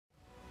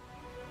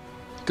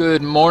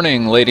Good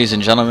morning, ladies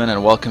and gentlemen,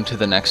 and welcome to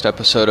the next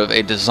episode of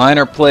A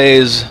Designer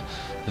Plays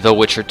The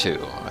Witcher 2,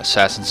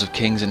 Assassins of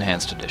Kings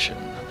Enhanced Edition.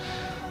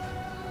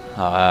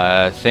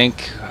 I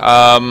think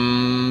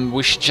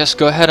we should just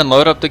go ahead and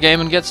load up the game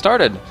and get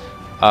started.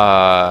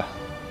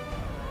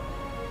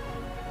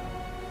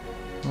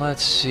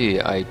 Let's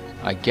see, I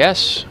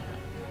guess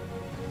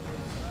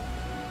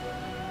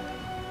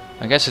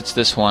it's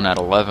this one at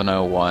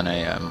 11:01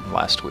 a.m.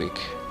 last week.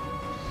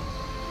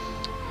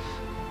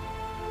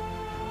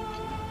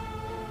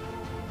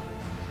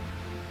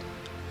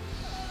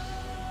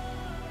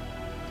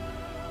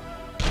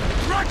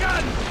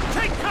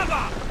 Take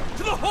cover!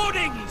 To the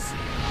hoardings!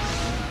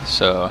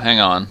 So, hang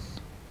on.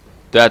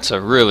 That's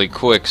a really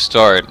quick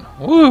start.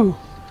 Woo!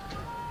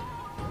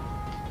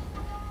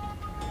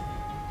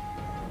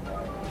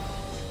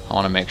 I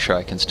want to make sure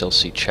I can still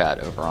see chat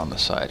over on the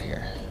side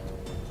here.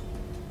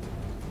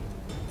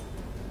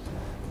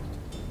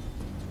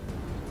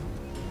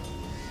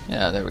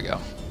 Yeah, there we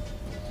go.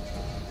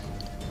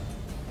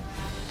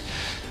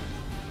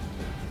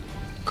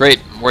 Great,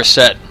 we're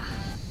set.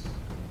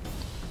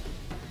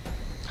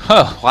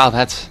 Oh, wow,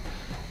 that's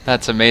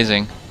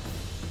amazing.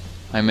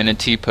 I'm in a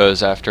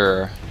T-pose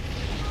after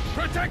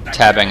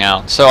tabbing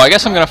out. So I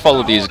guess I'm gonna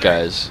follow these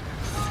guys.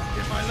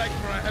 Get my leg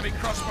for a heavy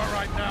crossbow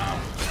right now.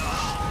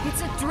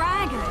 It's a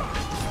dragon.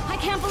 I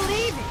can't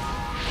believe it.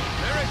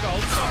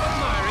 Marigold, stop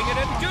admiring it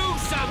and do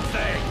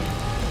something.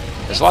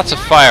 There's lots of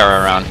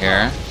fire around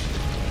here.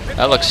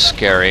 That looks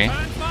scary.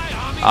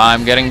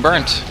 I'm getting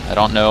burnt. I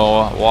don't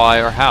know why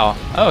or how.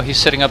 Oh, he's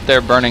sitting up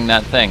there burning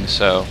that thing,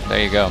 so there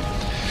you go.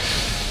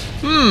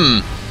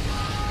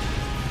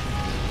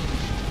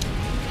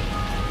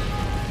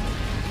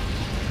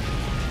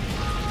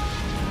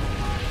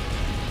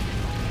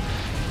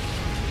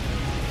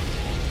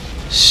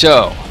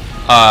 So,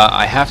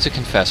 I have to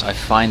confess, I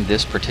find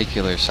this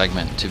particular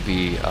segment to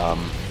be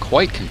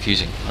quite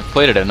confusing. I've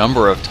played it a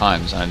number of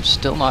times, and I'm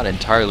still not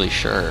entirely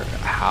sure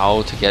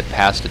how to get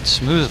past it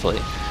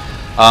smoothly.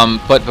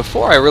 But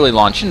before I really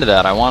launch into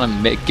that, I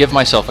want to give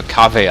myself a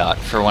caveat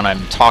for when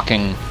I'm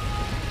talking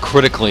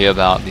critically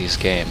about these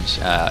games,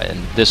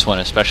 and this one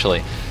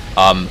especially.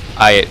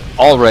 I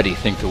already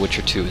think The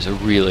Witcher 2 is a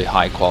really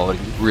high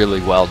quality,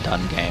 really well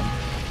done game.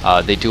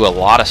 They do a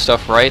lot of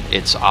stuff right.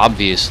 It's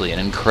obviously an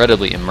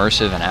incredibly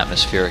immersive and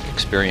atmospheric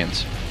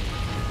experience.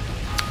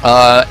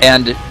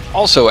 And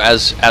also,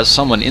 as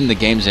someone in the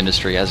games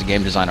industry, as a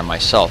game designer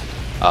myself,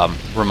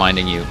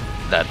 reminding you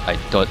that I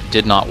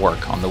did not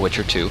work on The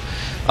Witcher 2.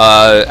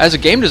 As a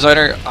game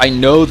designer, I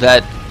know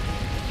that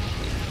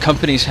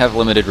companies have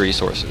limited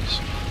resources.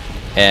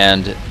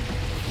 And,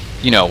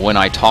 you know, when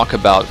I talk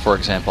about, for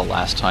example,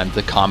 last time,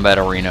 the combat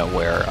arena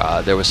where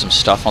there was some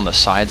stuff on the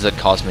sides that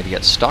caused me to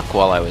get stuck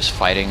while I was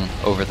fighting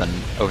over the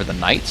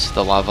knights,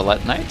 the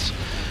Lavalette knights,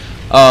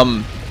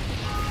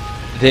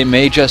 they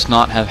may just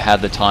not have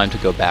had the time to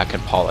go back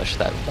and polish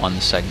that one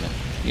segment,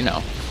 you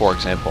know, for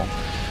example.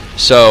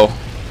 So,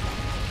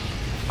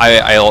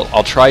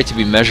 I'll try to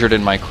be measured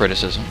in my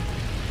criticism,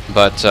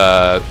 but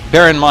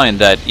bear in mind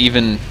that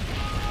even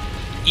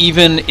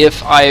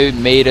if I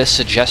made a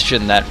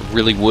suggestion that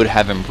really would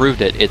have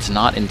improved it, it's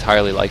not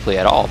entirely likely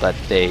at all that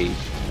they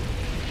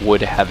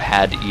would have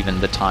had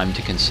even the time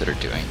to consider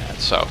doing that.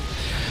 So,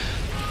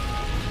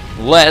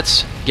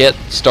 let's get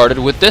started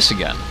with this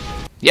again.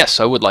 Yes,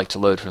 I would like to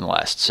load from the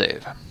last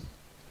save.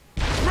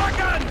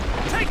 Dragon!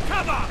 Take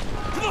cover!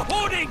 To the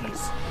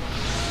hoardings!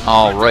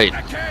 Alright.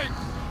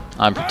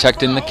 I'm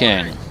protecting the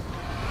king. Get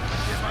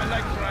my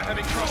leg for a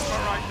heavy crossbow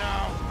right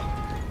now.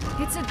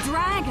 It's a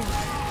dragon.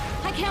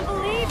 I can't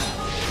believe it.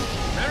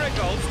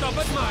 Marigold, stop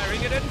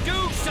admiring it and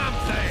do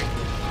something!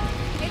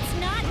 It's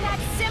not that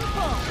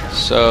simple.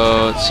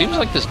 So, it seems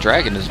like this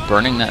dragon is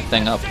burning that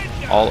thing up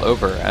all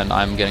over, and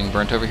I'm getting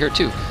burnt over here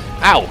too.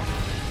 Ow!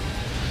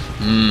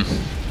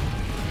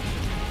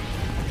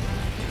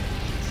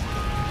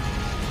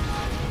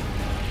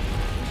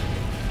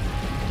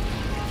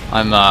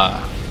 I'm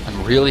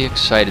really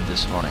excited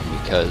this morning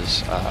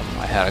because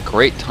I had a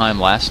great time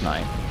last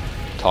night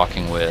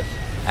talking with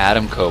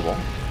Adam Coble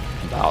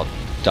about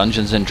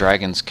Dungeons and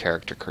Dragons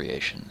character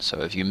creation.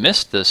 So if you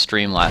missed the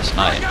stream last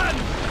night,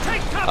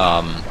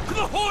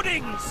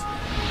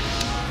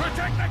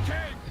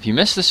 if you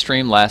missed the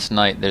stream last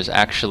night, there's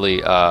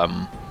actually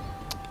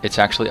it's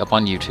actually up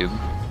on YouTube.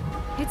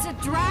 It's a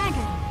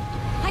dragon.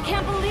 I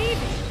can't believe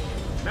it.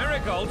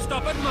 Marigold,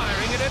 stop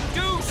admiring it and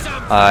do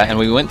something! And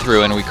we went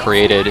through and we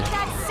created. It's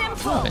not that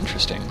simple. Oh,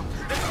 interesting.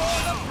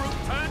 Before the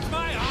brute turns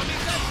my army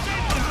to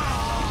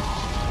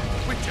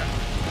Witcher,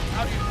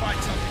 how do you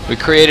fight something? We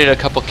created a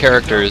couple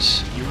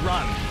characters. You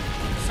run.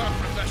 So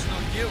professional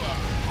you are.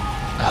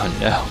 Oh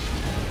no.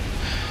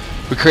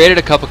 We created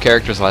a couple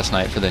characters last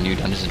night for the new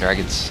Dungeons &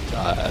 Dragons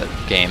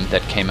game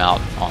that came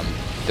out on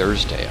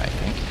Thursday, I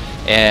think.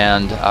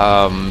 And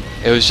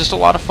it was just a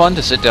lot of fun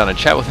to sit down and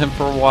chat with him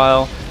for a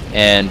while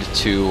and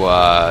to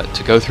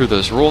go through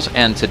those rules.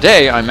 And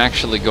today I'm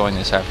actually going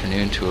this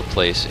afternoon to a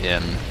place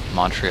in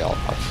Montreal,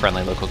 a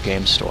friendly local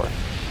game store,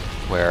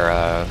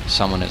 where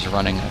someone is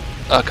running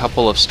a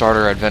couple of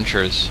starter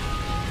adventures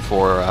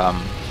for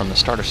from the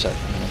starter set.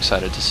 I'm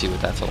excited to see what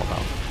that's all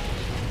about.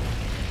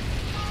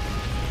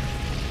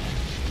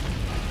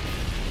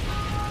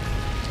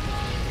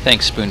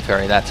 Thanks, Spoon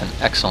Fairy. That's an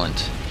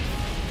excellent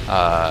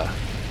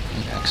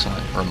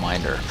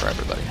reminder for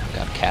everybody. I've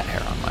got cat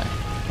hair on my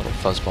little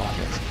fuzzball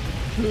here.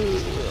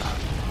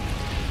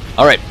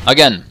 All right,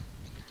 again.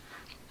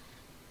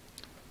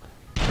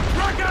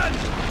 Dragon,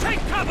 take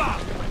cover!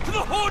 To the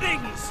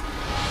hoardings!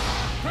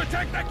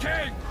 Protect the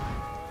king!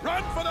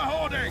 Run for the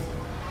hoarding!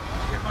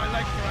 I'll give my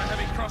leg for a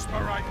heavy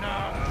crossbow right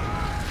now.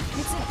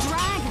 It's a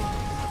dragon.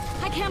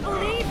 I can't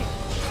believe it.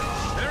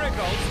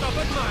 Miracle, stop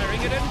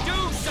admiring it and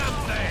do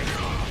something!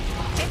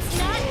 It's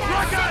not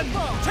that Dragon,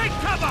 simple. take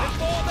cover!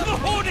 To the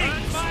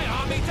hoardings! My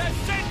army to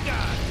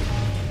cinder!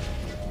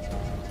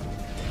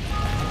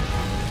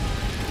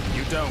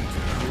 You don't.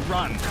 You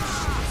run.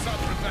 So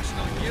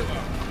professional you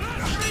are.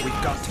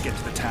 We've got to get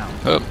to the town.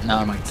 Oh, now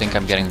I think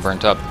I'm getting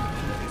burnt up.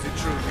 Is it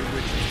true you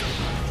witches don't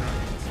hunt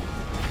dragons?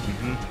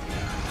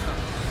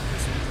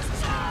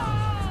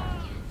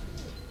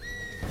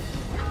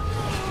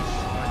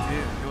 My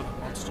dear, you're the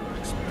monster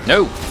expert.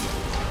 No.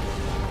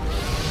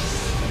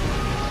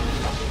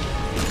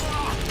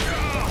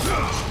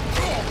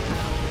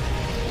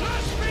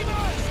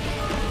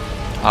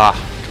 Ah,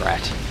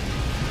 drat.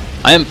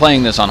 I am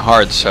playing this on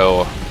hard,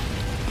 so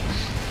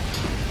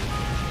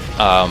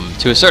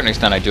to a certain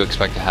extent I do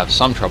expect to have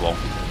some trouble,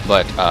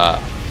 but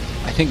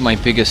I think my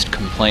biggest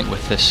complaint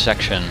with this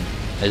section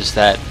is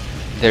that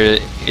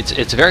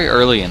it's very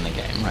early in the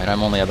game, right?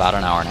 I'm only about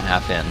an hour and a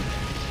half in,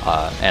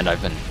 and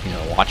I've been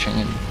watching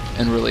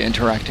and really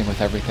interacting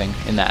with everything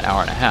in that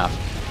hour and a half.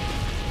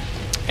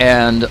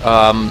 And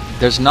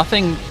there's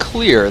nothing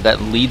clear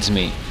that leads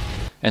me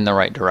in the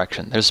right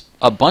direction. There's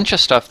a bunch of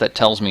stuff that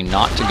tells me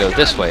not to go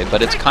this way,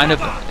 but it's kind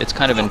of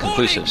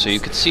inconclusive. So you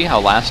could see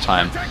how last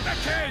time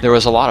there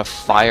was a lot of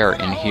fire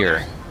in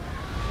here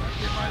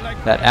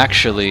that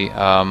actually It's a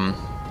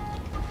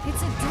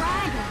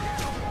dragon.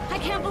 I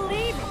can't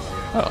believe it.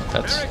 oh,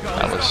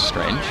 that was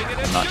strange.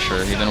 I'm not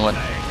sure even what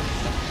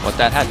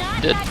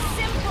that did.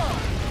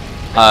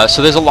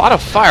 So there's a lot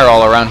of fire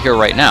all around here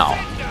right now,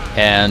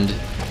 and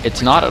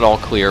it's not at all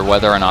clear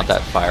whether or not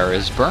that fire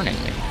is burning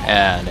me.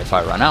 And if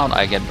I run out,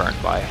 I get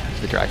burnt by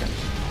the dragon.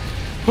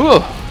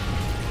 Whew.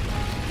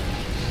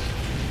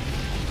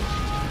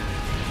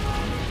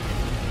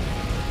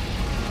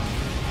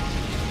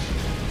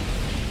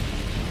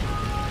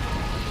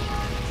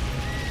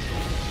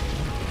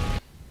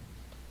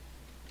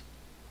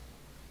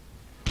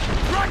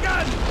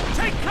 Dragon,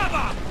 take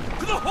cover!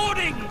 To the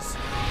hoardings!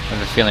 I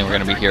have a feeling we're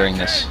going to be hearing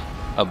this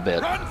a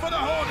bit. Run for the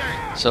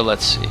hoarding! So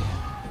let's see.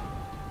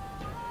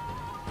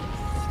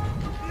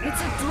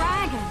 It's a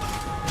dragon.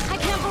 I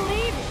can't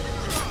believe it.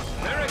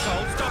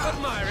 Miracle, stop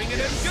admiring it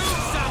and do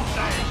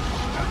something!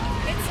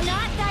 It's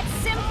not that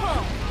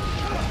simple.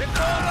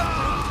 Before the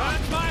brute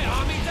turns my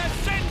army to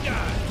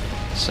cinder!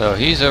 So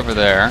he's over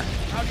there.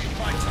 How do you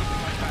fight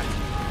something like that?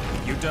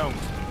 You don't.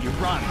 You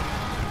run.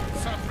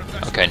 So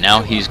professional. Okay,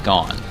 now he's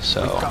gone.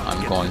 So We've got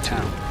I'm get going the to.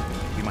 town.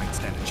 We might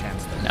stand a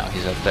chance there. Now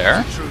he's up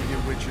there. True, you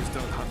witches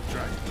don't hunt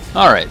dragons.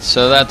 All right,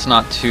 so that's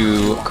not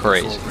too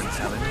crazy.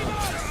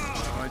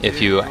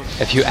 If you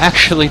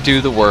actually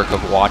do the work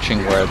of watching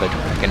where the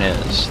dragon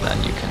is, then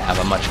you can have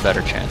a much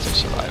better chance of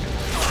surviving.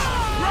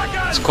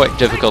 It's quite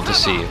difficult to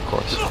see, of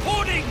course. To the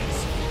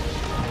hoardings!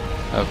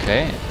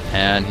 Okay,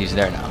 and he's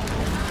there now.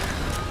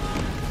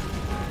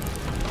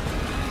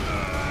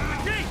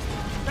 The gate!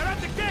 They're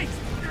at the gate!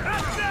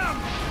 At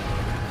them!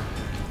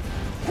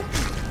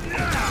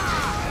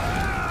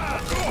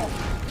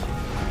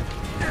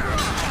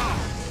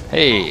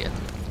 Hey,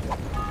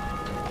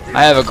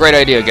 I have a great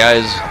idea,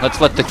 guys.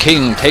 Let's let the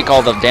king take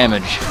all the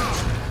damage.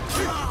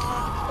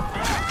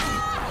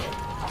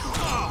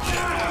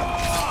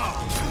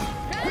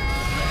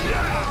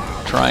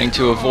 Trying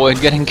to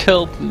avoid getting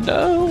killed.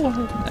 No.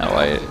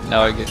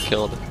 Now I get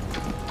killed.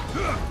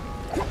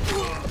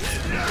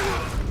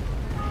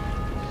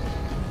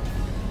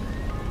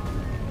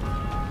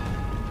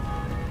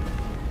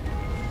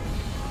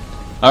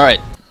 All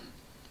right.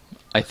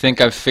 I think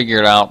I've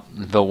figured out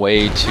the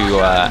way to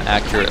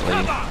accurately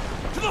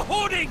To the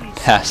hoardings!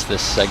 pass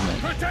this segment.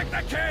 Protect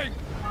the king!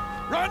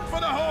 Run for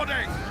the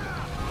hoarding!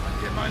 I'd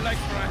give my leg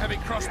for a heavy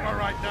crossbow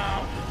right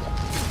now.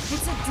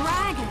 It's a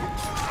dragon.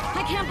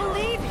 I can't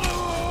believe it.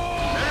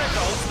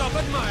 Miracle, stop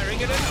admiring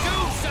it and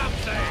do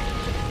something!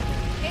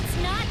 It's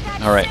not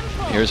that All right,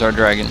 simple. here's our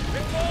dragon.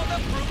 Before the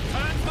brute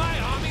turns my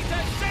army to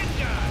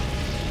cinder!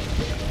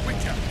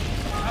 Witcher,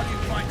 how do you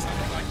fight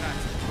something like that?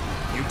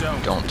 You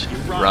don't. Don't You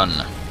run.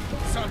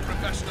 So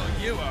professional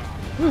you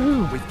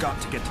are. We've got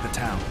to get to the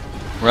town.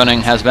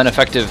 Running has been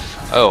effective.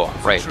 Oh,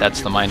 right,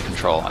 that's the mind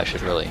control. I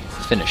should really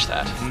finish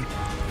that.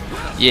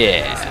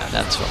 Yeah,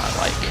 that's what I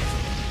like.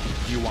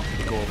 You want me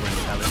to go over and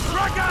tell him?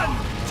 Dragon!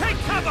 Take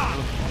cover!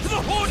 To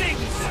the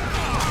hoardings!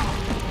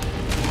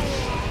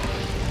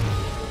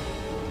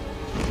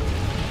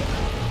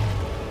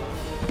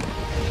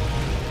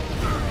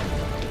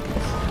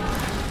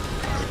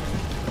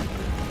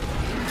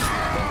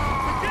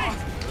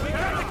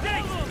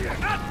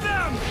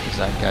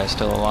 that guy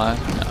still alive?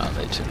 No,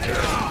 they took care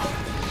of him.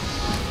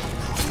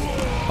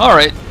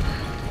 Alright.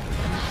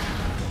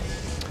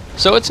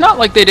 So it's not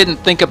like they didn't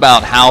think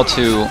about how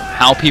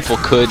people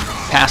could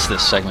pass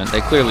this segment.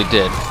 They clearly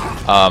did.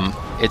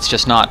 It's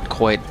just not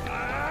quite...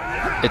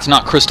 It's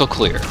not crystal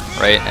clear,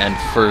 right? And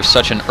for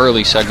such an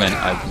early segment,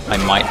 I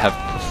might have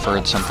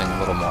preferred something a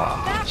little more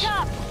obvious.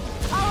 Back up!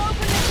 I'll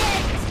open the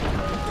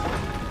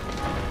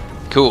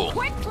gate! Cool.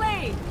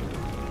 Quickly!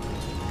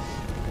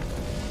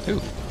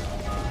 Ooh.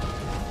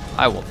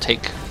 I will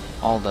take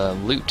all the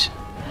loot.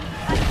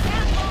 I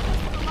can't hold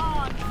this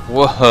long.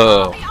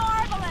 Whoa. The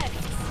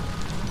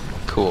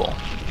arbalists! Cool.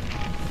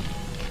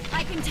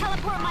 I can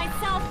teleport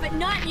myself, but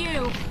not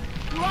you.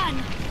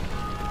 Run!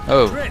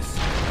 Oh. Chris!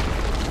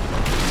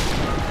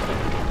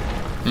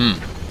 Hmm.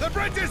 The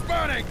bridge is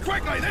burning!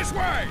 Quickly, this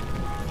way!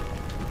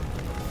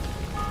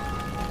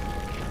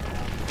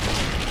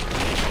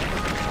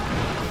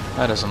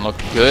 That doesn't look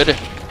good.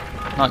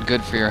 Not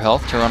good for your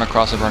health to run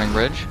across a burning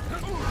bridge.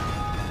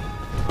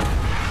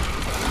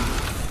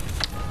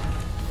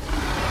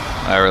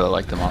 I really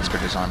like the monster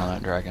design on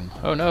that dragon.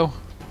 Oh no.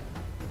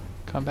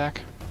 Come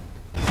back.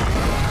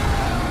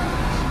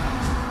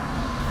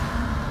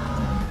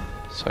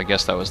 So I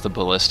guess that was the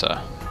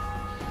ballista.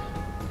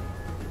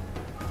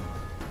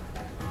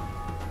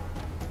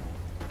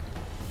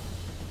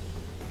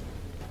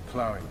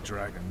 Plowing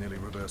dragon nearly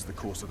reversed the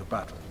course of the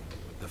battle.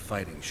 The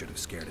fighting should have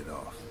scared it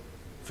off.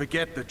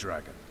 Forget the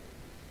dragon.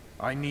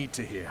 I need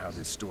to hear how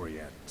this story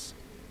ends.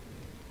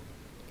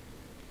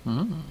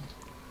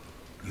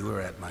 You were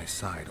at my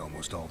side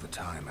almost all the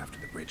time after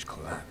the bridge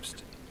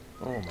collapsed.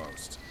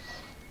 Almost.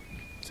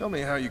 Tell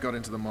me how you got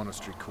into the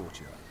monastery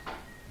courtyard.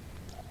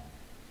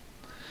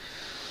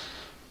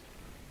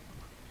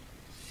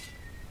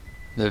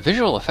 The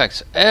visual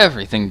effects,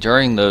 everything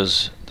during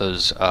those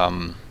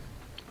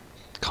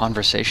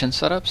conversation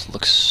setups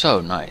looks so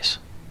nice.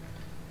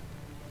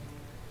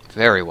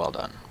 Very well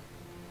done.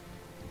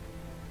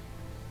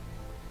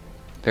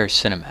 Very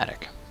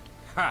cinematic.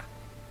 Ha!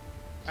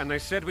 And they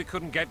said we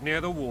couldn't get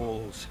near the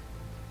walls.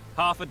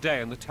 Half a day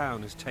and the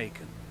town is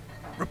taken.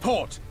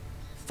 Report!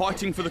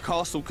 Fighting for the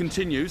castle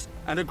continues,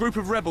 and a group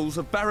of rebels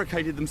have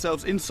barricaded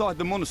themselves inside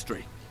the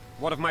monastery.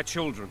 What of my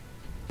children?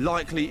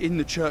 Likely in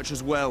the church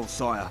as well,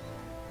 sire.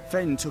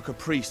 Fen took a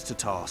priest to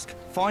task,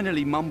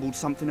 finally mumbled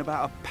something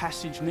about a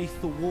passage neath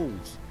the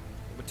walls.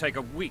 It would take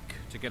a week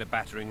to get a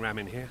battering ram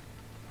in here.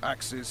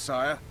 Axes,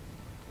 sire.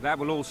 That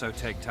will also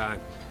take time.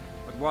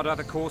 But what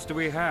other course do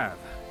we have?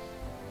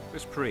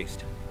 This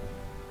priest.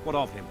 What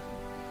of him?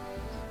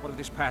 What of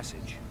this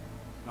passage?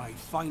 I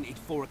fainted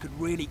before I could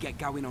really get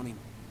going on him.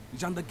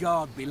 He's under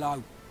guard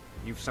below.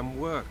 You've some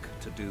work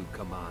to do,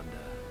 Commander.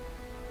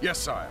 Yes,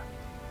 sire.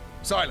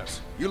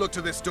 Silas, you look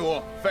to this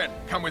door. Fen,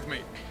 come with me.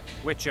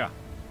 Witcher,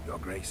 Your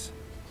Grace.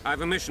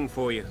 I've a mission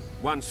for you,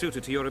 one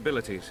suited to your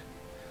abilities.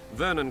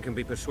 Vernon can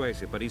be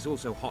persuasive, but he's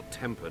also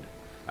hot-tempered,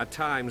 at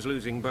times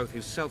losing both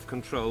his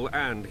self-control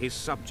and his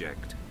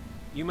subject.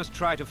 You must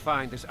try to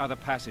find this other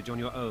passage on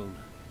your own.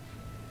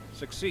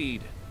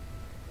 Succeed,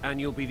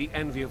 and you'll be the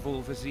envy of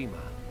all Vizima.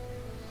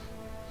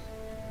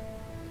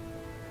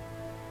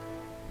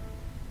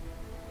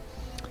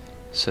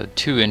 So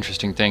two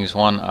interesting things.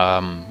 One,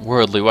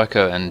 Worldly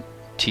Weka and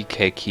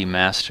TK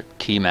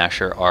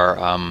Keymasher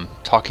are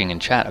talking in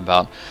chat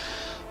about.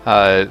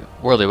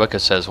 Worldly Weka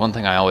says, one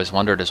thing I always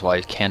wondered is why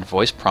canned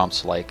voice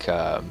prompts like,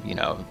 you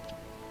know,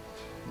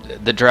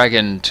 the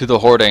dragon to the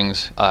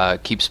hoardings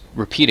keeps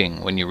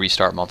repeating when you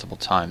restart multiple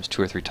times.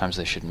 2 or 3 times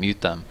they should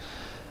mute them.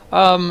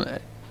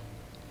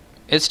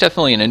 It's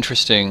definitely an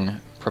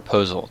interesting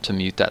proposal to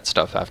mute that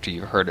stuff after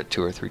you've heard it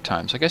 2 or 3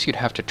 times. I guess you'd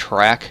have to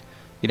track.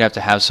 You'd have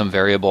to have some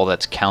variable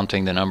that's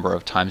counting the number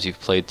of times you've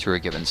played through a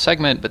given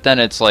segment, but then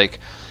it's like,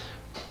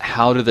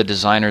 how do the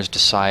designers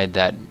decide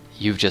that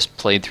you've just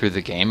played through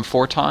the game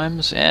 4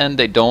 times and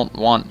they don't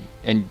want,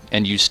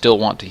 and you still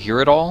want to hear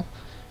it all?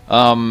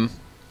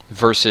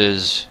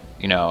 Versus,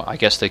 you know, I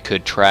guess they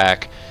could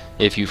track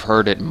if you've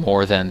heard it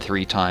more than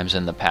 3 times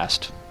in the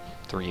past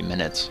 3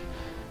 minutes.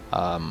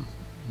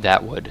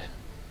 That would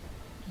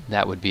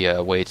be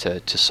a way to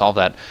solve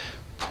that.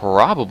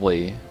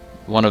 Probably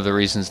one of the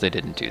reasons they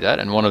didn't do that,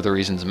 and one of the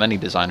reasons many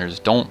designers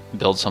don't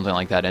build something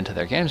like that into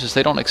their games, is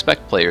they don't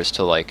expect players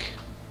to like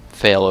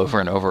fail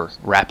over and over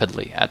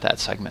rapidly at that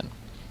segment.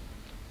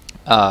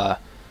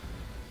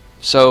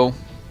 So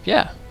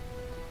yeah.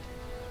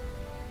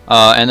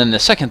 And then the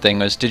second thing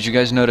was, did you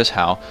guys notice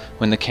how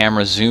when the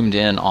camera zoomed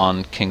in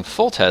on King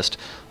Foltest,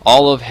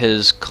 all of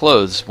his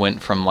clothes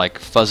went from like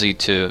fuzzy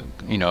to,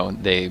 you know,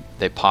 they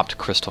popped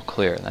crystal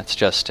clear? That's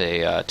just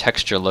a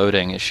texture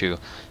loading issue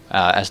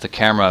as the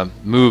camera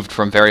moved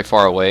from very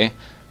far away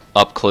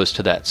up close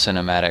to that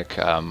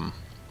cinematic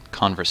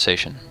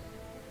conversation.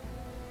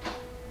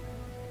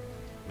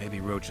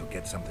 Maybe Roach will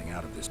get something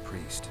out of this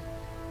priest.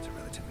 It's a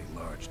relatively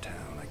large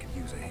town. I could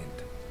use a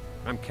hint.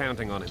 I'm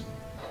counting on him.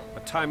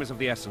 But time is of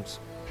the essence.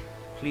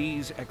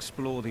 Please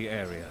explore the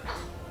area.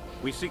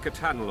 We seek a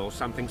tunnel or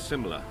something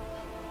similar.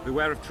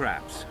 Beware of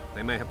traps.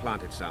 They may have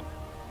planted some.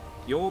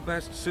 You're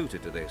best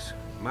suited to this.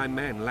 My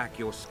men lack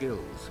your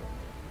skills.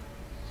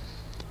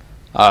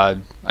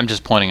 I'm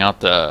just pointing out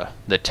the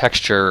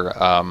texture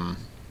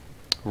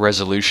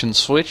resolution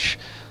switch,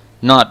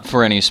 not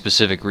for any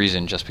specific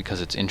reason, just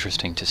because it's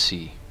interesting to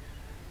see.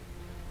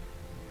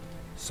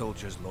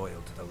 Soldiers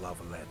loyal to the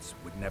Lavalettes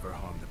would never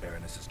harm the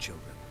Baroness's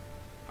children.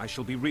 I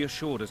shall be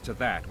reassured as to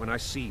that when I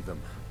see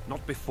them,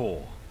 not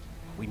before.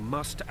 We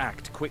must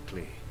act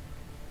quickly.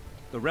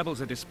 The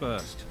rebels are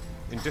dispersed,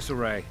 in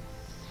disarray.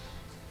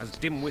 As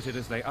dim-witted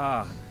as they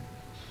are,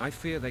 I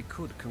fear they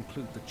could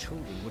conclude the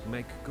children would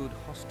make good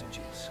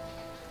hostages.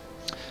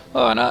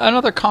 Oh, and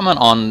another comment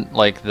on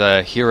like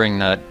the hearing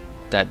that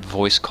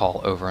voice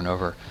call over and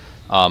over.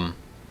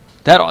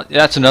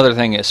 That's another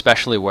thing,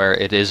 especially where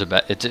it is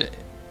about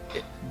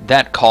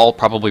that call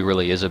probably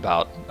really is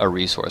about a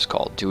resource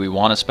call. Do we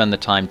want to spend the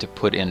time to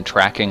put in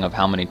tracking of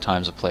how many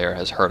times a player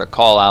has heard a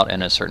call out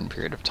in a certain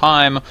period of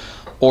time,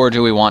 or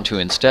do we want to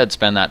instead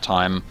spend that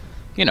time,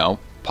 you know,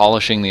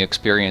 polishing the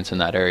experience in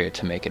that area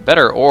to make it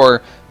better,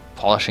 or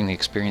polishing the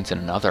experience in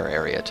another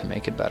area to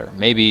make it better?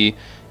 Maybe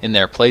in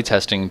their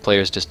playtesting,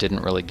 players just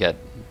didn't really get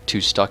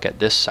too stuck at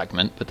this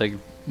segment, but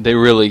they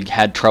really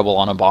had trouble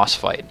on a boss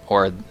fight,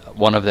 or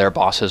one of their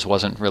bosses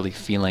wasn't really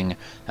feeling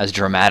as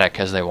dramatic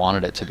as they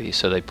wanted it to be,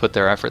 so they put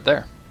their effort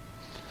there.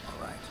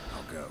 All right,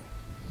 I'll go.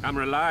 I'm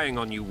relying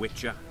on you,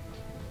 Witcher.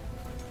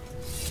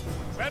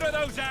 Where are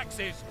those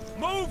axes?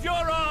 Move your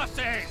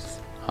asses!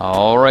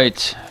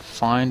 Alright,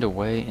 find a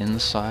way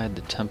inside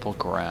the temple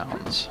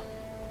grounds.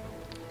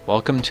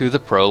 Welcome to the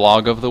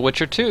prologue of The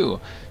Witcher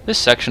 2. This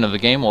section of the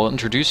game will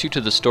introduce you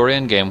to the story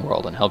and game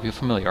world and help you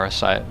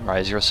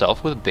familiarize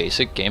yourself with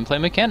basic gameplay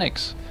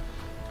mechanics.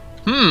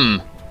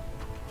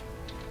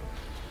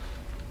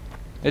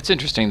 It's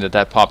interesting that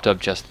that popped up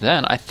just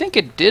then. I think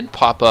it did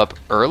pop up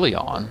early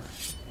on.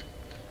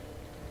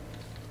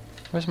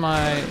 Where's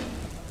my...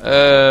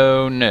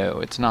 Oh, no,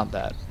 it's not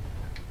that.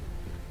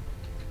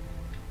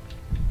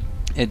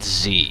 It's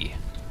Z.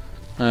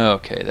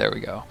 Okay, there we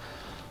go.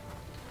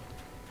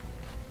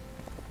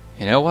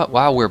 You know what?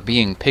 While we're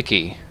being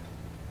picky,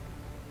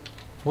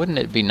 wouldn't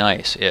it be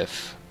nice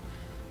if...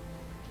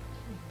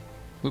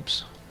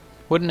 Oops.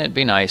 Wouldn't it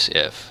be nice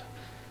if...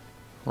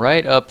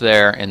 right up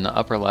there in the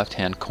upper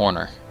left-hand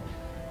corner,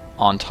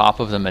 on top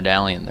of the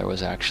medallion, there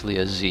was actually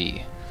a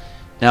Z.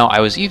 Now, I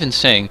was even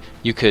saying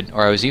you could,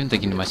 or I was even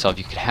thinking to myself,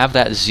 you could have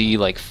that Z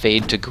like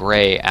fade to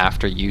gray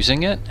after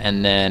using it,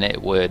 and then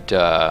it would,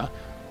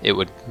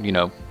 you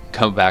know,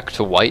 come back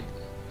to white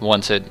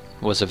once it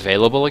was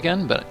available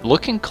again. But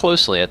looking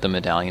closely at the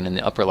medallion in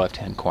the upper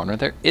left-hand corner,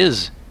 there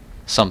is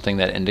something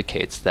that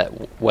indicates that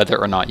whether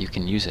or not you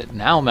can use it.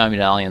 Now my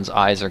medallion's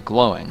eyes are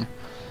glowing.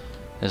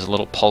 There's a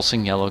little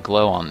pulsing yellow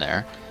glow on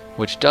there,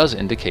 which does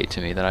indicate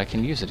to me that I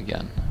can use it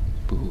again.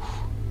 Boo.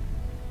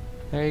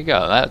 There you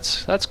go.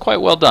 That's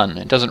quite well done.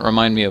 It doesn't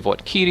remind me of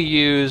what key to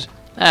use.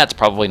 That's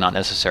probably not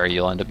necessary.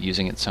 You'll end up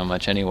using it so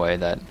much anyway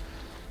that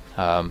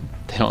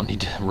they don't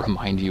need to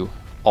remind you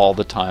all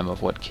the time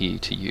of what key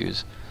to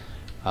use.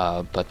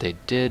 But they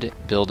did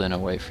build in a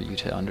way for you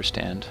to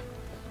understand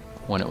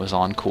when it was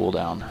on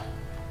cooldown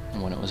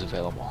and when it was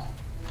available.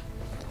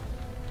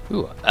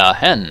 Ooh, a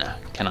hen.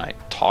 Can I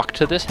talk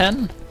to this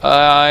hen?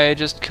 I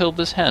just killed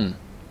this hen.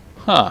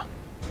 Huh.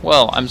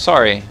 Well, I'm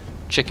sorry,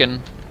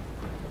 chicken.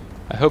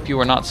 I hope you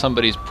were not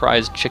somebody's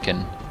prized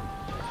chicken.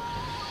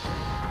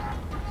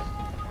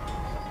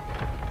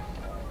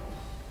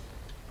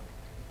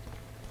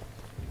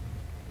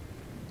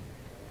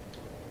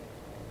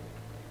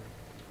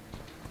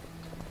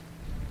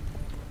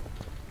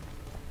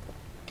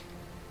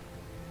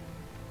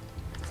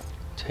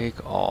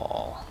 Take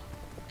all.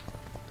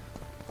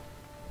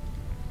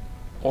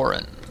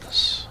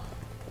 Orans.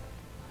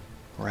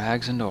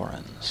 Rags and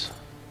Orans.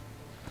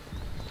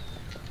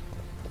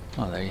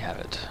 Oh, there you have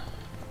it.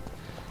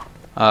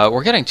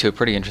 We're getting to a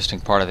pretty interesting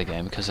part of the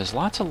game because there's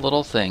lots of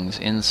little things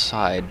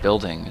inside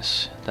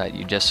buildings that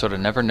you just sort of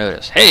never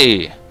notice.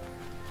 Hey!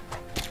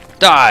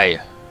 Die!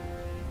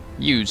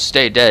 You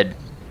stay dead,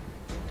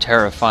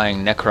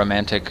 terrifying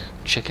necromantic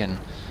chicken.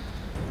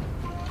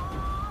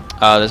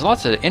 There's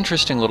lots of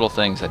interesting little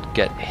things that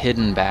get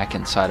hidden back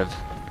inside of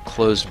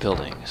closed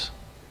buildings.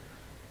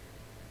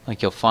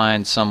 Like you'll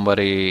find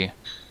somebody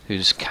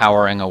who's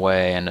cowering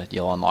away and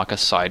you'll unlock a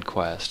side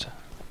quest.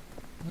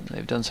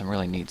 They've done some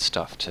really neat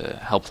stuff to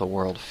help the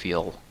world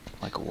feel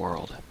like a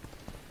world.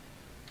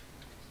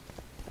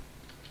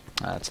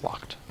 It's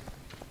locked.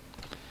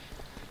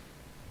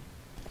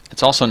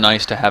 It's also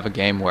nice to have a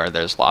game where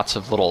there's lots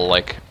of little,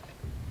 like,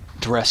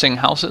 dressing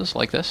houses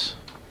like this.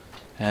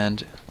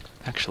 And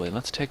actually,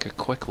 let's take a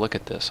quick look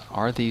at this.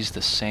 Are these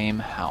the same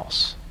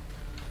house?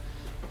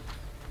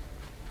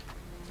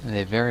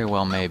 They very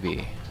well may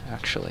be,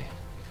 actually.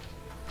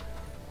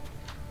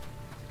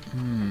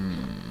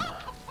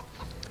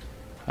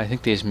 I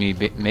think these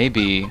may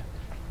be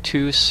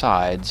two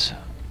sides.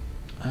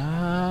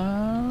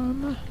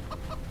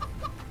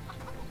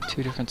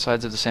 Two different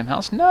sides of the same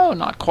house? No,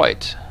 not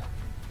quite.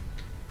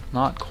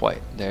 Not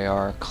quite. They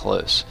are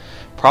close.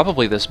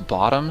 Probably this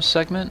bottom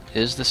segment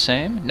is the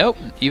same. Nope,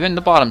 even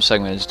the bottom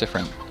segment is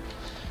different.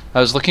 I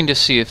was looking to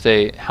see if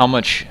they how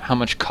much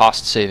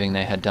cost saving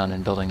they had done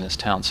in building this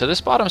town. So this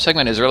bottom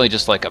segment is really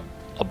just like a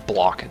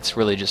block. It's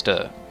really just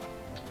a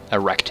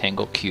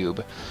rectangle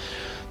cube.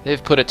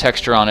 They've put a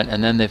texture on it,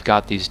 and then they've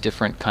got these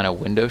different kind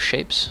of window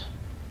shapes.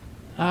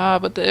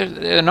 But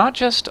they're not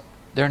just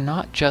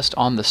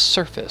on the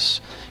surface,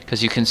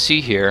 because you can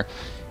see here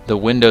the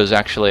windows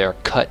actually are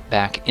cut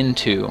back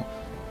into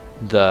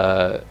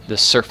the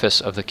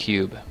surface of the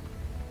cube.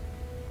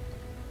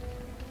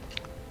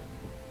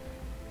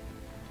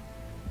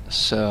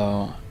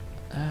 So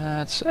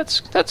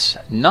that's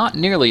not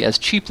nearly as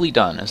cheaply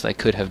done as they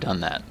could have done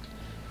that.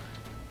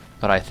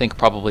 But I think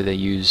probably they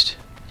used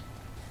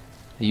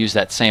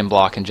that same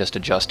block and just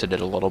adjusted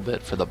it a little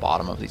bit for the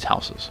bottom of these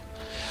houses.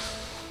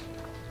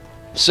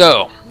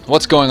 So,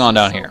 what's going on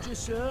down here?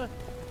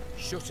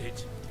 Shut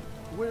it.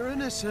 We're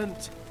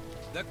innocent.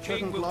 The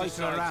king Couldn't will loiter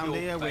decide around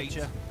your here fate. with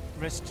you.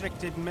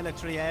 Restricted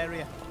military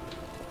area.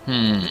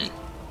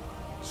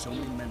 So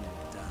many men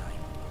will die,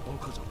 all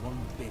because of one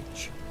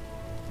bitch.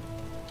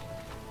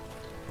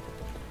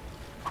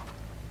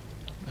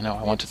 No,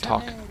 I want to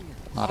talk,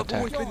 not I've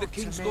always attack. been the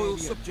king's loyal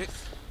subject.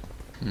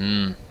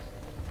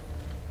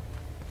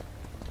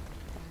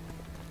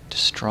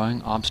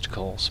 Destroying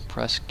obstacles.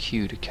 Press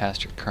Q to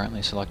cast your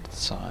currently selected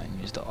sign.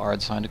 Use the R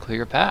sign to clear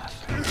your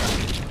path.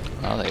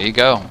 Well, there you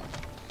go.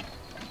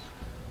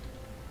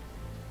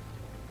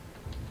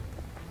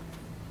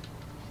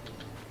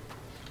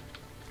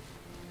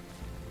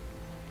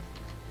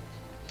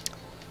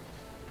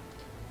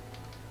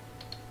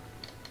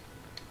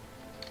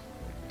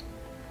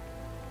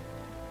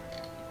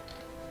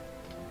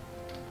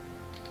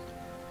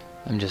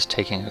 I'm just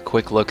taking a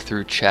quick look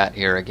through chat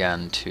here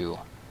again to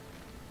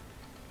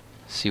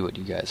see what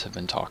you guys have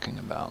been talking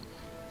about.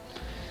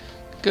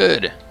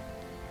 Good.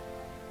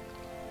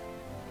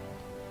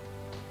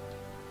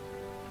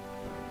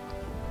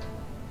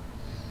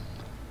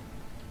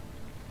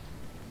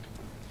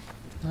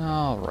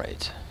 All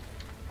right.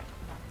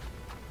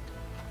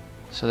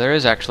 So there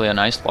is actually a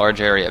nice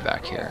large area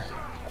back here.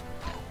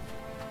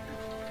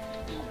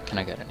 Can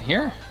I get in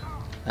here?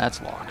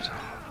 That's locked.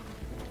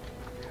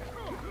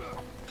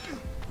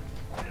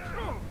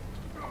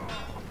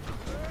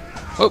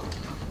 Oh.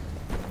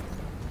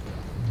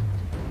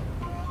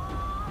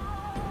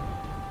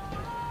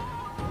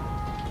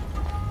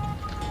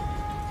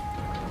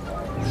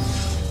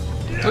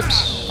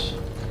 Oops.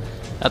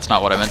 That's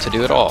not what I meant to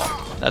do at all.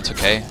 That's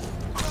okay,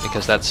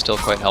 because that's still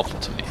quite helpful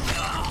to me.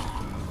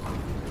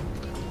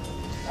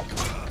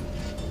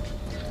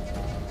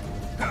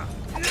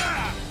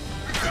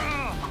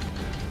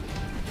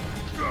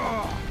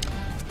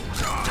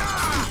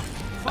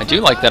 I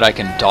do like that I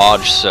can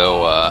dodge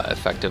so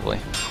effectively.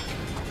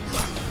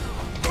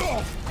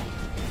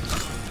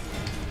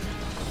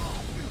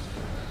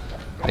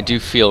 I do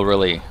feel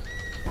really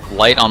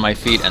light on my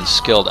feet and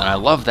skilled, and I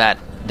love that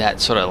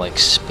sort of like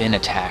spin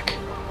attack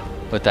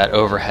with that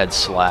overhead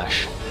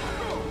slash.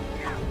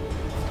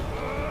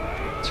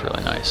 It's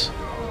really nice.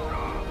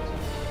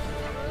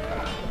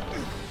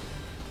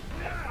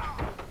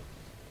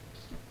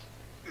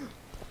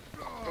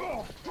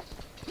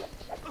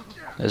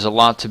 There's a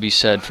lot to be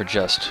said for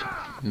just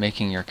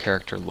making your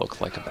character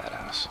look like a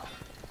badass.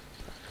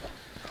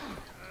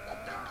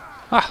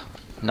 Ah,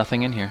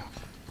 nothing in here.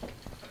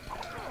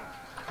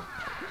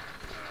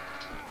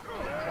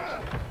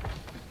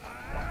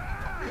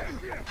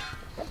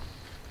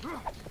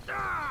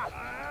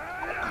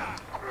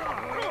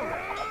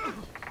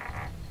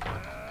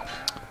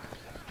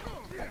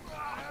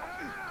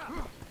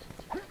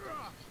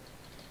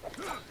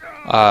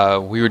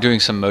 We were doing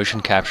some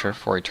motion capture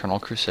for Eternal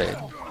Crusade,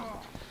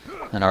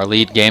 and our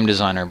lead game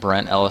designer,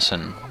 Brent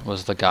Ellison,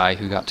 was the guy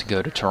who got to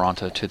go to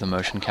Toronto to the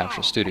motion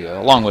capture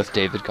studio, along with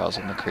David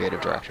Goslin, the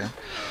creative director.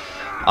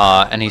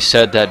 And he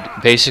said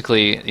that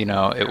basically, you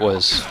know, it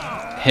was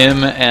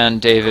him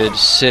and David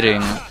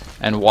sitting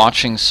and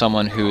watching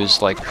someone who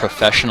is like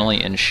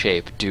professionally in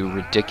shape do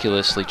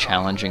ridiculously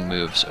challenging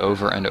moves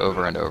over and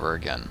over and over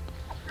again,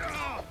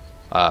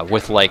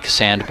 with like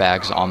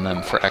sandbags on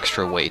them for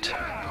extra weight.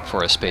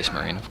 For a Space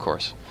Marine, of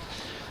course.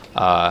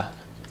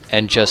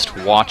 And just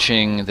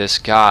watching this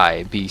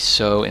guy be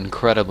so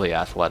incredibly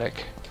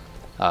athletic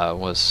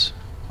was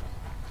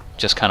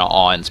just kind of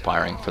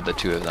awe-inspiring for the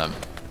two of them.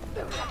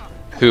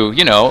 Who,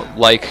 you know,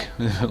 like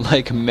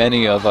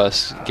many of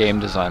us game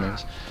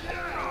designers,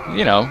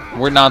 you know,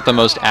 we're not the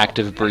most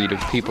active breed of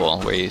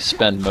people. We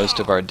spend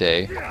most of our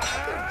day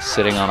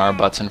sitting on our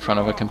butts in front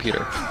of a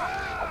computer.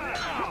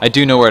 I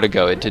do know where to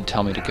go. It did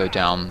tell me to go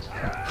down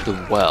the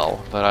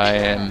well, but I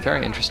am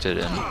very interested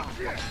in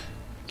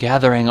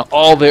gathering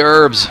all the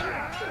herbs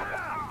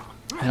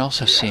and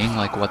also seeing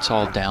like what's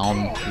all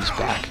down these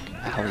back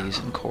alleys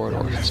and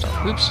corridors and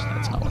stuff. Oops,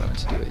 that's not what I meant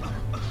to do either.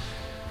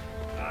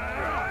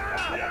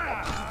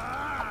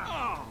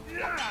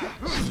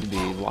 Seems to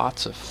be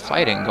lots of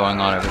fighting going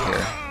on over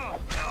here.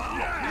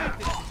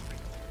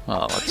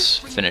 Well, let's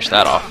finish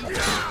that off.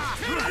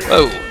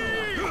 Whoa!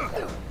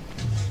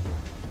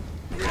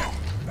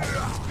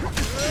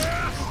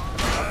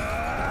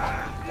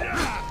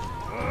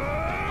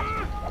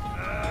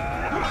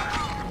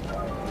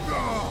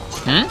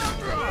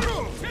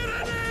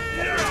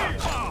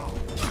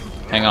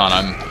 hang on,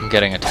 I'm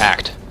getting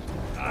attacked.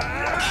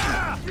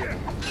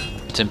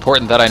 It's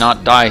important that I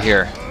not die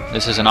here.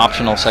 This is an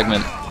optional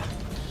segment.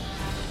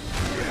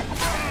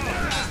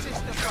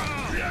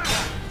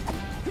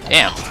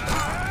 Damn.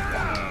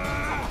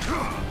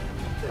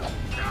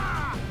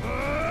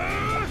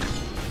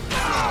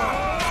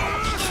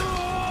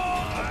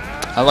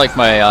 I like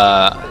my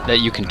that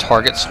you can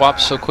target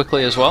swap so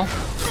quickly as well,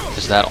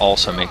 because that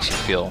also makes you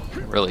feel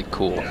really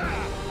cool.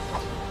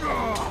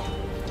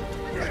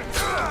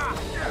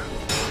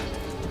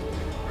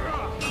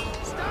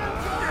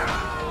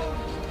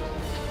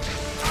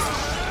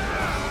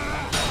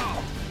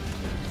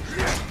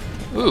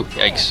 Ooh,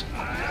 yikes.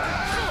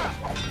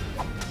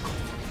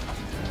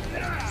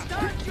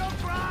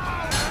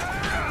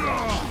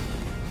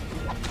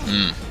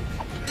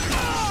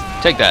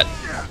 Take that.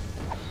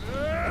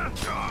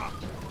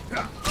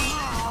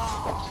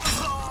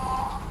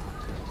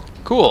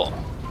 Cool.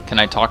 Can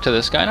I talk to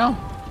this guy now?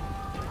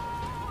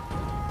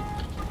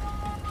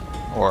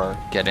 Or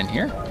get in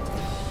here?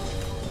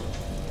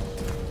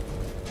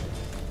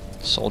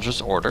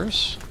 Soldier's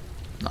orders.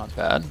 Not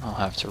bad. I'll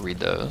have to read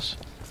those.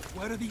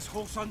 Where are these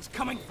whoresons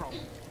coming from?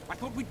 I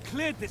thought we'd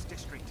cleared this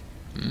district.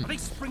 Are they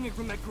springing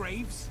from their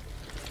graves?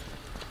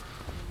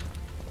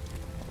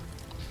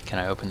 Can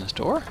I open this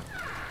door?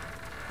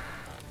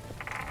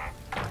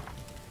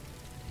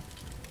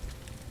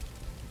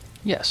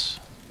 Yes.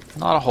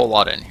 Not a whole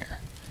lot in here.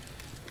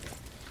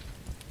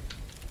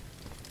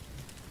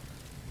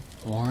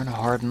 Worn,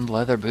 hardened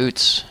leather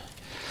boots.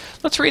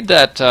 Let's read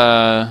that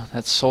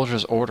that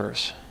soldier's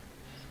orders.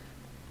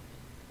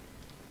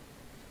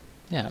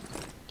 Yeah.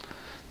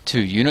 To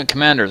unit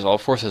commanders, all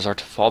forces are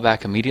to fall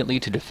back immediately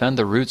to defend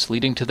the routes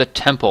leading to the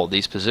temple.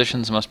 These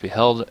positions must be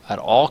held at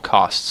all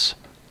costs.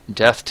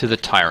 Death to the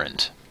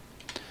tyrant.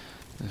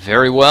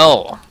 Very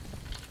well.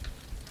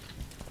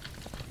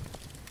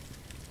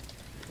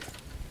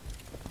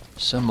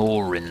 Some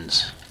more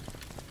rins.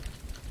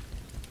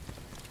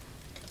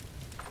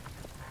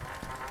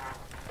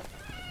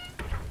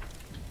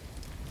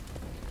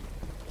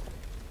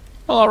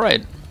 Well,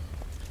 alright.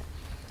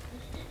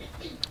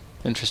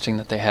 Interesting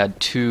that they had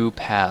two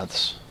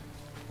paths.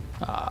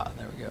 Ah,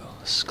 there we go.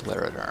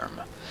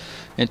 Scleroderm.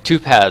 And two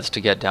paths to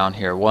get down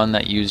here. One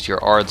that used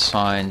your Ard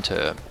sign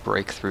to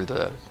break through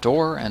the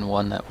door, and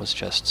one that was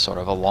just sort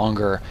of a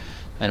longer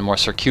and more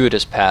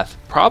circuitous path.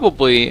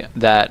 Probably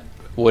that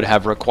would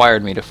have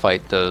required me to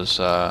fight those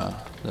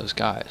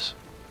guys.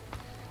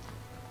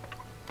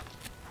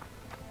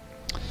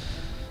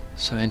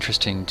 So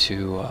interesting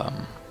to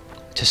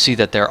see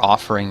that they're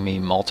offering me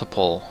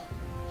multiple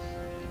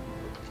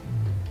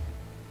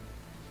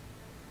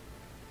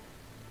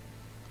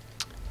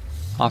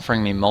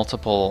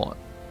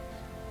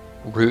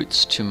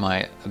routes to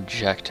my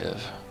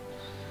objective.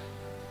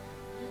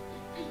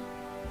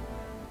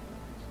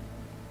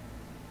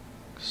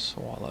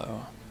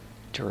 Swallow.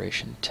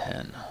 Duration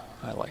 10.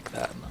 I like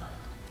that.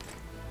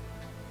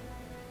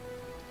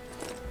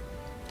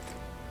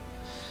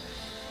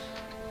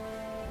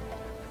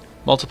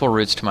 Multiple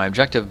routes to my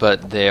objective,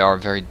 but they are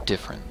very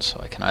different. So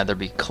I can either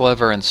be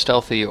clever and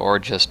stealthy or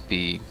just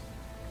be,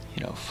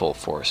 you know, full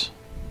force.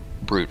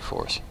 Brute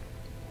force.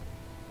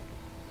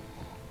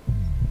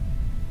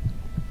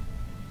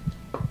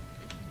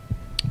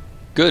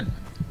 Good.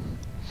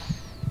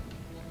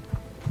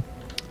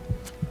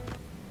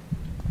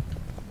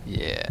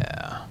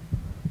 Yeah.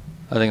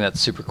 I think that's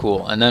super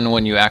cool. And then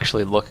when you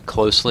actually look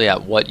closely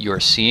at what you're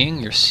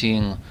seeing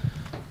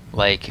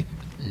like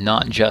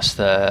not just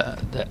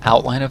the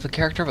outline of the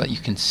character, but you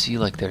can see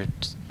like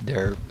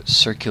their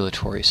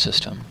circulatory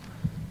system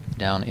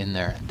down in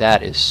there.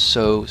 That is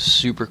so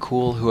super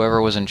cool.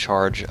 Whoever was in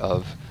charge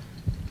of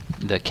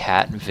the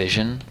cat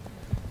vision,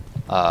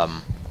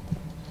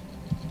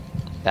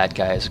 that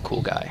guy is a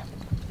cool guy.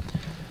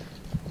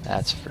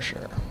 That's for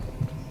sure.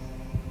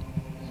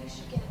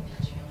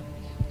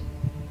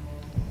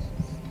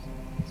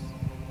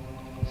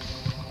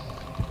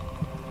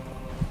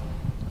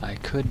 I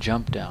could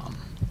jump down.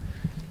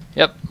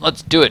 Yep,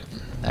 let's do it.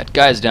 That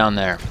guy's down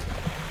there.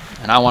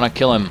 And I want to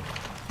kill him.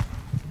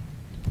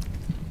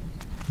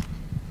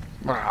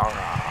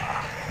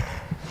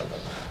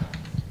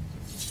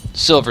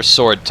 Silver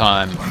sword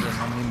time.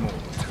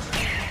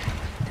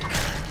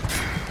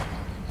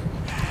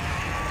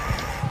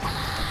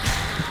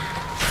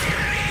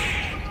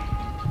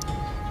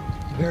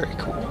 Very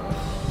cool.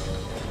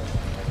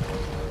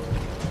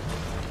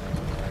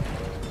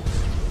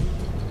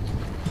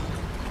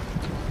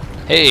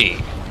 Hey,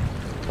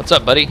 what's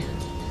up, buddy?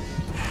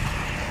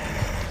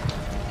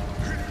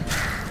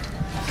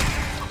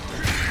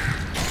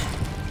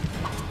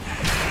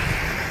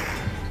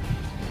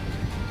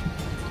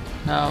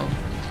 No,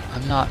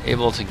 I'm not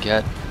able to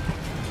get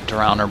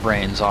Drowner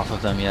brains off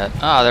of them yet.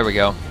 Ah, there we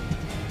go.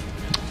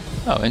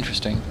 Oh,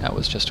 interesting. That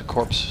was just a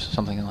corpse,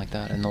 something like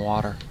that, in the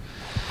water.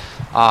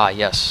 Ah,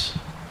 yes.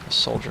 A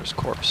soldier's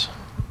corpse.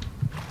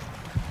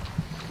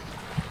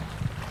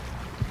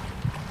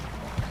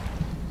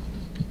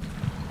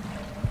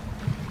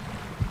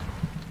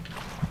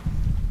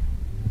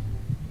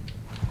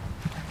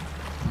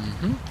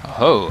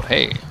 Oh,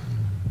 hey.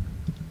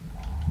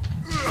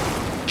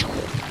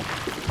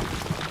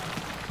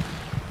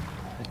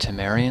 The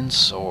Temerian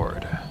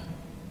sword.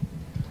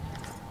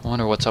 I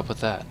wonder what's up with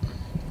that.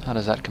 How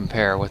does that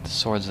compare with the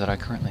swords that I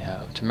currently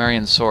have?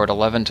 Temerian sword,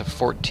 11 to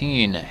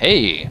 14.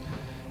 Hey!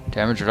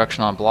 Damage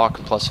reduction on block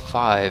plus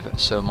 5.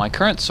 So my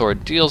current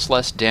sword deals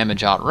less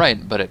damage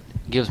outright, but it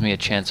gives me a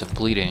chance of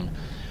bleeding.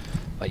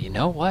 But you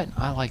know what?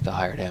 I like the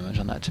higher damage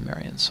on that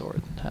Temerian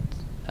sword.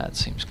 That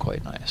seems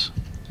quite nice.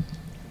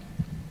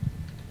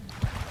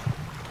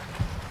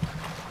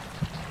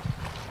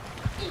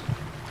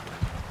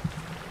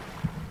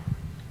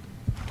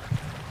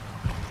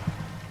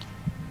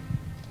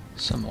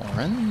 Some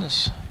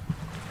orens.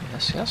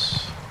 Yes,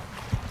 yes.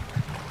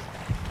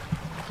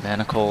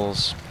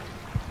 Manacles.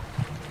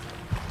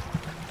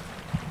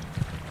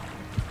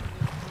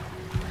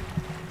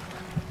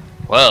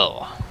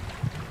 Well,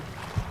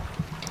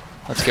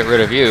 let's get rid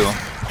of you.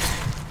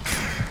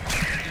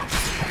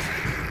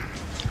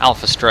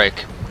 Alpha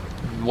Strike.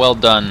 Well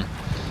done.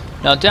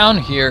 Now down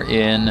here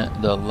in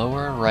the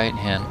lower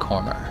right-hand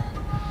corner,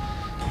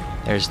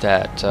 there's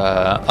that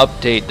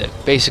update,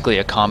 basically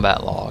a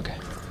combat log.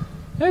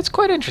 It's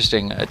quite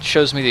interesting. It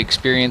shows me the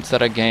experience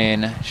that I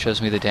gain,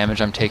 shows me the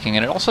damage I'm taking,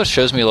 and it also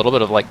shows me a little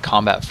bit of like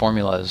combat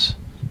formulas.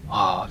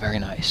 Oh, very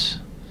nice.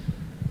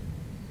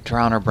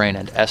 Drowner Brain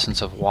and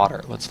Essence of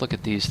Water. Let's look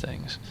at these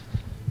things.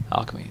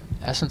 Alchemy.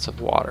 Essence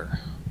of Water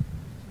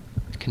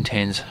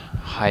contains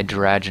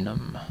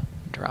Hydragenum.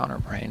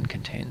 Drowner Brain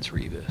contains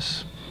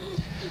Rebus.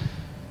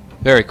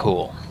 Very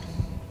cool.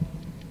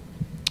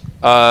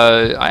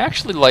 I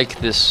actually like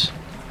this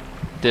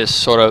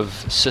sort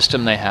of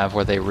system they have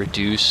where they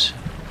reduce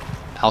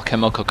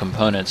alchemical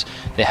components.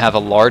 They have a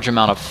large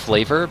amount of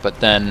flavor, but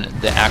then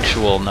the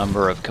actual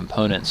number of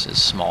components is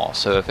small.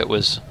 So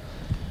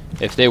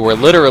if they were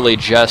literally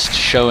just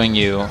showing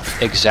you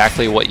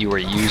exactly what you were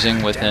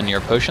using within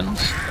your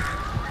potions,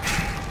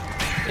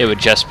 it would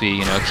just be,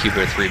 you know,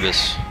 Cuberth,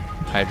 Rebus,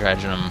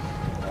 Hydragenum,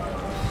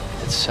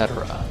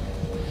 etc.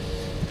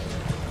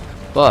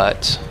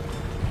 But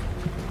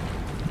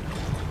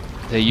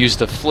they use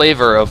the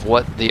flavor of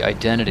what the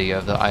identity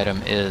of the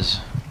item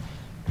is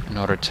in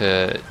order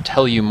to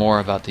tell you more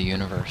about the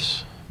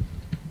universe.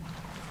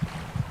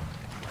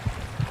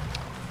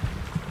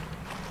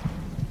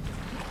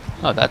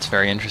 Oh, that's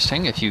very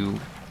interesting. If you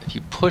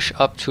push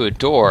up to a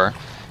door,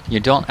 you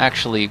don't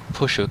actually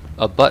push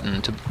a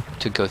button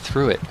to go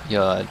through it.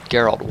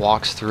 Geralt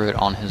walks through it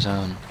on his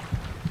own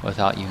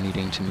without you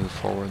needing to move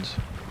forwards.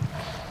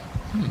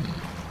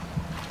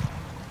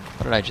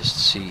 What did I just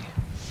see?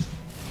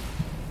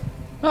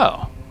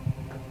 Oh,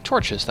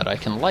 torches that I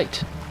can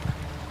light,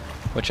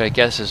 which I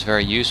guess is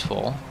very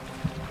useful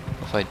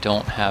if I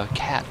don't have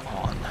cat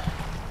on.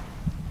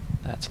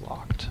 That's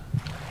locked.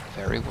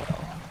 Very well.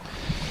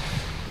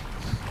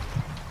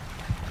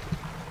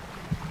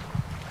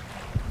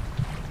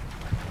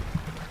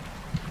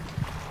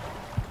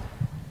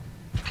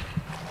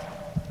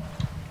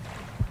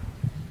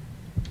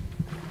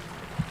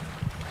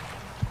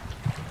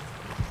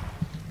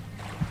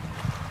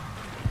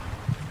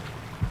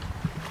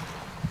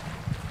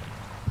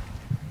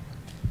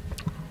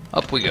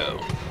 Up we go.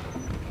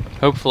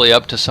 Hopefully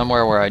up to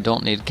somewhere where I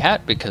don't need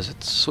cat because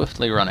it's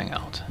swiftly running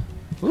out.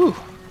 Woo!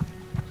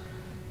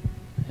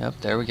 Yep,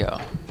 there we go.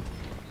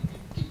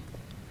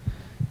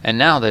 And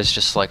now there's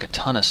just like a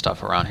ton of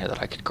stuff around here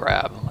that I could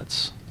grab.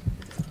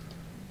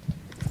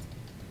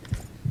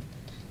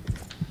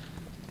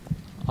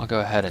 I'll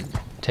go ahead and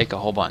take a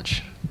whole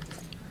bunch.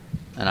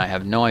 And I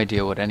have no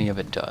idea what any of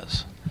it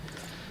does.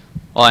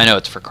 Well, I know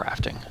it's for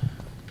crafting.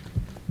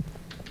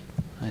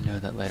 I know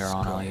that later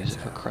on I'll use it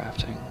for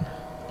crafting.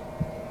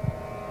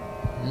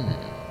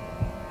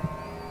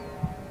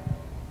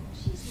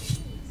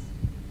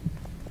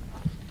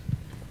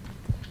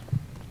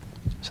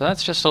 So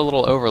that's just a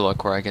little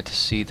overlook where I get to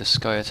see the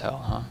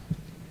Scoia'tael, huh?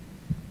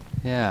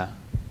 Yeah.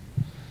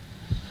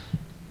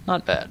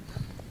 Not bad.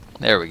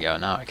 There we go,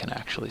 now I can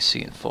actually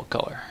see in full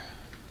color.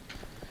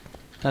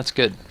 That's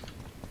good.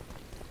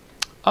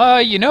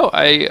 You know,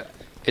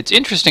 it's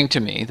interesting to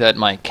me that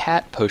my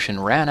cat potion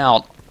ran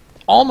out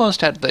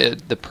almost at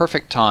the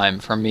perfect time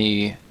for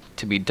me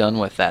to be done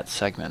with that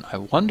segment. I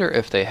wonder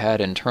if they had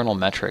internal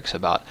metrics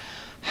about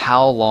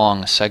how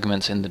long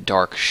segments in the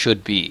dark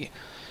should be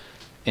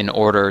in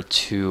order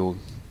to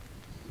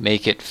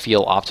make it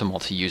feel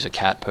optimal to use a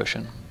cat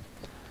potion.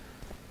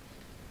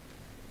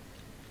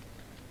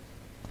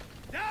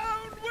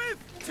 Down with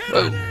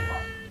tyranny!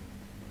 Down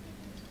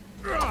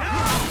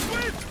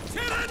with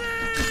tyranny!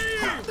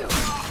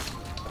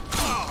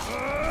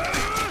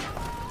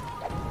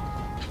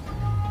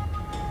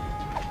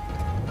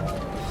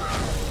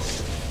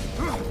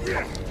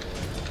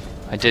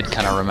 I did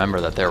kind of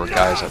remember that there were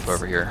guys up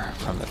over here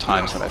from the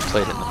times that I've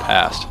played it in the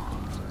past.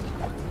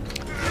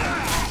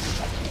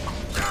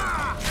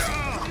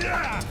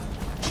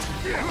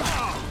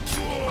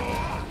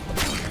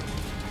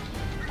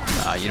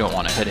 You don't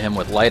want to hit him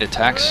with light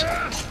attacks.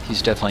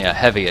 He's definitely a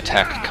heavy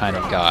attack kind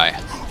of guy.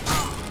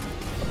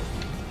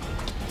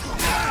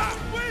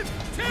 With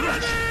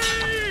tyranny!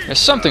 There's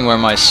something where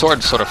my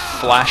sword sort of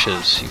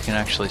flashes. You can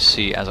actually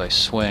see as I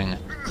swing.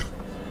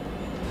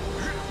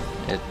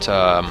 It's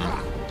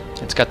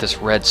got this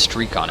red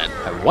streak on it.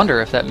 I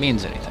wonder if that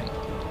means anything.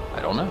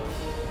 I don't know.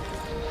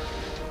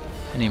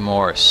 Any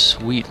more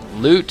sweet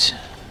loot?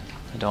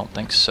 I don't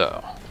think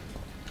so.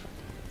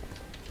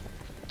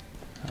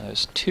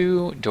 There's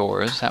 2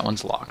 doors. That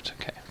one's locked.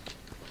 Okay.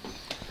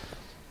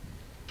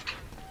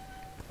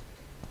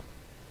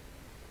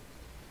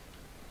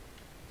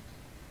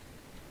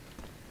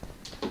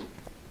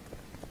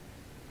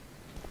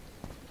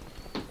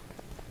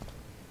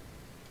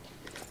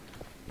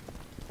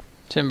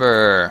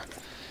 Timber.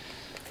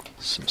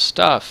 Some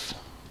stuff.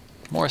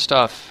 More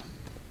stuff.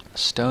 A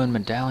stone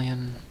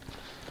medallion.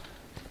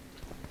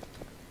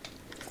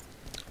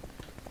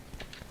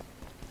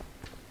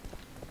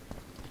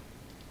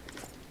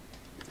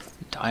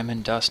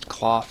 Diamond dust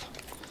cloth.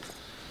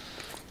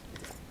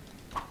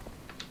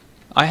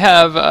 I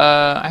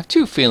have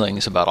 2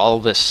 feelings about all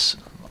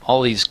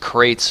these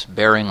crates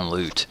bearing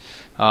loot.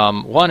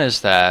 One is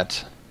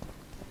that,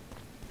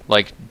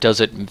 like, does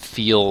it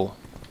feel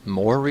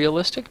more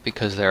realistic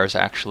because there's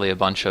actually a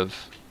bunch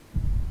of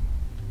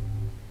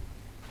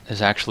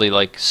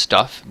like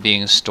stuff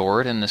being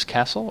stored in this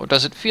castle, or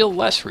does it feel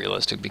less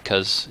realistic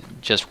because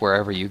just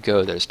wherever you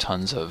go there's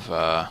tons of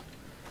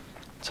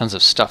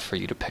stuff for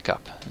you to pick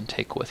up and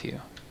take with you?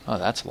 Oh,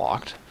 that's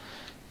locked.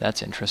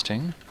 That's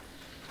interesting.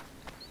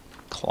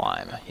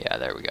 Climb. Yeah,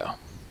 there we go.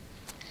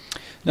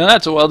 Now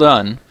that's well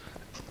done.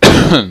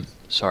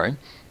 Sorry.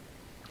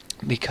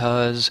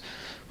 Because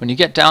when you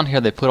get down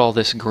here, they put all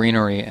this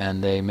greenery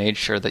and they made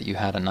sure that you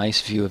had a nice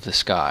view of the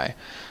sky.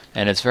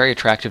 And it's very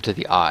attractive to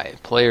the eye.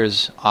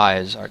 Players'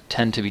 eyes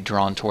tend to be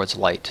drawn towards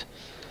light,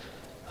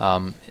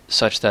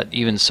 such that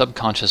even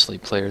subconsciously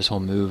players will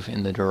move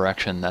in the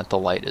direction that the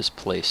light is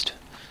placed.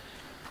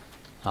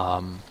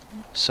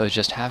 So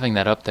just having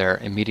that up there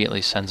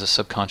immediately sends a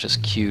subconscious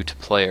cue to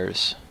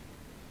players.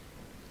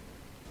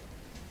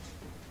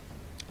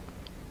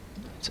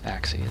 It's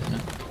Axie, isn't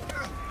it?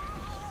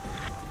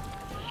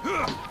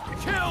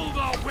 Kill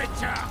the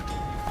Witcher!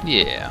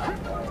 Yeah.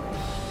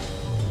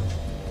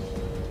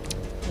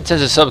 It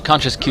says a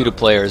subconscious cue to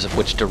players of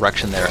which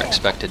direction they're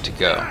expected to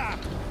go.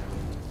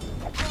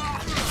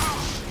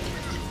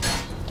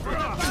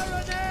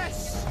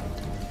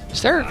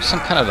 Is there some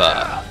kind of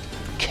a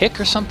kick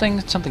or something?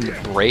 Something to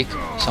break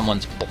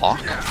someone's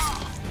block?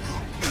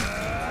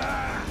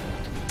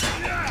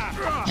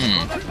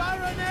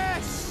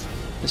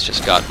 This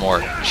just got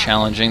more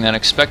challenging than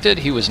expected.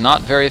 He was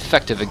not very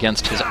effective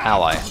against his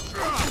ally.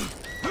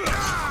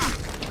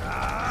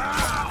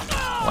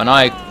 When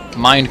I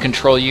mind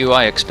control you,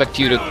 I expect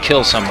you to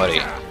kill somebody.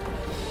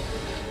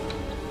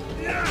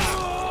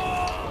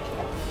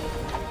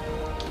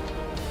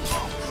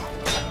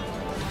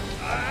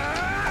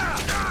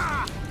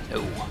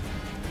 No.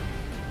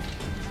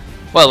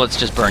 Well, let's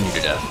just burn you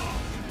to death.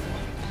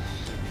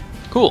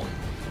 Cool.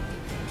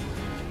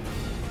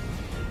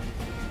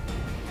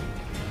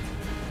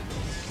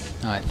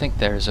 Now, I think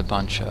there's a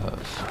bunch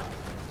of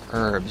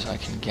herbs I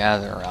can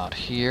gather out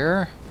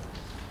here.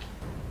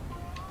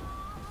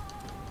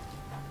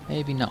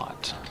 Maybe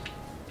not.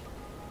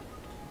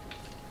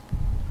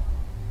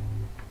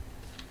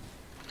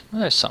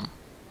 Well, there's some.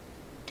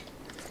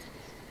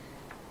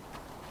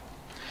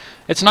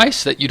 It's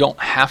nice that you don't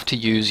have to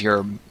use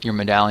your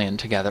medallion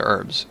to gather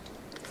herbs.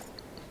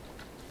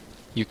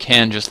 You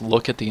can just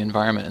look at the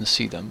environment and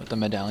see them, but the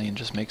medallion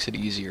just makes it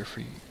easier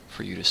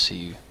for you to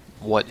see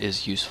what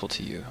is useful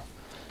to you.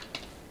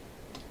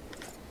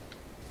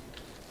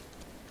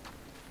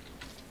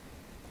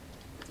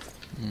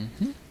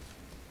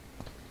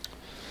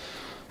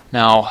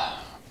 Now,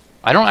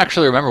 I don't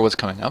actually remember what's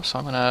coming up, so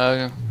I'm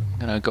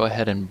gonna go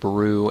ahead and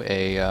brew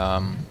a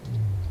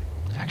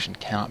action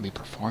cannot be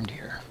performed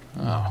here.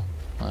 Oh,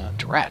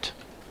 drat.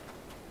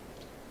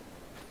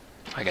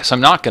 I guess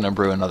I'm not gonna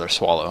brew another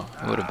swallow.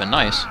 It would have been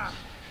nice.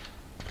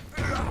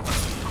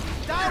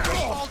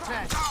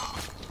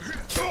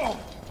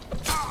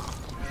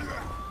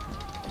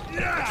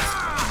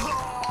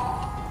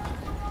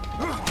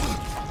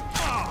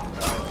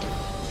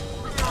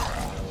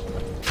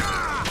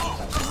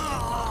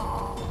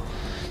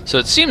 So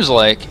it seems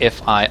like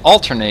if I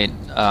alternate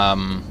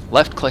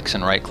left clicks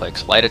and right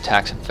clicks, light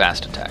attacks and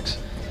fast attacks,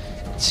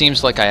 it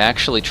seems like I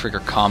actually trigger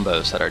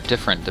combos that are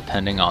different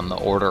depending on the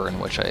order in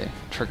which I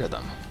trigger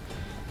them.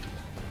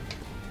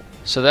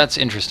 So that's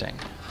interesting,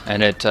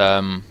 and it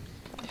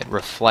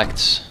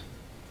reflects.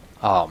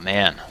 Oh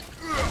man.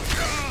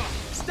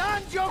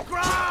 Stand your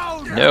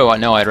ground!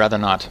 No, I'd rather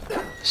not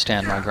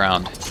stand my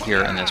ground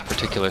here in this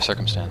particular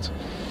circumstance.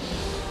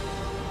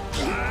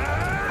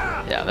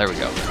 Yeah, there we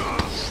go.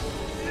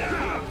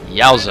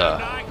 Yowza.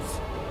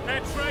 They're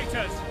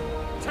traitors.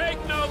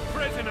 Take no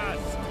prisoners.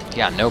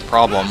 Yeah, no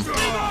problem.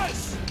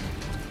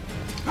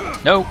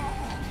 No.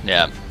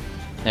 Yeah.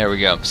 There we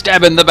go.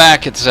 Stab in the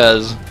back, it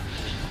says.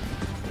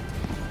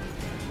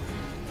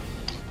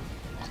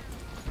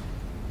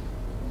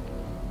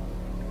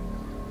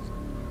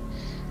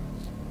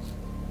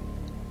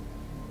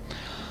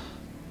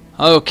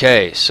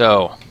 Okay,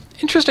 so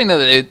interesting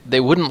that they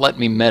wouldn't let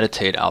me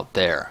meditate out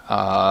there,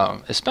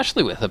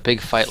 especially with a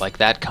big fight like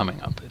that coming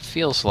up. It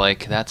feels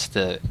like that's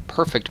the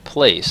perfect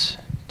place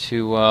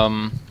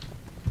to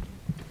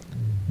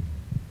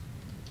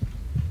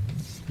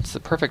it's the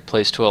perfect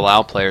place to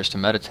allow players to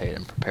meditate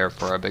and prepare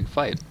for a big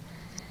fight.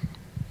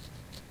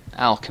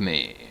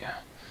 Alchemy.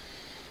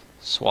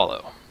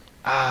 Swallow.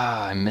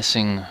 Ah, I'm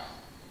missing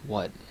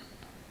what?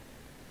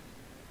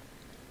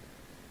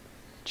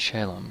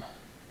 Chelum.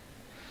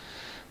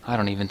 I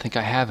don't even think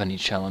I have any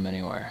Chelum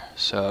anywhere,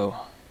 so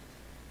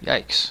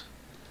yikes.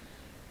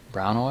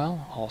 Brown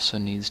oil also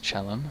needs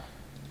Chelum.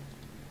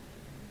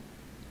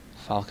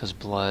 Falca's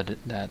blood,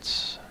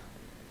 that's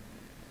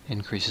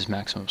increases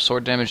maximum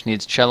sword damage,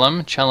 needs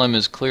Chelum. Chelum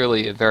is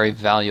clearly a very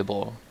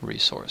valuable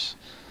resource.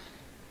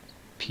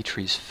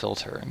 Petrie's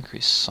filter,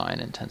 increased sign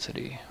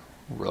intensity.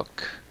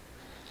 Rook,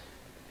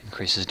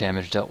 increases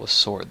damage dealt with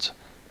swords.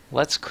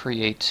 Let's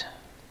create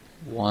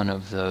one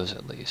of those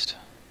at least.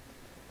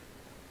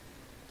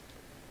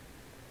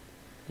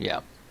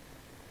 Yeah.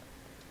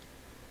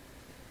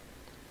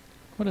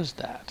 What is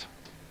that?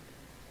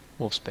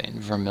 Wolfsbane,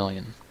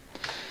 Vermilion.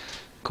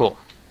 Cool.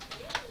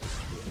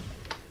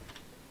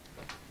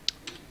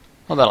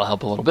 Well, that'll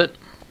help a little bit.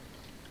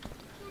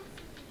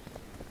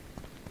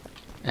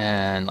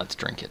 And let's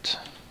drink it.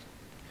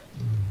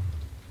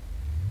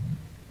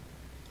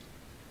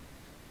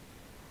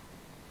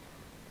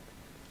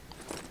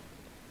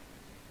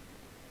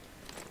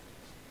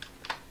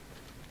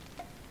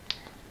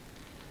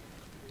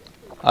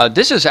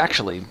 This is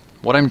actually,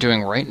 what I'm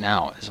doing right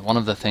now is one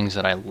of the things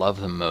that I love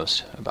the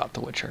most about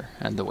The Witcher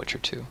and The Witcher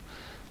 2.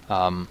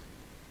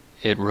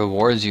 It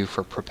rewards you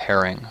for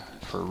preparing,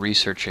 for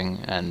researching,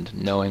 and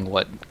knowing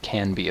what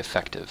can be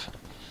effective.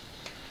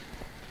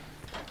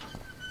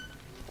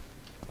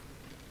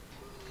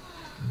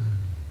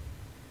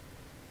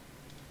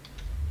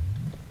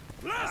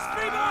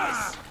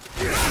 Blasphemers!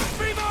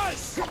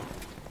 Blasphemers!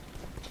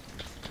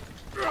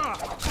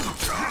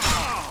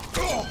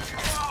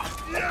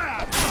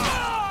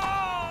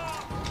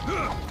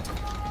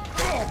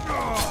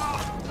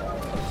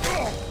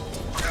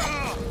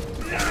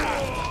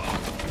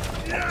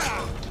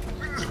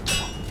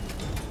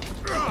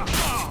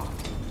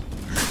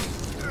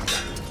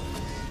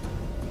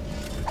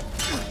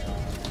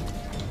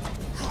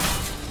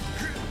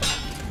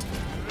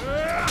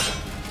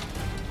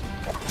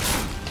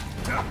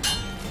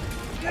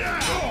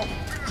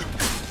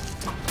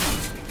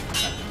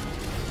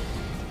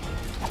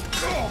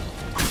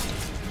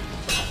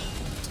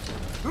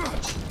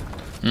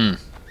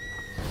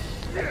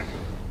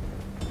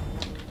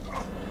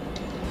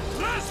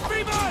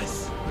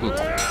 Ooh.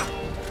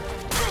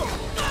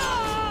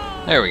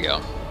 There we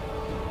go.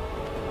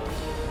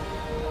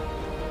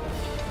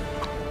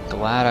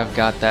 Glad I've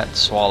got that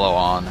swallow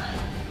on.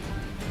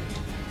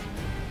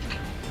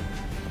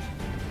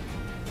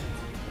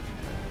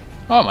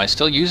 Oh, am I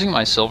still using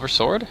my silver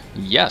sword?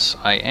 Yes,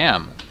 I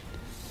am.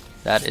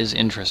 That is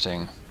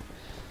interesting.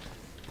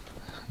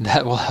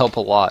 That will help a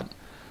lot.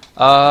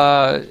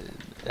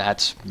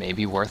 That's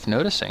maybe worth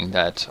noticing,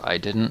 that I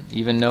didn't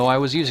even know I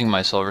was using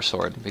my silver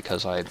sword,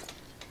 because I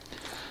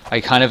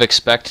kind of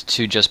expect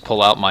to just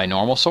pull out my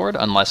normal sword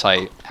unless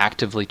I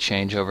actively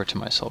change over to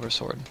my silver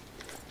sword.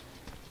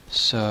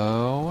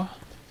 So,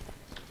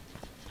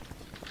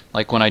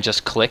 like when I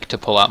just click to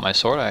pull out my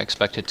sword, I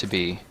expect it to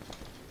be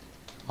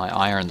my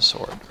iron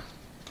sword.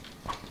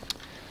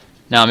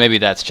 Now maybe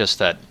that's just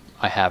that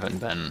I haven't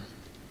been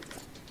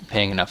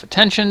paying enough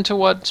attention to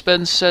what's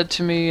been said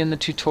to me in the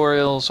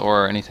tutorials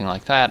or anything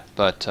like that,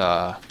 but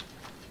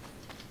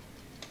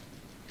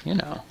you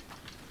know,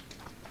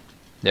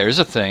 there's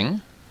a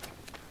thing.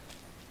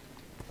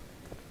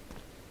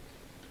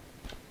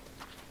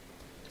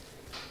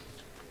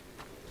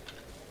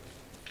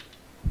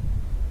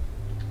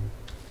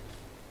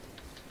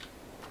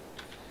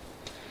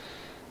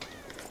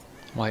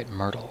 White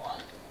myrtle.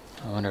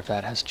 I wonder if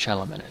that has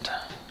Chelum in it.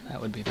 That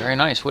would be very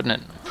nice,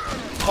 wouldn't it?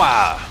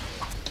 Wow.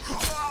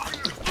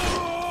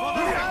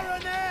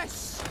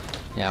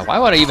 Yeah, why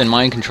would I even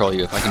mind control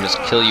you if I can just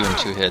kill you in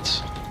 2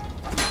 hits?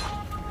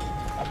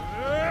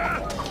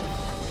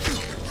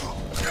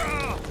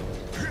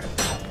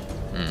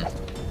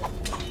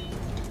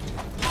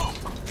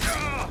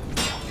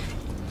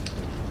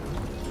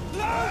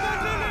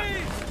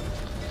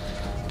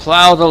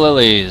 Plow the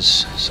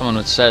lilies. Someone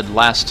had said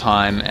last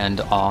time,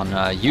 and on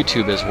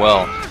YouTube as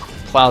well.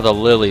 Plow the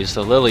lilies.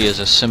 The lily is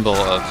a symbol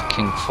of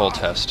King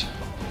Foltest.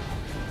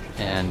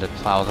 And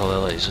plow the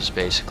lilies is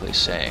basically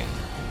saying,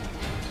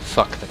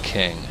 fuck the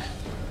king.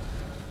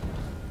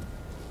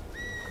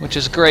 Which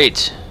is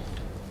great.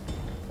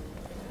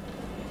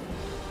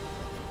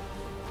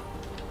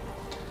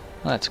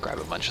 Let's grab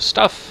a bunch of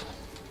stuff.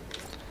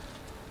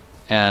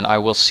 And I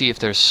will see if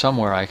there's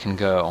somewhere I can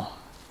go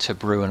to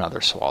brew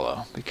another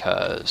swallow,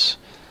 because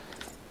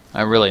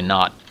I'm really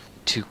not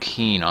too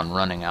keen on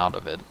running out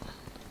of it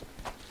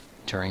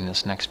during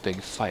this next big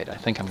fight. I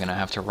think I'm going to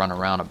have to run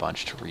around a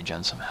bunch to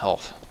regen some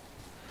health.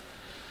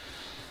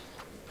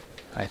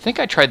 I think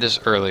I tried this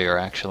earlier,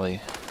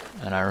 actually,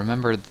 and I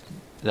remembered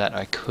that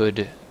I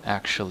could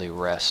actually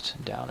rest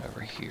down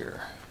over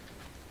here.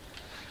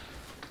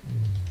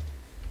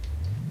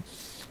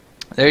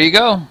 There you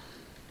go!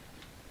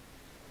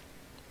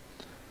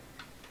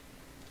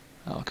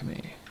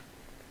 Alchemy.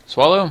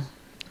 Swallow?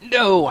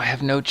 No, I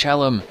have no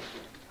chelum.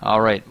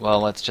 Alright,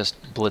 well, let's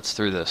just blitz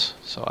through this.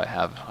 So I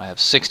have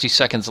 60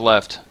 seconds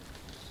left.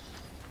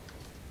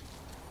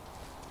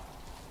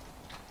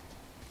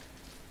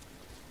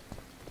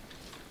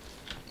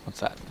 What's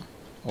that?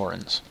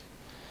 Orans.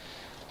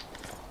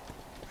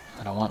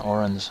 I don't want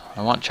Orans.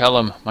 I want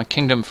chelum. My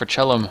kingdom for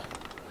chelum.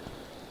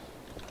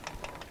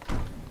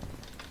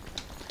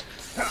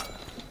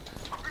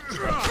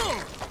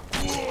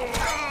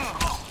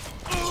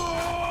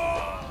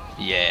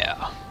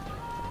 Yeah.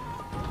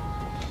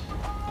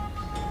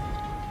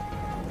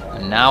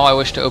 And now I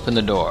wish to open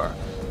the door.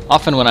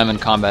 Often when I'm in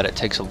combat it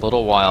takes a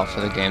little while for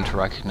the game to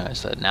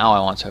recognize that now I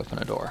want to open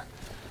a door.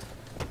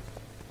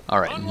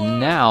 Alright,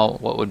 now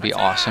what would be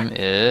awesome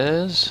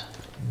is...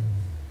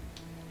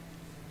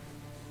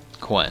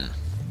 Quen.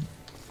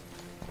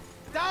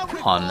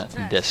 On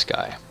this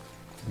guy.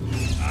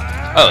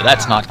 Oh,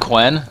 that's not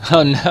Quen.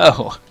 Oh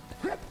no!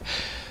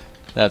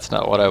 That's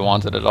not what I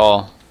wanted at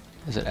all.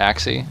 Is it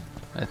Axie?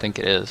 I think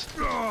it is.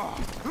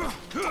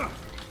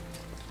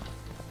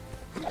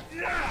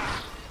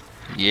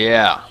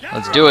 Yeah,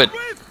 let's do it.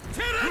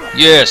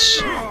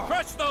 Yes!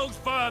 Crush those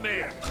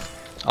vermin!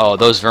 Oh,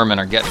 those vermin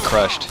are getting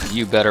crushed.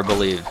 You better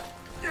believe.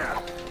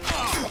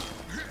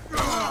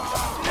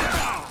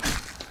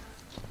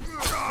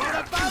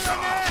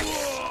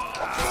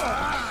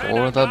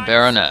 For the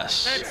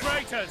Baroness. They're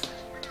traitors!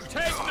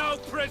 Take no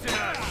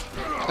prisoners!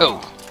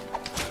 Oh.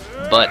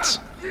 But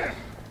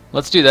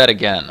let's do that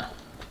again.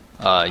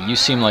 You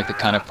seem like the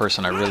kind of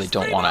person I really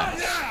don't want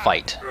to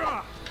fight.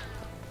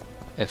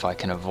 If I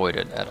can avoid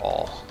it at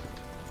all.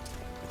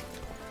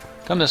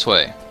 Come this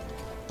way.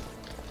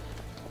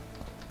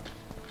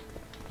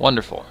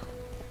 Wonderful.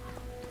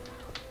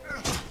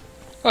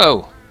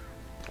 Oh!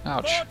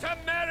 Ouch.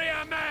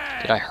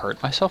 Did I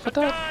hurt myself with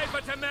that?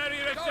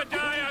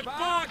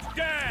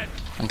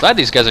 I'm glad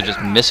these guys are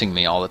just missing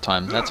me all the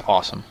time. That's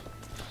awesome.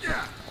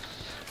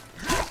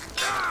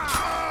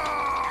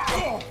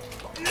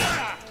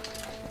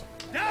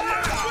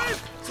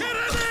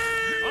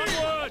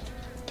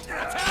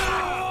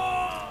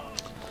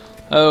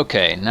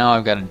 Okay, now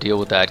I've got to deal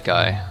with that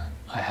guy.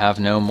 I have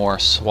no more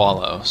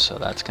swallow, so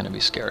that's going to be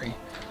scary.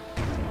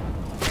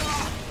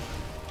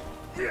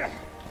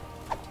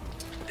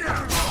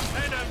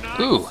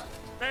 Ooh!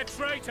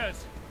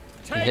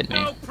 He hit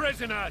me.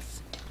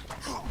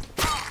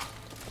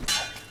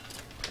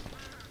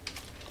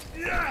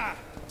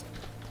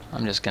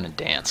 I'm just going to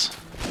dance.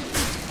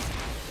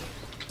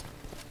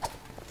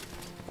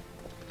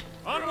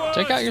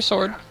 Take out your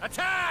sword.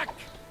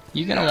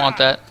 You're going to want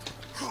that.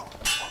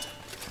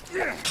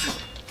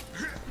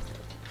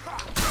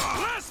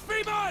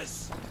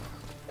 Blasphemers!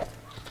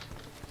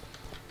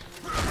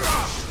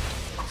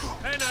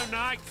 They're no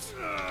knights.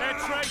 They're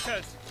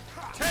traitors.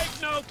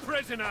 Take no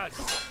prisoners.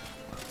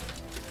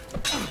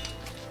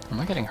 Am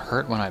I getting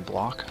hurt when I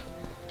block?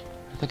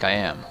 I think I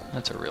am.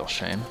 That's a real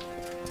shame.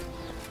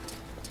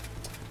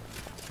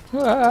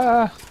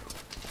 Ah!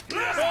 For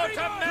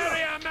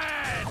Temeria,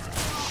 man!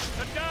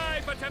 To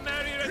die for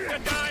Temeria is to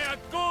die a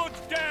good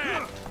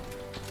death!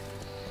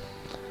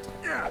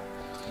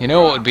 You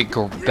know what would be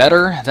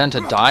better than to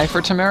die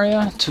for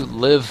Temeria? To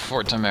live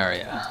for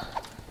Temeria.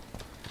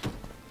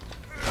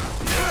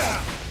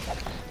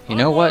 You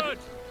know what?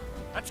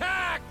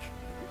 Attack!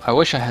 I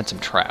wish I had some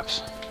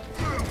traps.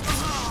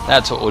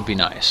 That's what would be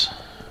nice.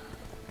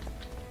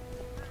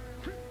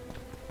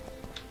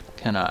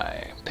 Can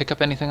I pick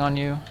up anything on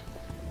you?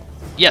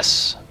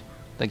 Yes!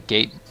 The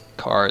gate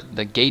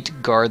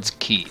guard's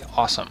key.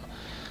 Awesome.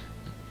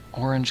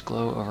 Orange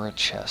glow over a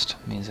chest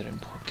means it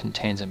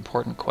contains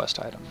important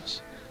quest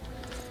items.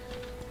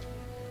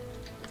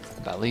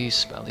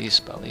 Balise, balise,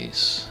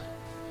 balise.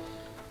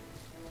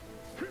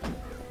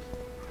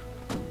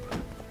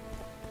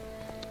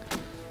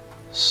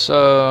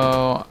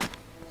 So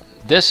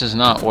this is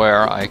not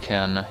where I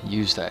can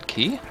use that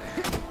key.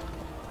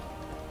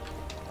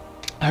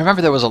 I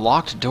remember there was a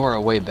locked door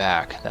a way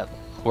back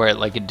where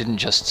it didn't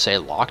just say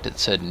locked, it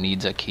said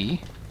needs a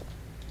key.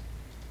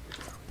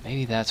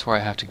 Maybe that's where I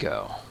have to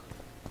go.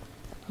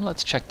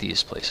 Let's check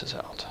these places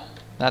out.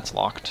 That's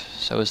locked.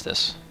 So is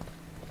this.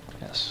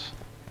 Yes.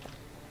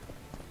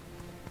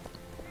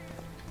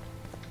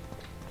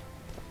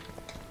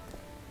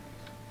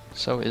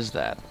 So is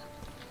that.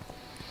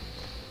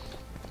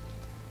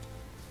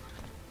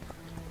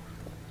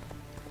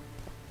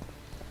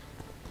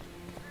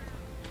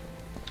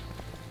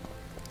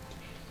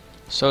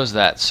 So is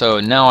that. So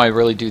now I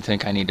really do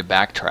think I need to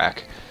backtrack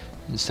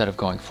instead of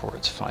going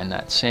forwards. Find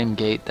that same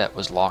gate that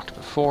was locked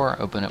before,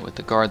 open it with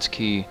the guard's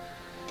key,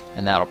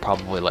 and that'll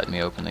probably let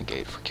me open the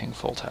gate for King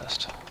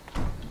Foltest.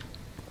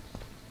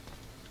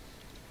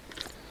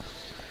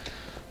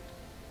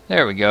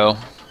 There we go.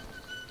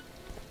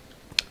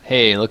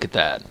 Hey, look at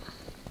that.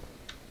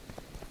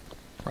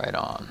 Right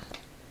on.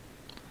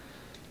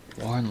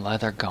 Worn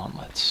leather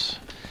gauntlets.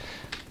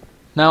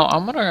 Now,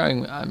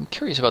 I'm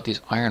curious about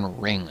these iron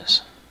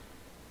rings.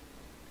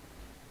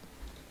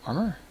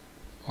 Armor?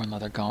 Worn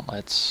leather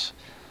gauntlets.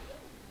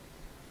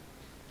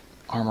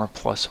 Armor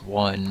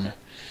 +1.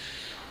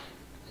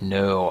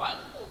 No.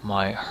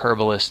 My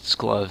herbalist's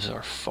gloves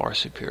are far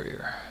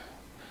superior.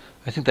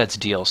 I think that's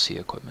DLC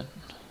equipment.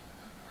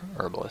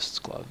 Herbalist's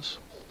gloves.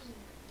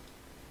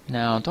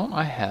 Now, don't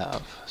I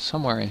have,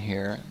 somewhere in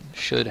here,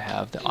 should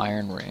have the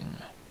iron ring.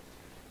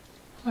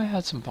 I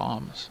had some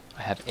bombs.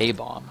 I have a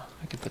bomb.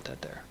 I could put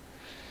that there.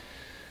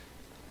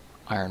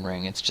 Iron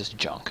ring, it's just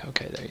junk.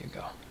 Okay, there you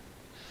go.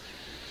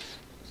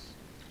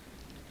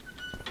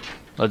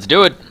 Let's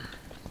do it!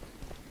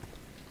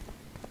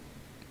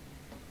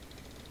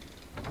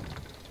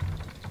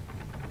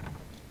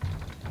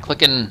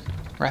 Clicking,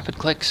 rapid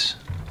clicks.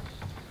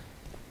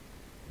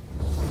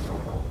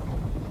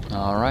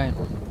 Alright.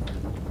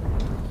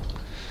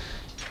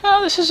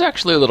 Well, this is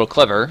actually a little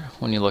clever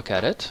when you look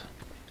at it.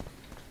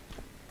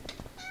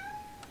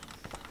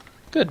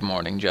 Good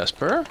morning,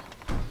 Jesper.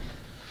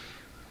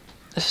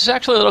 This is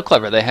actually a little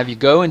clever. They have you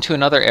go into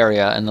another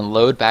area and then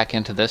load back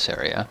into this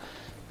area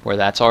where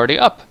that's already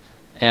up.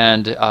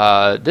 And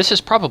this is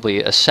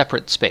probably a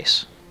separate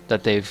space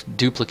that they've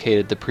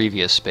duplicated the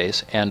previous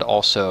space and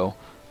also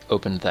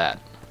opened that.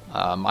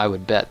 I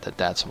would bet that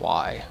that's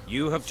why.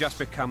 You have just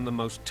become the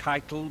most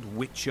titled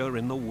witcher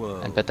in the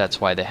world. I bet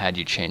that's why they had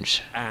you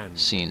change and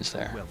scenes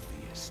there.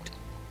 wealthiest.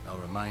 I'll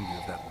remind you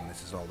of that when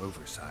this is all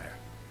over, sire.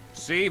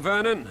 See,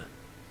 Vernon?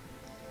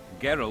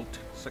 Geralt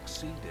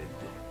succeeded.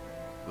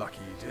 Lucky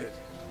he did.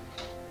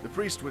 The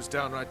priest was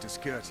downright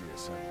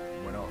discourteous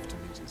and went off to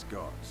meet his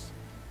gods.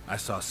 I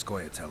saw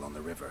Scoia'tael on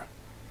the river.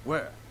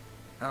 Where?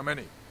 How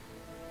many?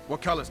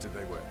 What colors did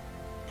they wear?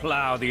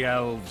 Plough the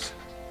elves.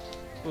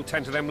 We'll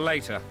tend to them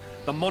later.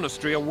 The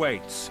monastery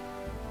awaits.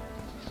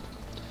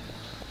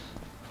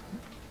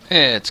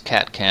 It's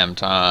cat cam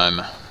time.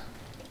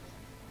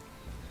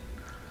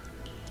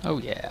 Oh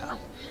yeah.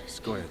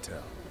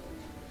 Scoia'tael.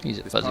 He's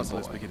a This fuzzy puzzle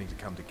is boy. beginning to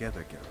come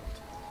together,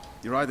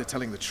 Geralt. You're either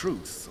telling the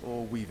truth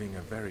or weaving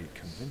a very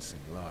convincing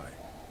lie.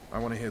 I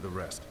want to hear the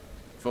rest.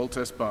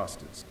 Foltest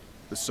bastards.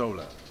 The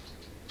Solar.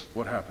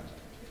 What happened?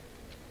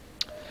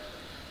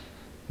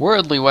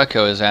 Worldly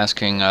Wecco is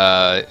asking,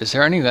 is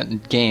there any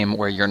game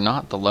where you're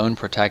not the lone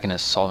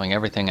protagonist solving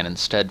everything and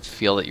instead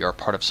feel that you're a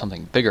part of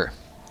something bigger?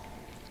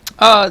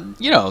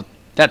 You know,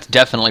 that's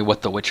definitely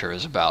what The Witcher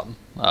is about.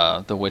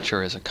 The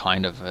Witcher is a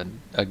kind of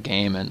a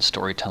game and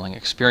storytelling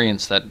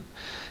experience that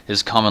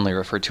is commonly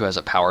referred to as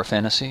a power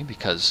fantasy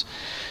because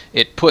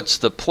it puts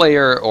the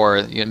player,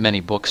 or many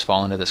books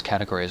fall into this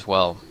category as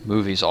well,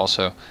 movies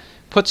also,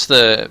 puts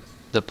the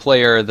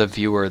player, the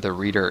viewer, the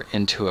reader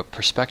into a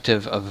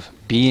perspective of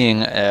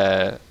being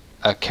a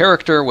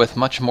character with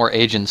much more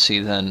agency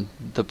than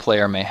the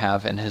player may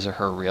have in his or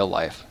her real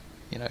life.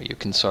 You know, you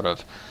can sort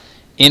of,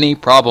 any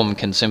problem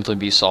can simply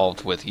be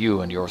solved with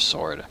you and your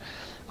sword.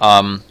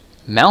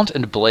 Mount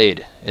and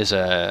Blade is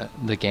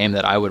the game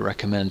that I would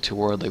recommend to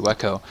Worldly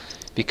Wecco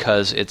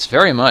because it's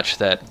very much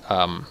that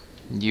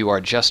you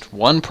are just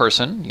one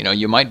person. You know,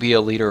 you might be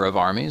a leader of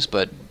armies,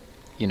 but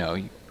you know,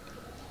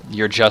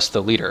 you're just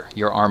the leader.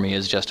 Your army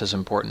is just as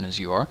important as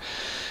you are.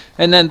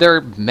 And then there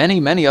are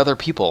many, many other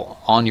people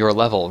on your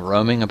level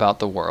roaming about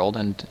the world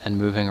and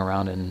moving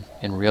around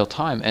in real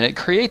time. And it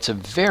creates a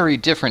very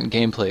different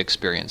gameplay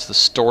experience. The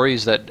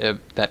stories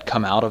that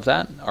come out of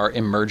that are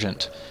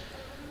emergent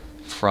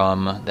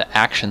from the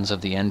actions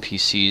of the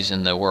NPCs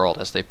in the world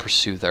as they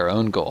pursue their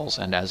own goals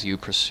and as you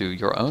pursue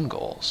your own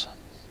goals.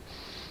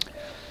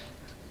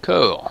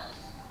 Cool.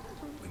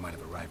 We might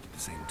have arrived at the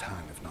same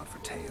time if not for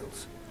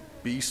Tails.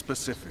 Be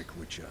specific,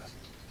 Witcher.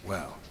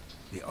 Well,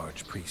 the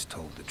Archpriest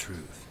told the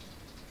truth.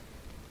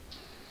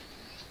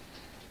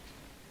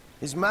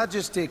 His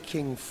Majesty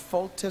King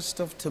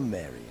Foltest of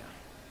Temeria.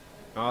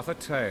 Arthur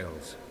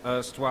Tales,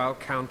 erstwhile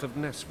Count of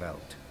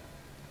Nesvelt.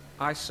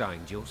 I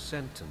signed your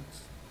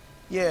sentence.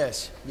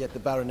 Yes, yet the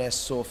Baroness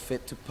saw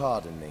fit to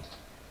pardon me.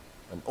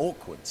 An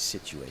awkward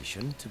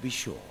situation, to be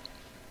sure.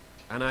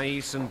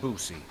 Anais and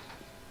Boussy,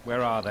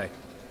 where are they?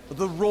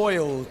 The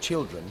royal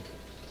children.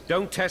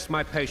 Don't test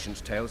my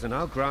patience, Tales, and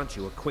I'll grant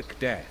you a quick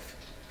death.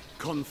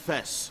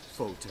 Confess,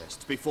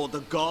 Foltest, before the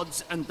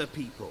gods and the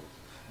people.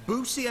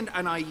 Boussy and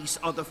Anais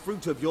are the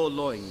fruit of your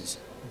loins.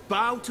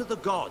 Bow to the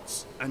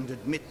gods and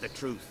admit the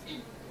truth.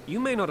 You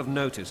may not have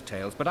noticed,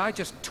 Tales, but I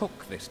just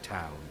took this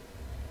town.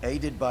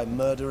 Aided by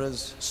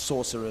murderers,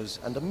 sorcerers,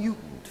 and a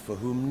mutant for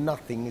whom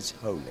nothing is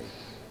holy.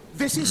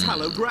 This is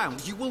hallowed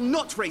ground. You will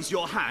not raise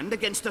your hand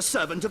against a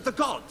servant of the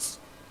gods.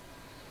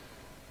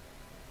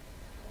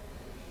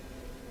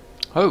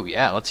 Oh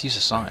yeah, let's use a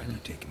Why sign. are you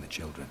taking the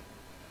children?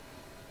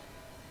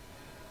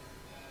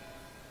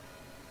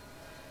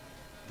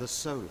 The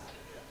Solar.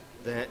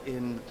 They're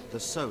in the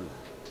Solar.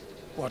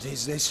 What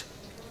is this?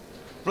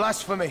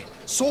 Blasphemy!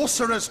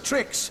 Sorcerer's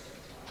tricks!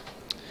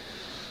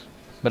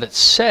 But it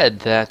said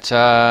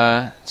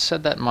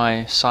that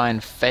my sign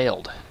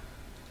failed.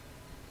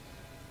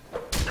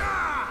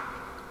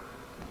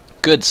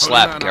 Good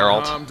slap, Holy man Geralt.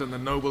 unharmed and the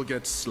noble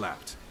gets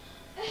slapped.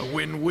 A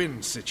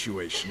win-win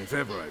situation, if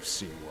ever I've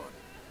seen one.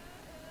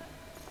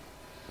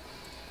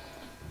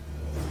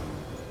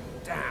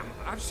 Damn,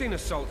 I've seen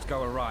assaults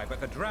go awry,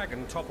 but the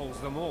dragon topples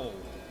them all.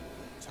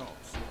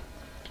 Tops?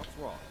 Tops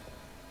what?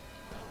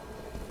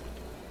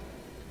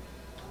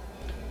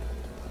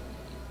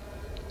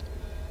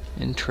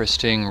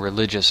 Interesting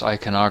religious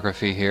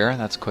iconography here.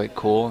 That's quite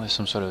cool. There's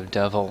some sort of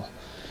devil,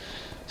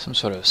 some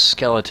sort of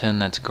skeleton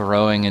that's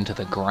growing into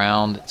the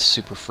ground. It's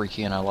super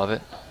freaky and I love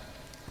it.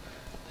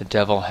 The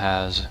devil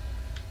has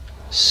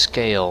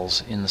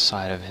scales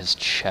inside of his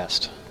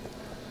chest.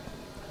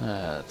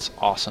 That's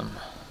awesome.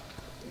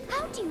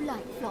 How do you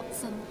like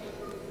Flotsam?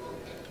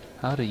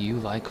 How do you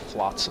like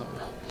Flotsam?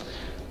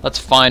 Let's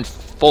find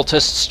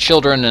Foltest's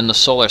children in the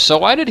Solar. So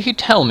why did he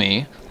tell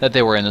me that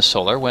they were in the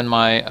Solar when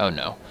my... oh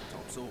no.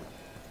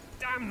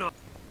 Damn not.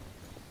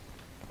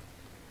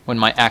 When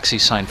my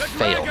Axii sign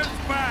failed.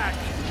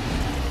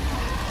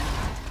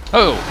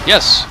 Oh,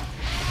 yes!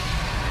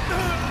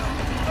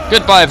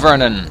 Goodbye,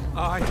 Vernon!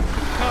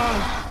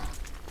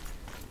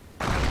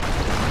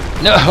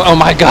 No, oh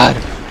my god!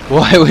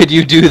 Why would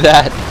you do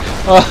that?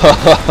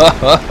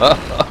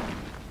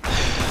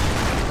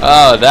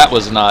 Oh, that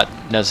was not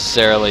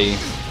necessarily...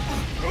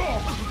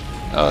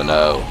 oh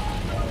no.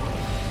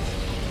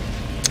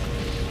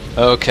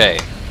 Okay.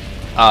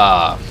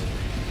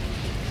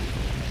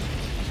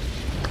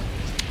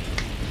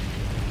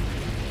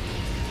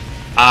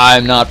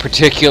 I'm not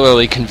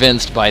particularly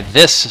convinced by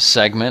this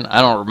segment. I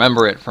don't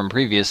remember it from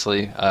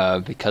previously,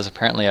 because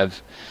apparently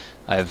I've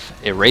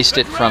erased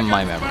it from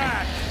my memory.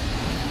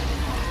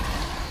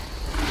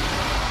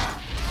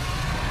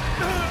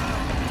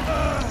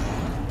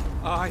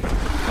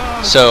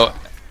 So,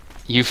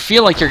 you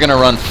feel like you're going to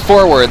run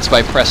forwards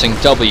by pressing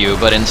W,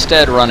 but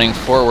instead running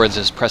forwards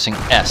is pressing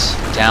S,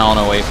 down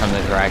away from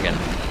the dragon.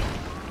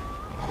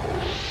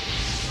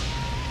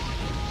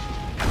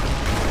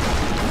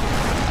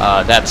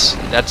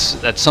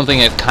 That's something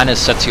that kind of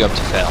sets you up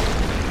to fail.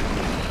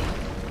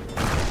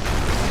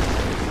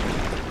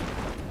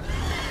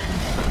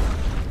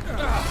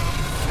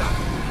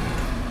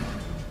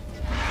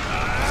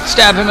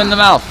 Stab him in the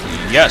mouth.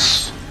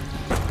 Yes.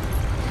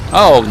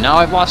 Oh, now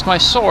I've lost my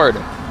sword.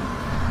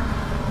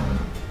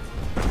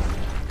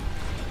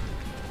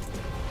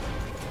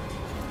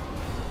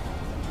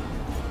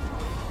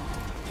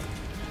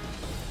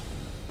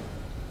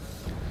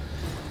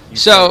 You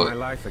So, saved my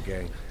life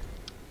again.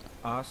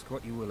 Ask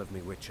what you will of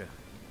me, Witcher.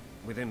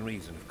 Within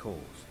reason, of course.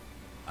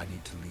 I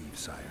need to leave,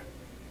 sire.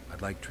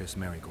 I'd like Triss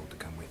Merigold to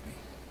come with me,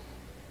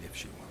 if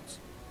she wants.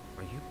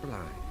 Are you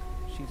blind?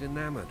 She's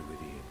enamored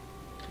with you.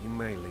 You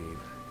may leave,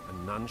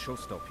 and none shall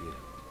stop you.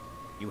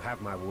 You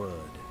have my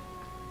word.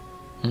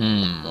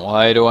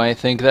 Why do I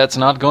think that's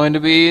not going to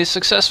be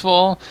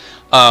successful?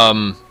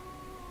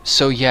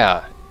 So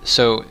yeah,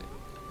 so,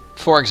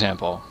 for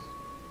example,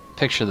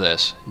 picture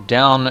this.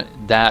 Down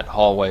that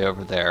hallway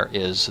over there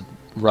is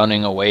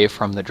running away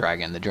from the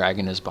dragon. The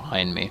dragon is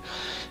behind me.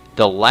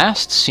 The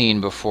last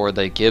scene before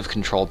they give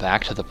control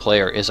back to the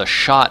player is a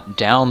shot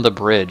down the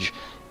bridge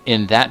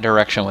in that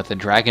direction with the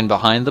dragon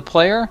behind the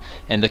player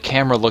and the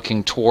camera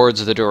looking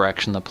towards the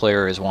direction the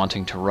player is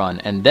wanting to run.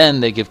 And then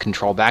they give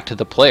control back to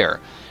the player.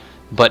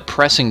 But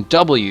pressing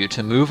W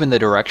to move in the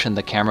direction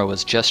the camera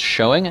was just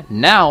showing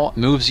now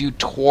moves you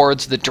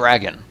towards the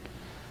dragon.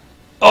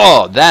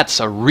 Oh, that's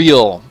a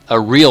real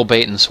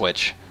bait and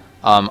switch.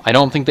 I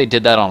don't think they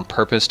did that on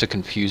purpose to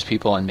confuse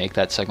people and make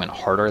that segment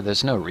harder.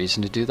 There's no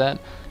reason to do that,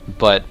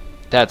 but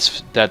that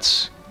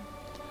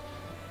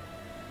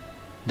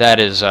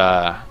is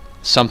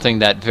something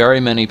that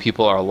very many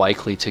people are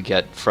likely to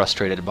get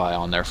frustrated by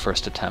on their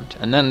first attempt.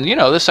 And then, you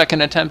know, the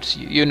second attempt,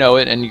 you know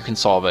it and you can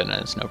solve it and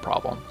it's no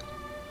problem.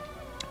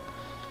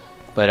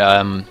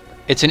 But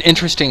it's an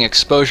interesting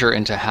exposure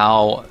into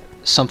how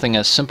something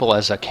as simple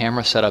as a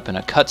camera setup in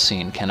a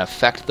cutscene can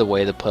affect the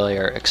way the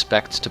player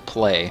expects to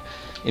play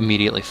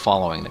immediately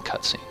following the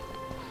cutscene.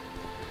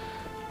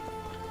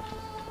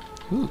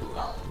 Ooh,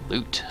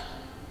 loot.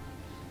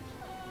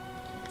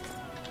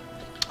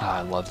 Ah,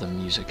 I love the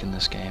music in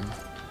this game.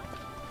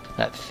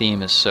 That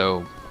theme is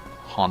so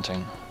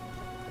haunting.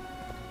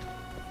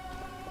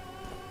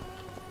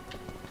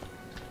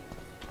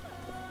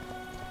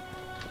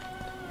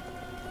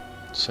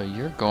 So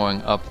you're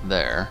going up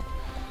there.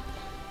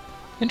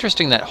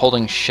 Interesting that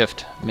holding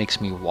shift makes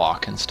me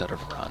walk instead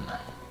of run.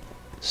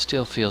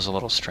 Still feels a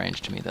little strange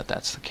to me that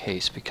that's the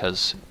case,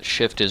 because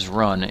shift is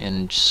run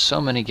in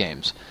so many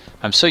games.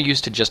 I'm so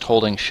used to just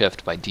holding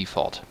shift by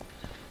default.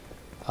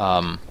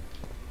 I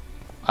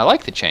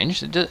like the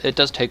change. It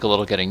does take a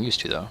little getting used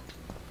to, though.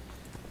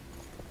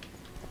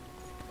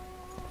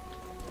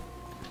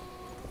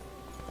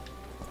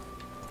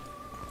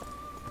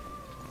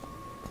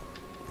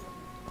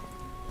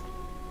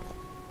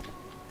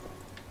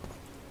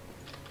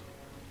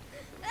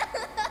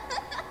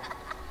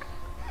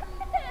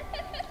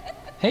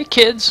 Hey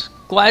kids,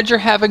 glad you're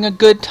having a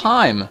good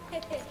time,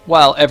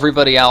 while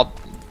everybody out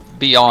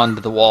beyond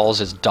the walls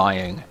is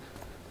dying.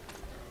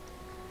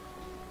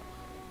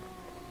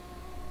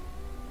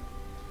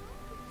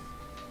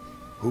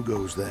 Who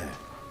goes there?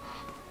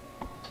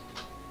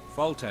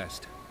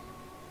 Foltest.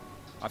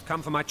 I've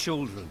come for my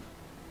children.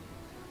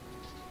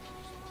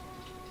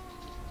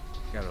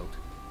 Geralt,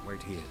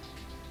 wait here.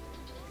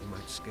 You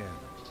might scare them.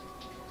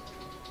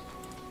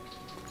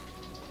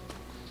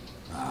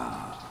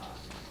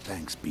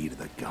 Thanks be to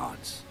the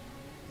gods.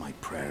 My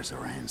prayers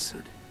are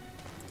answered.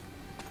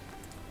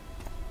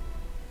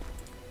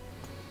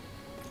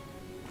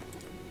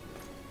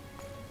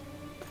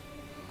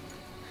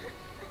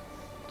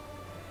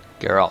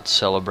 Geralt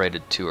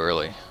celebrated too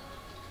early.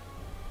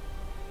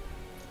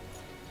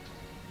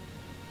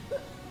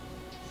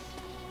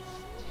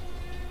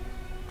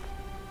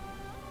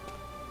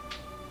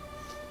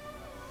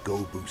 Go,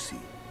 Boosie.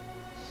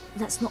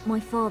 That's not my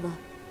father.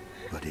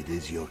 But it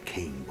is your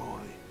king, boy.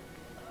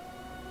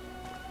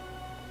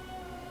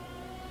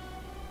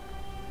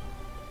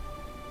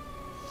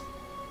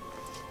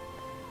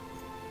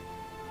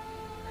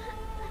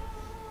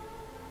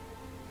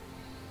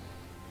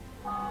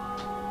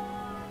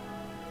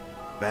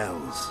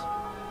 Bells,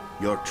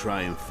 your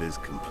triumph is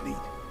complete.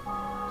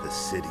 The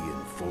city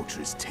and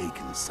fortress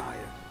taken,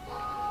 sire.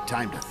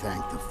 Time to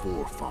thank the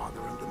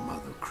forefather and the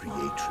mother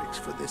creatrix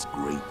for this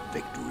great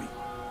victory.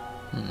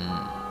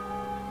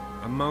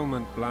 A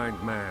moment,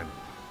 blind man.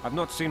 I've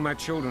not seen my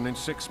children in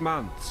 6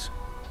 months.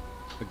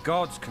 The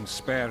gods can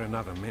spare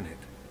another minute.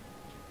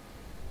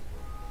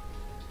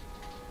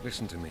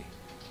 Listen to me.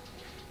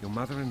 Your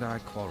mother and I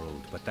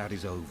quarreled, but that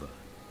is over.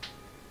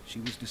 She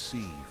was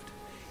deceived.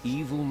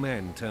 Evil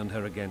men turned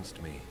her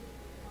against me.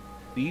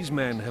 These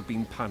men have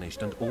been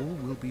punished, and all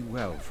will be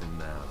well from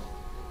now.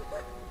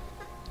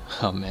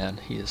 Oh man,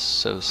 he is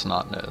so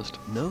snot-nosed.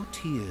 No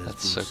tears,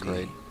 That's so Brucey.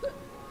 great.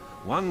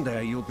 One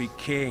day you'll be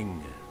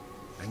king,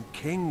 and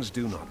kings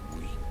do not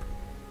weep.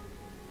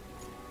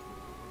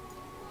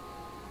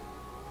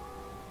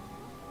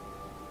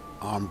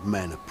 Armed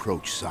men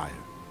approach, sire.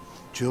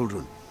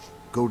 Children,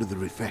 go to the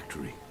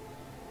refectory.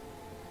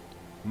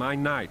 My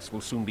knights will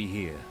soon be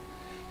here.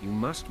 You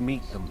must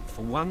meet them,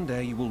 for one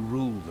day you will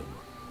rule them.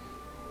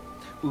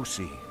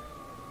 Usi,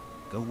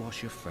 go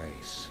wash your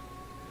face.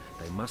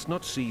 They must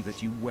not see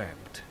that you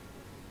wept.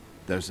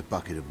 There's a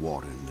bucket of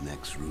water in the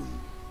next room.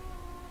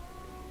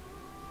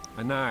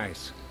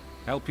 Anais,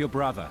 help your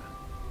brother.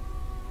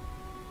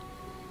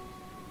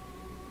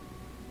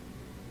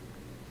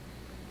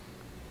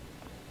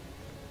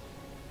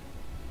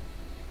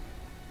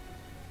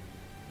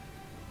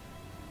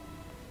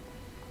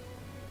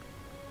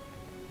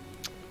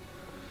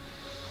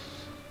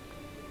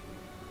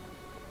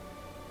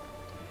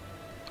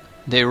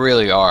 They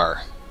really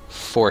are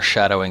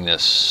foreshadowing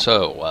this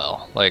so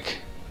well. Like,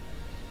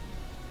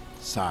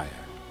 Sire,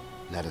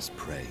 let us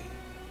pray.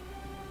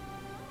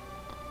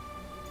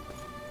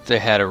 they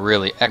had a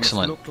really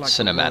excellent Look like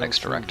the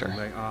cinematics royal director.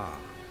 children they are.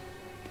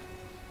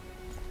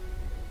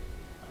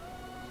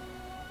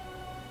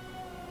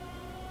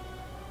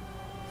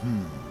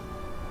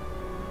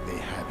 They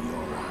have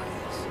your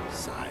eyes,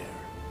 sire.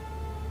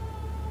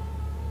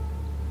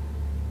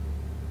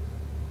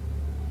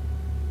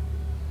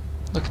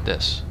 Look at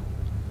this.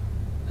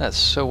 That's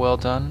so well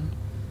done.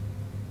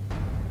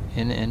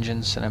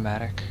 In-engine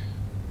cinematic.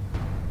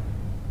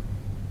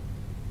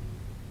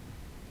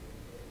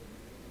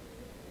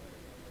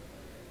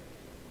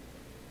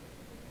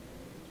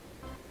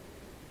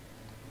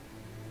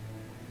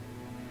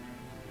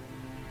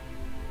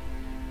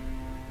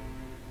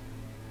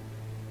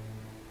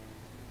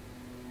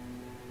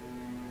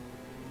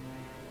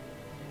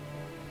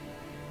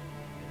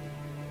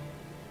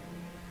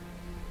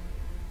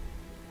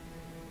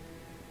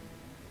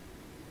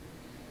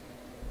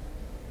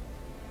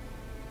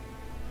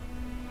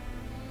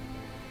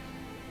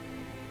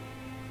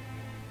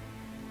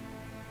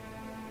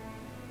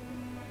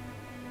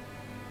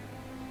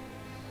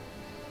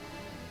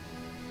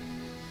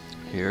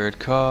 Here it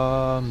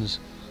comes.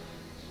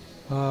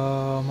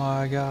 Oh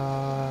my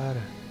god.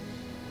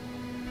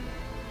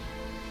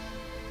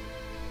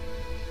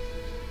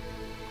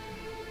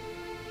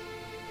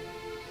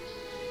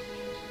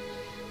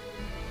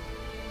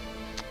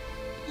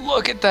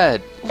 Look at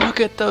that.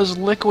 Look at those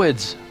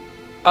liquids.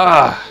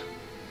 Ah.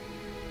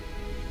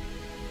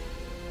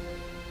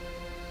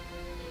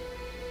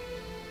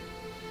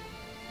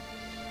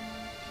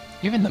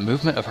 Even the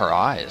movement of her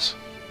eyes.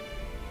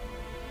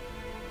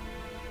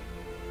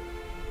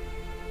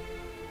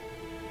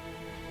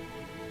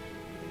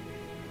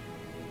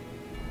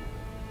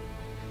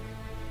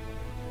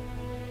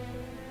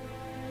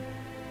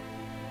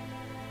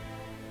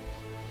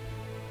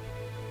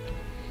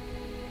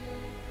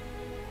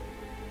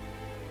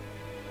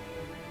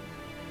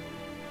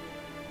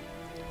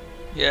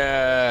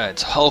 Yeah,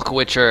 it's Hulk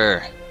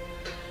Witcher.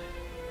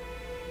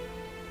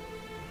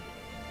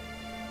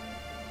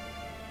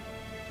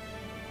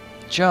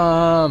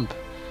 Jump!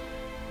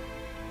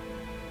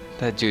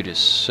 That dude is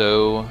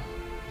so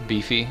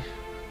beefy.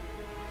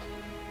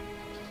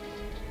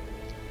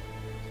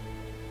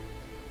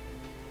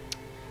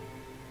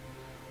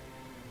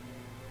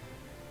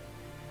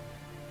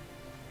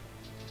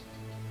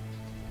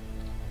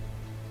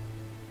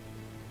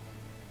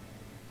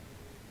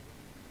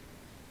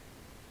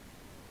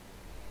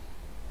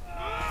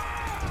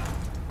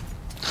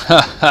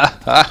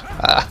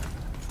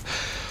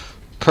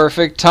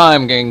 Perfect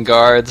timing,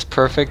 guards.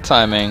 Perfect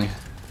timing.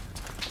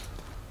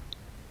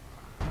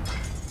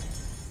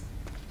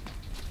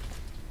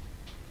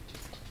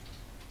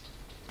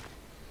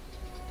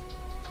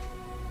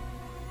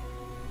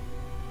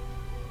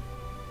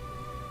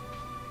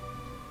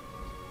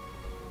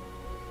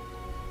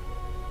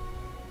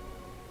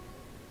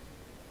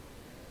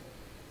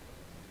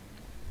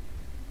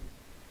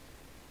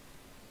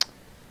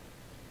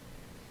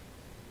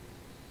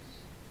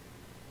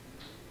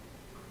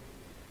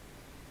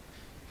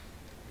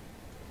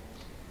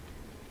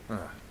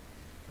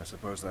 I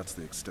suppose that's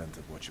the extent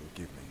of what you'll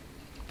give me.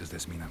 Does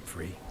this mean I'm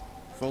free?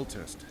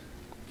 Foltest,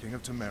 King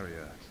of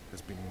Temeria,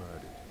 has been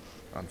murdered.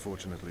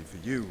 Unfortunately for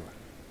you,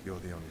 you're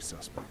the only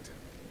suspect.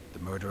 The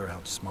murderer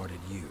outsmarted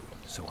you,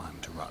 so I'm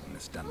to rot in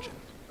this dungeon.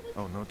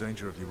 Oh, no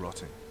danger of you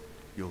rotting.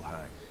 You'll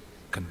hang.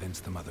 Convince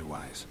them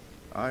otherwise.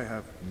 I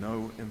have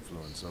no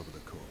influence over the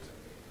court.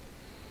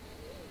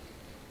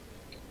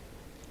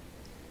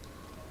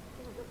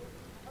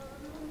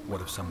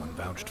 What if someone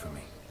vouched for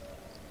me?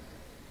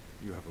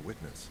 You have a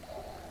witness.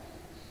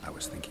 I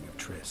was thinking of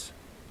Triss.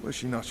 Was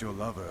she not your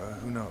lover?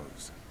 Who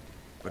knows?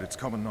 But it's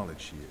common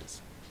knowledge she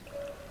is.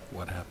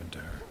 What happened to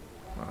her?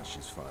 Ah,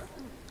 she's fine.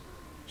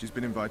 She's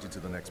been invited to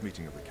the next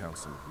meeting of the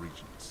Council of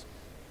Regents.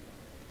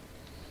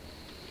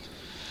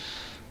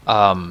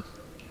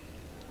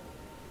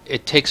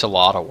 It takes a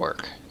lot of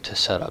work to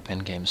set up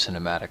in-game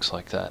cinematics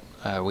like that.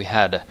 We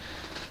had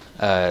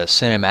a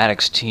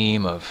cinematics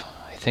team of,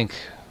 I think,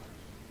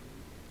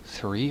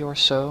 3 or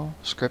so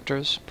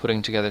scripters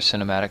putting together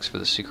cinematics for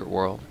the Secret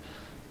World.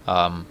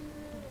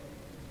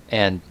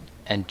 And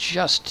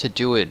just to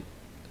do it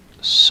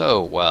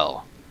so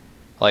well.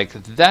 Like,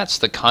 that's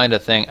the kind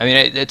of thing. I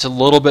mean, it's a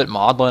little bit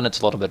maudlin,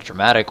 it's a little bit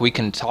dramatic. We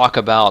can talk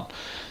about,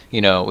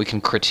 we can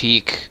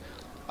critique,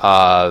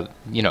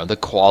 the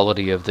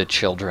quality of the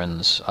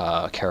children's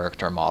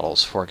character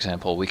models, for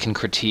example. We can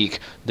critique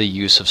the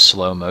use of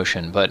slow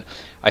motion. But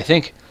I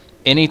think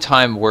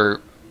anytime we're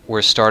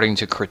starting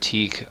to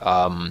critique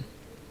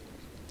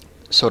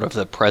sort of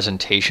the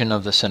presentation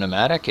of the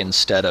cinematic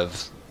instead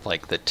of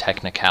like the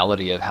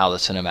technicality of how the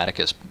cinematic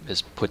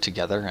is put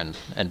together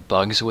and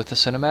bugs with the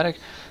cinematic,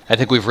 I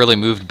think we've really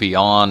moved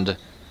beyond.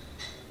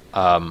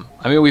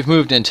 We've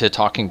moved into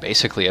talking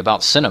basically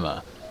about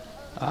cinema.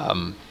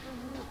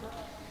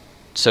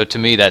 So to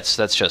me, that's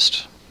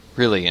just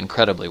really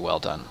incredibly well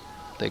done.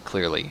 They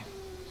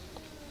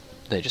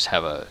just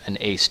have an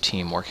ace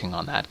team working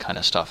on that kind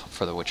of stuff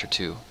for The Witcher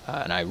 2,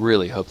 and I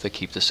really hope they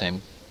keep the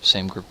same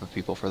group of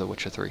people for The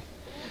Witcher 3.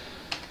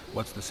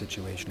 What's the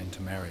situation in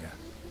Temeria?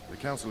 The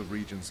Council of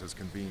Regents has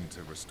convened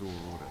to restore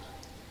order.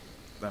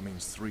 That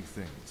means 3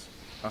 things.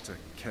 Utter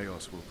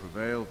chaos will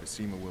prevail,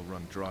 Visima will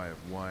run dry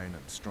of wine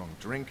and strong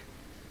drink,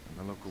 and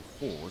the local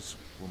whores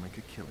will make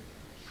a killing.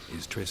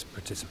 Is Triss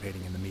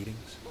participating in the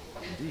meetings?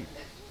 Indeed.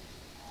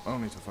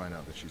 Only to find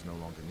out that she's no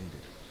longer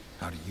needed.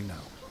 How do you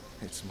know?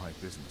 It's my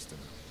business to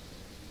know.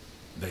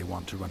 They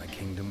want to run a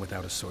kingdom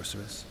without a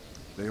sorceress?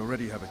 They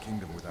already have a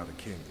kingdom without a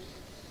king.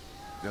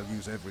 They'll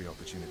use every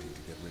opportunity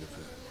to get rid of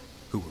her.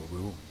 Who will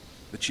rule?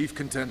 The chief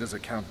contenders are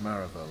Count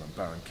Maravel and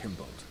Baron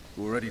Kimbold,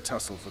 who already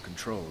tussle for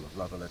control of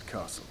Lavalette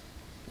Castle.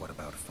 What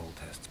about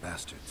Foltest's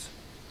bastards?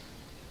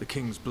 The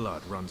king's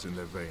blood runs in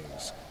their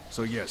veins,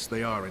 so yes,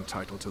 they are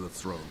entitled to the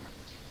throne.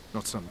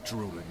 Not some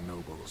drooling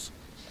nobles.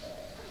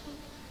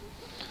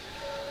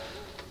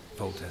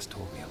 Foltest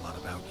told me a lot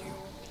about you.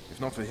 If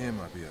not for him,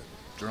 I'd be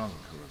a drunk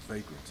or a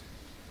vagrant.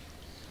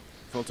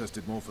 Foltest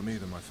did more for me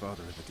than my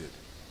father ever did.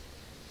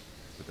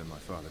 But then my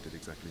father did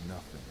exactly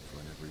nothing,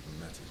 for I never even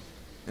met him.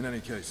 In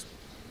any case,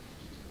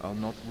 I'll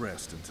not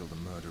rest until the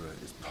murderer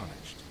is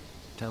punished.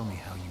 Tell me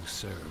how you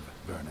serve,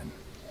 Vernon.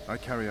 I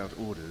carry out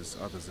orders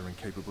others are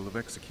incapable of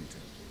executing.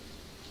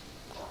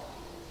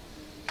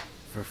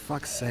 For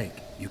fuck's sake,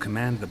 you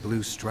command the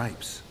Blue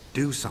Stripes.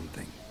 Do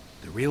something.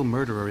 The real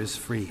murderer is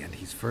free, and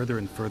he's further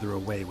and further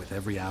away with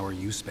every hour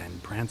you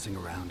spend prancing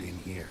around in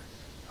here.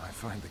 I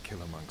find the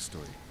Killer Monk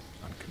story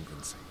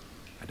unconvincing.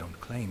 I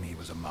don't claim he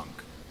was a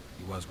monk.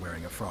 He was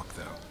wearing a frock,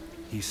 though.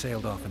 He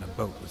sailed off in a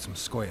boat with some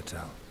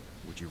Scoia'tael.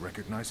 Would you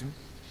recognize him?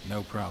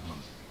 No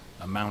problem.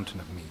 A mountain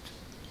of meat.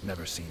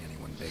 Never seen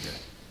anyone bigger.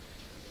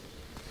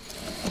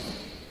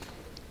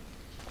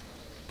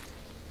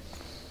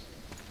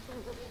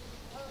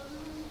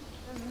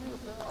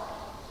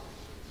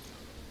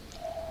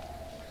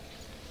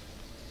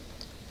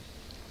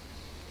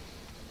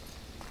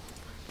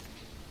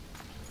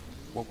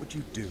 What would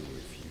you do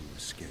if you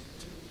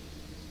escaped?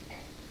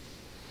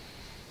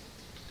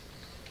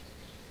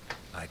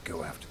 I'd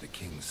go after the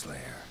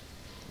Kingslayer.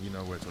 You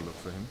know where to look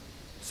for him?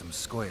 Some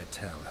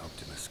Scoia'tael helped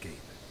him escape.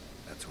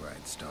 That's where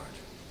I'd start.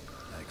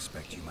 I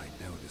expect you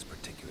might know this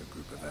particular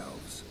group of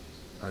elves.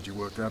 How'd you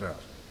work that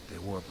out? They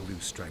wore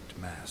blue-striped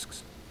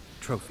masks.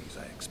 Trophies,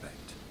 I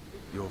expect.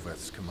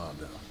 Yorveth's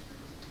commando.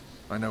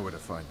 I know where to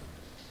find them.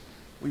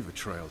 We've a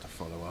trail to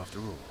follow after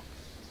all.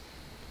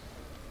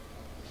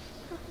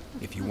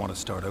 If you want to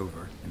start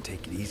over and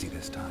take it easy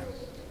this time,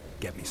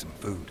 get me some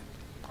food.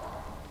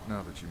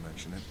 now that you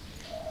mention it.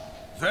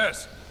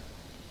 Vess!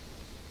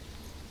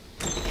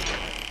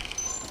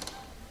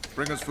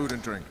 Bring us food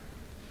and drink.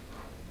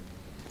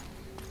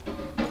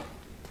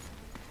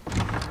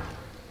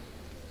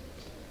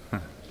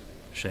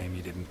 Shame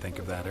you didn't think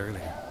of that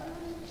earlier.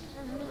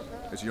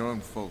 It's your own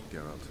fault,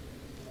 Geralt.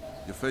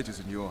 Your fate is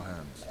in your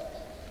hands.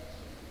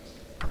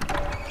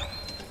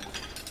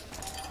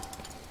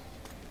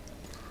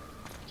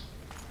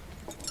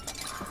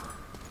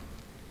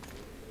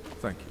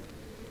 Thank you.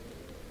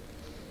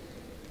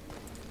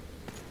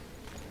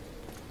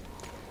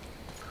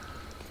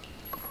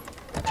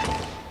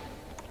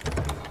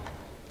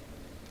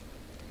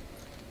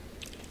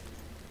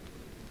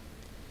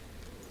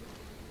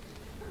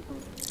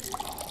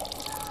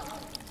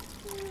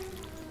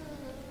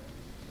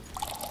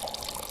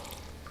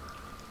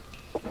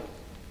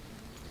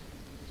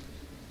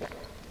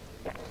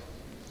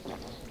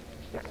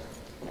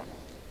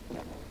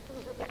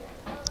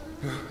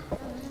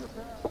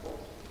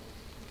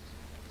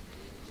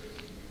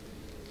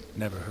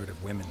 Never heard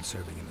of women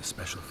serving in the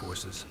Special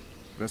Forces.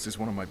 Vess is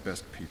one of my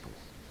best people.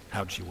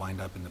 How'd she wind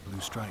up in the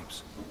Blue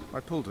Stripes? I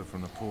pulled her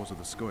from the paws of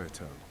the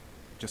Scoia'tael.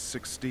 Just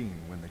 16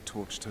 when they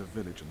torched her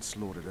village and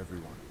slaughtered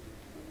everyone.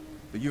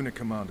 The unit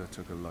commander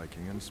took a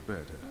liking and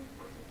spared her.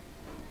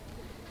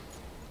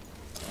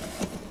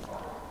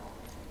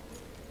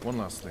 One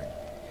last thing.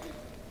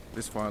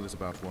 This file is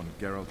about one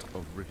Geralt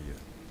of Rivia.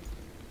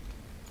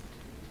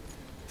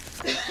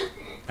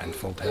 And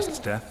Foltest's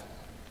death?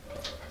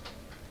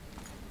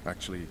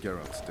 Actually,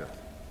 Geralt's death.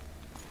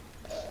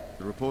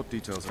 The report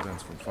details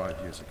events from 5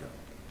 years ago.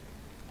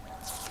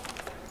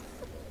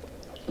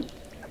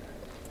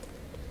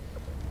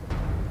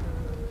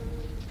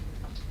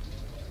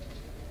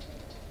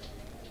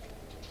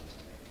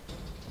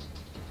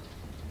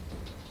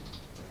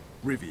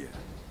 Rivia.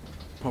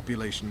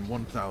 Population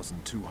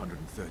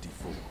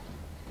 1,234.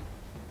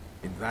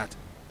 In that,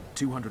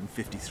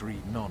 253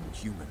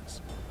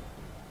 non-humans.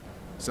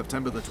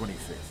 September the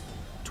 25th,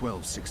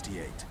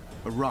 1268.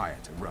 A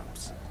riot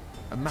erupts.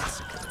 A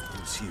massacre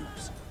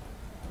ensues.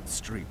 The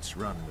streets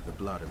run with the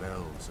blood of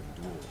elves and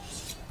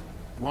dwarves.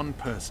 One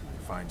person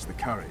finds the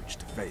courage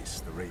to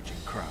face the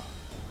raging crowd.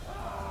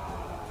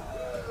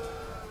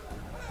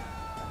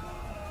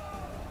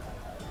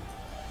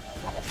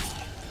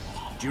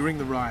 During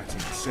the rioting,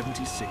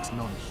 76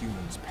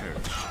 non-humans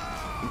perish,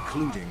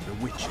 including the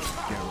Witcher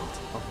Geralt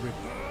of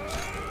Rivia.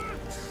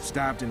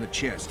 Stabbed in the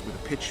chest with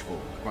a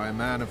pitchfork by a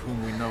man of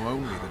whom we know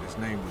only that his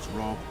name was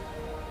Rob,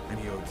 and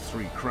he owed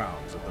 3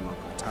 crowns at the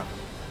local tavern.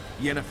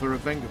 Yennefer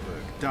of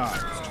Vengerberg dies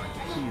trying to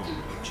heal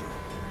the Witcher.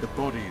 The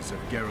bodies of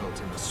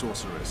Geralt and the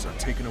sorceress are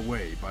taken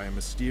away by a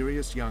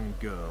mysterious young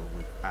girl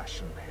with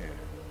ashen hair.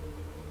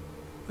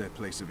 Their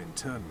place of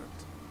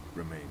internment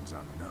remains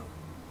unknown.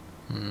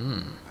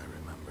 I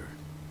remember.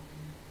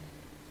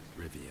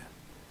 Rivia.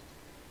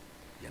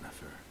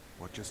 Yennefer.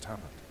 What just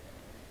happened?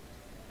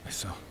 I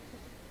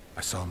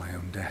saw my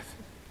own death.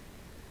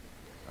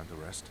 And the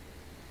rest?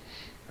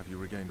 Have you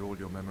regained all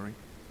your memory?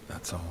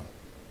 That's all.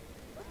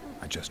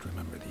 I just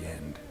remember the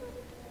end.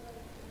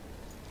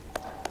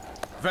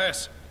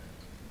 Vess!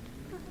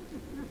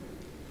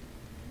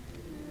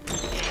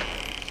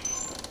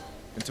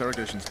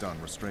 Interrogation's done.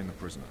 Restrain the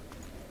prisoner.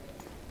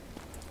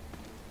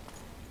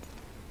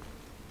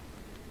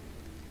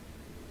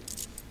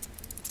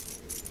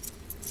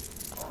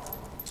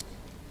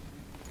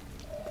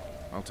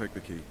 I'll take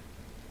the key.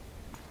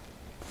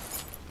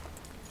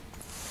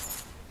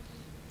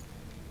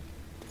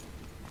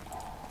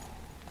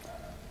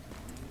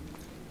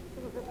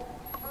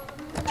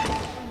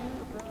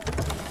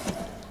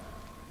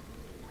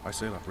 I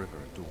sail upriver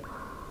at dawn.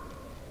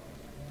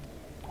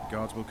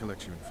 Guards will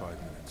collect you in 5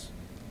 minutes.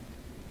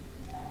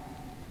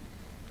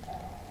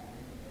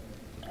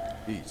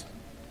 Eat.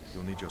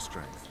 You'll need your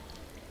strength.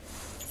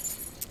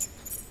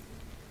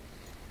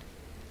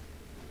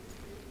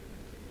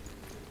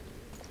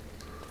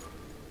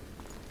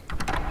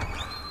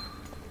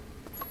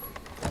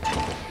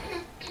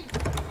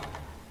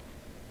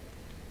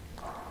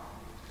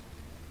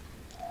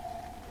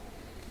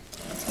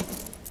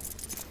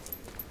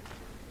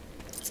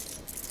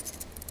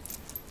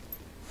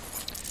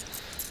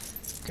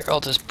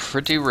 Geralt is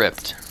pretty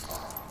ripped.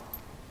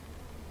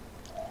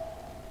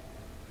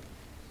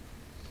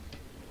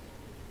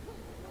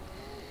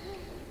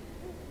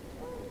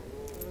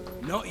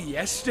 Not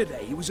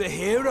yesterday. He was a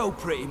hero,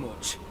 pretty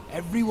much.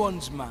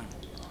 Everyone's man.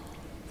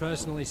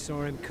 Personally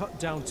saw him cut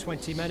down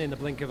 20 men in the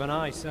blink of an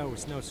eye, so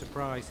it's no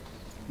surprise.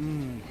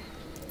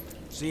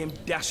 See him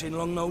dashing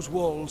along those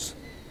walls?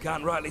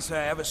 Can't rightly say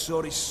I ever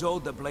saw his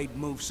sword the blade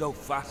move so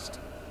fast.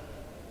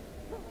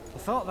 I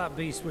thought that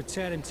beast would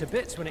tear him to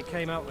bits when it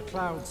came out of the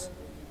clouds.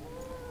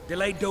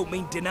 Delayed don't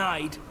mean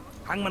denied.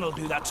 Hangman will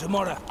do that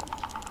tomorrow.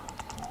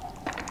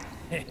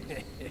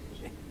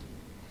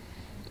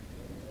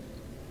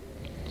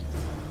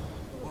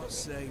 What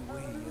say we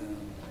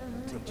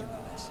teach him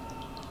a lesson?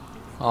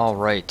 All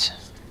right.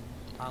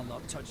 I'll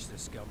not touch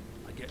this scum.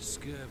 I get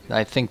scurvy.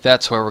 I think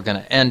that's where we're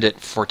going to end it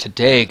for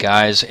today,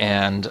 guys,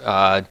 and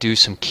do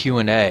some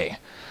Q&A.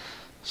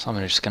 So I'm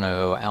just going to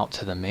go out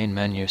to the main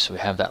menu so we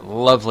have that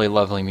lovely,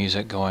 lovely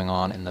music going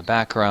on in the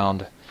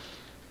background.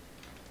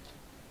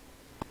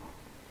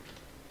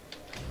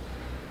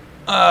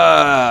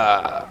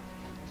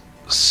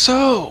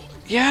 So,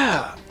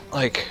 yeah,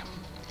 like,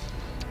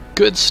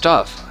 good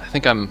stuff. I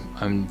think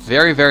I'm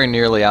very, very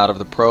nearly out of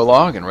the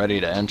prologue and ready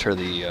to enter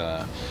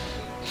the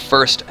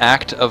first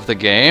act of the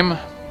game.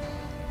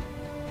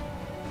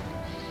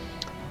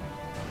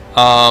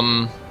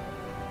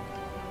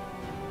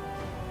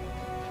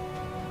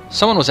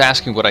 Someone was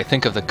asking what I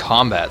think of the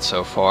combat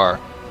so far.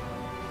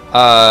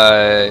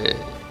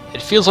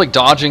 It feels like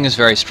dodging is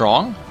very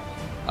strong.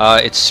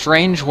 It's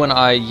strange when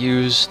I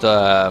use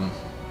the...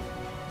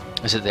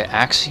 Is it the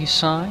Axis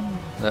sign?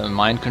 The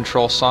mind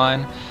control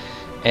sign?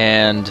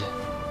 And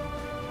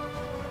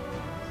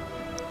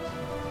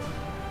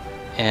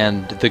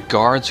the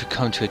guards who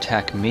come to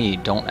attack me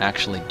don't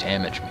actually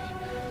damage me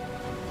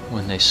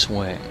when they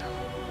swing.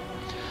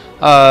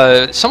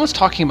 Someone's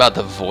talking about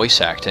the voice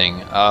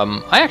acting.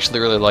 I actually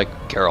really like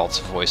Geralt's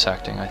voice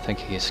acting. I think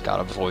he's got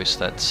a voice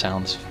that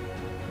sounds,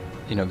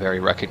 you know,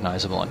 very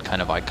recognizable and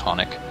kind of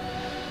iconic.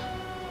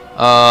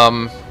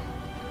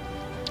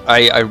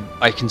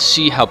 I can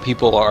see how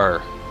people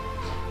are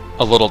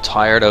a little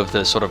tired of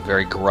the sort of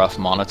very gruff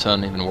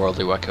monotone. Even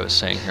Worldly Wecko is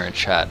saying here in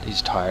chat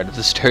he's tired of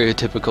the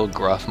stereotypical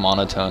gruff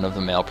monotone of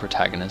the male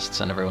protagonists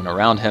and everyone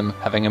around him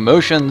having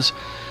emotions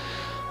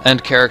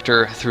and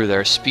character through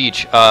their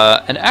speech.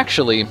 And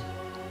actually,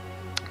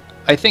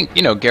 I think,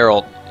 you know,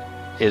 Geralt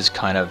is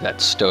kind of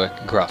that stoic,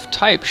 gruff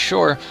type,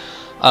 sure,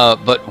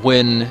 but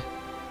when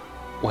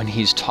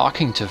he's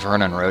talking to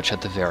Vernon Roach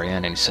at the very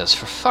end and he says,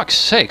 "For fuck's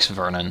sakes,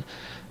 Vernon,"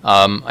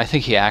 I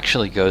think he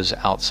actually goes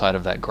outside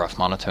of that gruff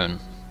monotone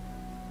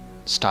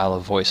style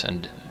of voice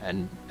and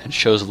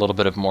shows a little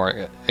bit of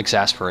more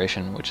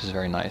exasperation, which is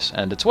very nice.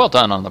 And it's well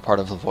done on the part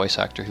of the voice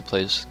actor who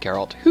plays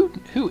Geralt.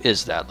 Who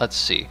is that? Let's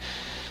see.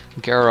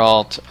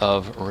 Geralt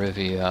of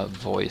Rivia,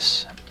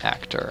 voice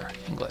actor,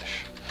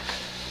 English.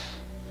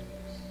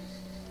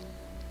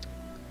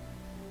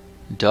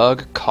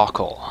 Doug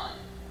Cockle.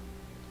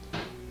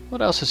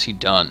 What else has he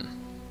done?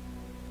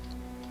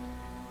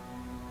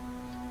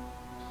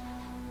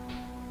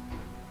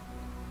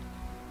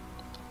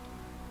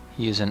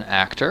 He is an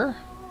actor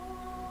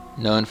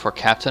known for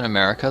Captain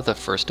America: The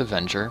First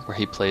Avenger, where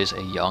he plays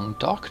a young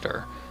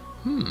doctor.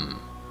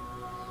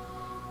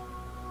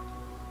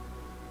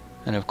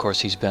 And of course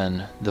he's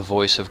been the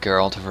voice of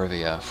Geralt of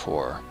Rivia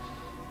for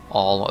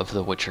all of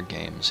the Witcher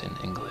games in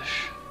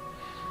English.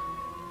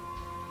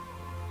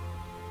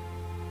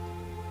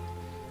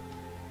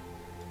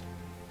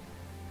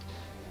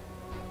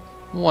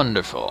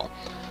 Wonderful.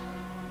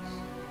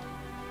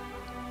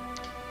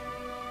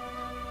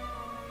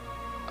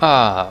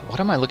 What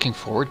am I looking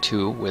forward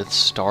to with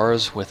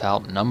Stars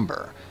Without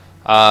Number?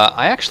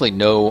 I actually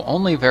know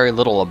only very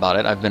little about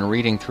it. I've been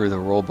reading through the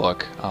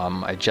rulebook.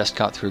 I just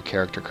got through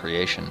character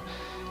creation.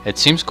 It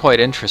seems quite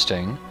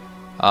interesting.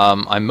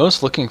 I'm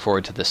most looking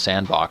forward to the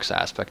sandbox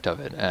aspect of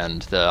it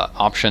and the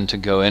option to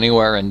go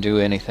anywhere and do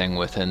anything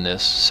within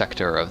this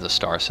sector of the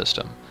star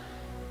system.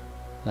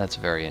 That's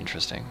very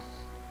interesting.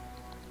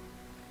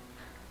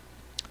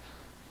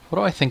 What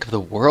do I think of the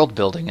world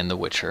building in The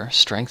Witcher?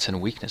 Strengths and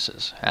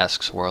weaknesses,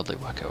 asks Worldly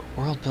Wecko.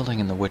 World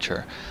building in The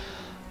Witcher.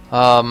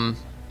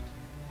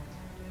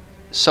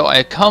 So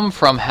I come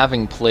from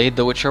having played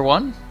The Witcher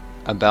 1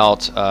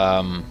 about,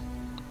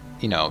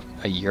 you know,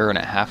 a year and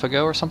a half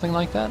ago or something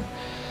like that.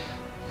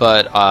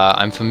 But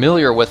I'm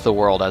familiar with the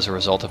world as a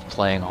result of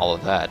playing all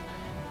of that.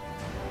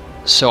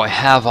 So I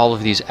have all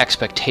of these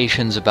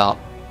expectations about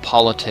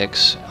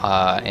politics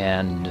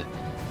and,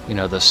 you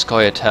know, the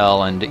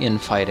Scoia'tael and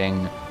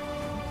infighting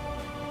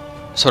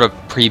sort of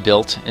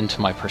pre-built into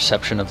my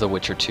perception of The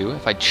Witcher 2.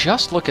 If I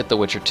just look at The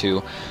Witcher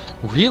 2,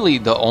 really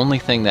the only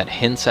thing that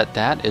hints at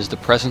that is the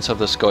presence of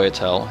the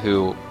Scoia'tael,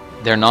 who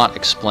they're not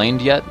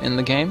explained yet in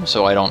the game,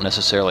 so I don't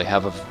necessarily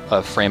have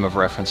a frame of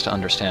reference to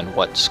understand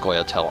what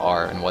Scoia'tael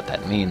are and what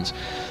that means.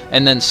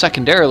 And then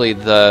secondarily,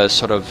 the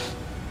sort of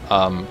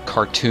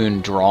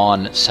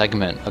cartoon-drawn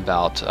segment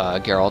about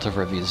Geralt of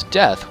Rivia's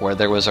death, where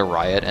there was a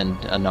riot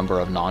and a number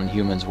of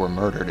non-humans were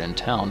murdered in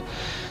town.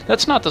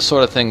 That's not the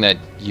sort of thing that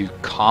you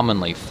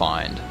commonly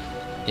find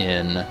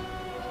in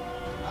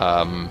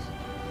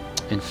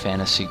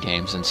fantasy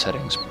games and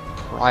settings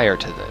prior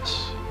to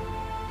this.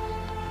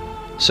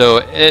 So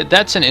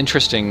that's an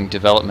interesting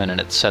development,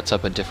 and it sets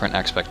up a different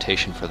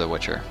expectation for The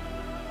Witcher.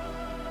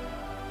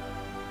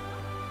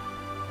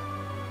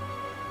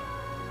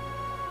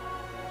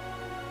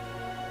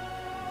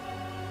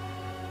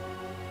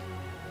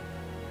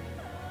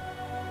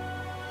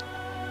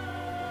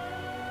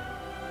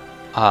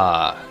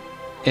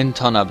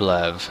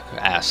 Intonablev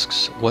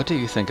asks, what do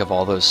you think of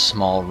all those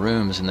small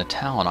rooms in the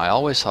town? I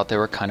always thought they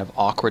were kind of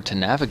awkward to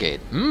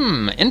navigate.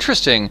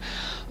 Interesting.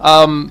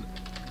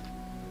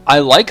 I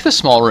like the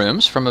small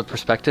rooms from a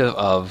perspective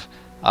of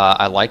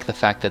I like the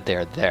fact that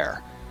they're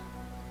there.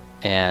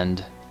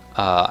 And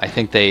I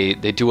think they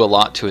do a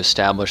lot to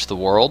establish the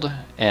world,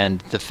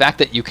 and the fact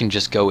that you can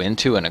just go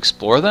into and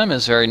explore them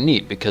is very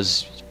neat,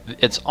 because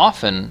it's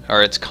common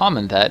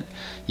that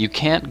you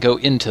can't go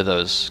into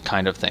those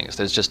kind of things.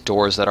 There's just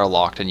doors that are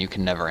locked and you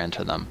can never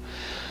enter them.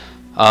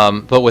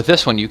 But with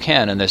this one you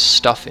can, and there's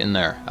stuff in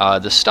there.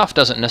 The stuff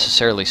doesn't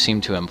necessarily seem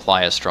to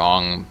imply a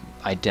strong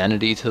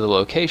identity to the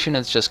location.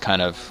 It's just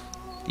kind of,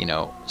 you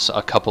know,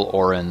 a couple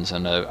orans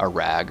and a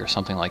rag or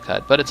something like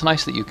that. But it's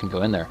nice that you can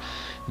go in there.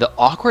 The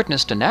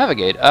awkwardness to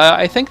navigate,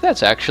 I think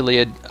that's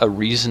actually a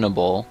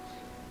reasonable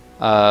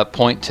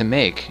point to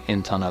make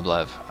in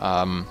Tanablev.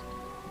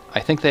 I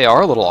think they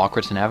are a little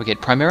awkward to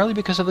navigate, primarily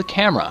because of the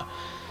camera.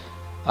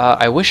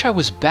 I wish I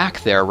was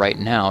back there right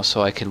now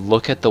so I could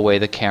look at the way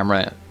the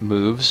camera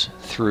moves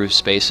through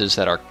spaces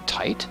that are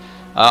tight.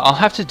 I'll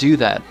have to do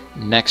that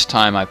next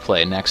time I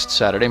play, next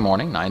Saturday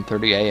morning,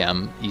 9:30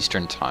 a.m.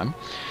 Eastern Time.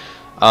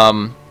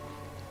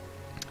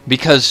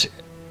 Because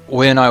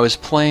when I was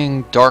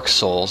playing Dark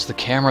Souls, the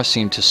camera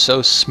seemed to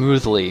so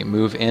smoothly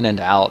move in and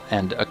out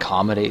and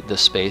accommodate the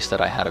space that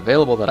I had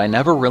available that I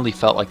never really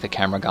felt like the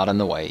camera got in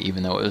the way,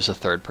 even though it was a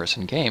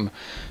third-person game.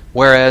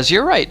 Whereas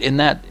you're right, in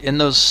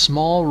those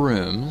small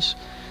rooms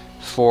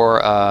for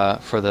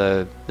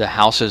the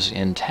houses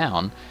in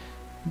town,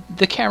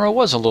 the camera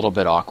was a little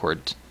bit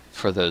awkward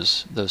for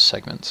those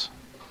segments.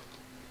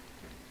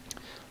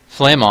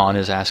 Flamon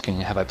is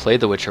asking, have I played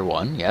The Witcher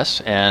 1? Yes,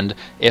 and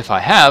if I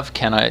have,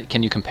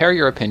 can you compare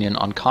your opinion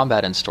on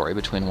combat and story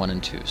between 1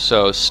 and 2?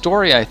 So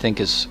story, I think,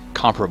 is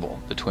comparable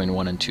between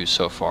 1 and 2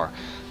 so far.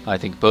 I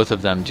think both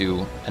of them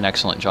do an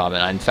excellent job,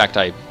 and in fact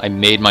I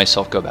made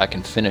myself go back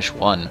and finish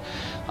 1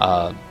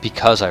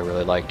 because I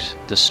really liked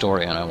the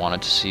story and I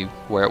wanted to see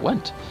where it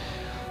went.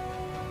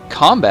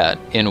 Combat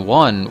in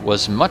 1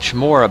 was much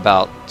more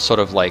about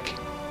sort of like,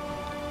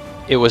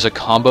 it was a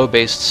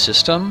combo-based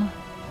system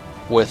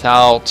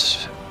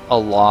without a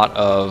lot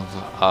of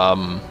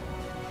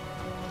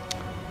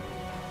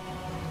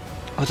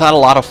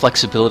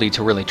flexibility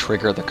to really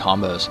trigger the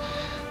combos.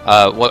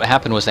 What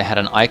happened was they had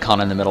an icon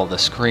in the middle of the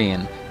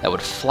screen that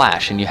would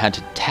flash, and you had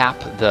to tap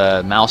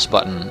the mouse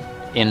button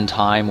in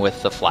time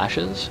with the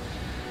flashes.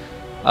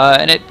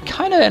 And it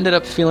kind of ended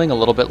up feeling a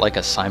little bit like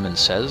a Simon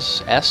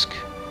Says-esque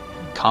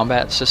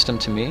combat system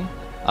to me.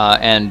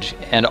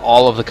 And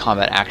all of the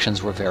combat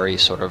actions were very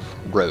sort of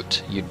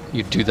rote.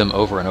 You'd do them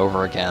over and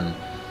over again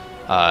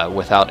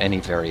without any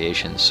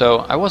variation. So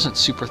I wasn't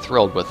super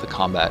thrilled with the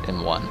combat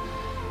in 1.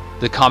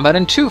 The combat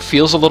in 2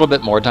 feels a little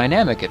bit more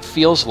dynamic. It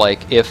feels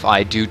like if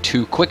I do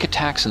 2 quick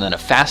attacks and then a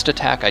fast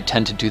attack, I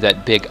tend to do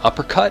that big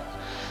uppercut.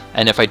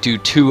 And if I do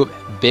 2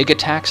 big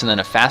attacks and then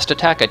a fast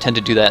attack, I tend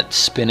to do that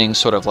spinning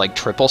sort of like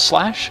triple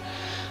slash.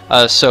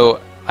 So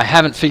I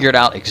haven't figured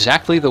out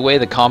exactly the way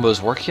the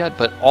combos work yet,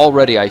 but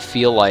already I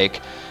feel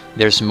like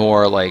there's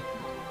more like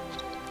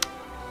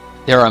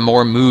there are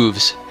more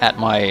moves at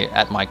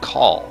my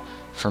call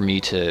for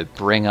me to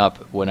bring up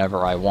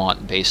whenever I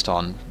want based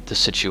on the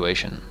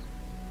situation.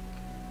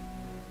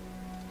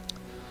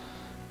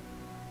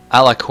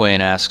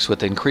 Alaquane asks, with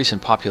the increase in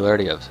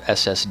popularity of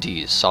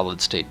SSDs,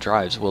 solid-state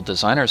drives, will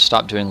designers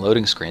stop doing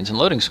loading screens and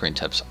loading screen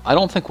tips? I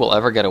don't think we'll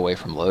ever get away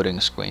from loading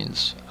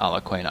screens,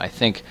 Alaquane. I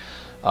think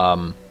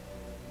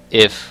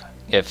if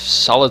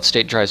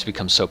solid-state drives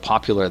become so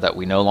popular that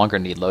we no longer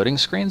need loading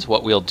screens,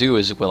 what we'll do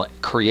is we'll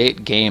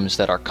create games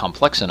that are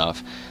complex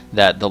enough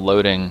that the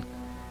loading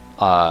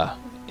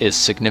is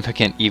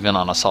significant even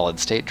on a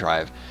solid-state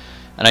drive.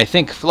 And I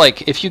think,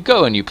 like, if you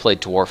go and you play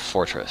Dwarf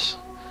Fortress,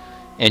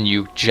 and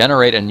you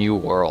generate a new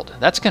world,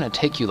 that's going to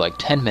take you like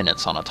 10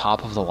 minutes on a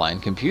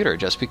top-of-the-line computer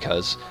just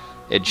because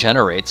it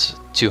generates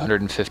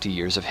 250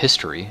 years of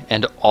history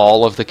and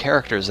all of the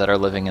characters that are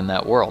living in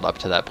that world up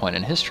to that point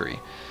in history.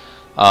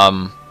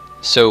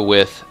 So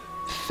with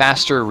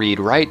faster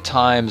read-write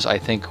times, I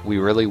think we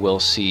really will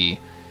see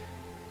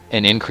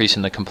an increase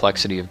in the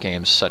complexity of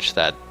games such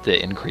that the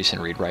increase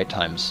in read-write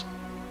times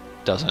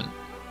doesn't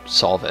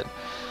solve it.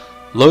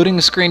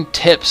 Loading screen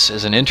tips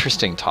is an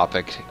interesting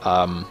topic.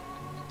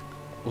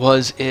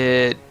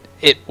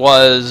 It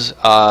was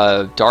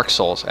Dark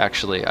Souls,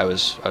 actually, I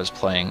was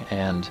playing,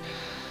 and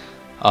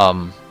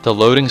the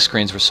loading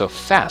screens were so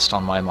fast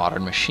on my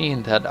modern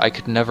machine that I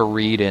could never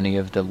read any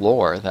of the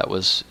lore that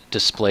was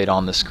displayed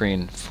on the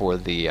screen for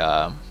the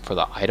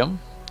item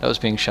that was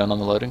being shown on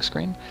the loading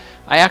screen.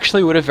 I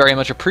actually would have very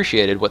much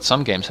appreciated what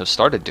some games have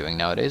started doing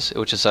nowadays,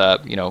 which is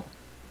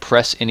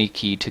press any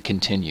key to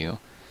continue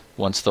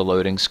once the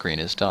loading screen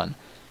is done.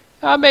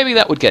 Maybe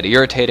that would get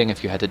irritating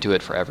if you had to do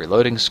it for every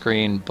loading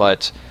screen,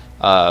 but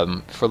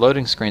for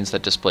loading screens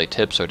that display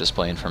tips or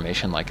display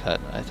information like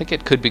that, I think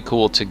it could be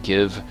cool to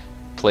give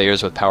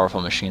players with powerful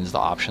machines the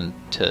option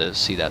to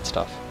see that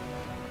stuff.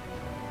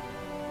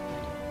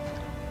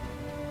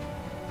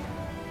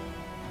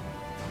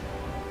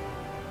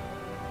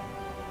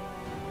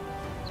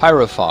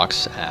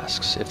 Pyrofox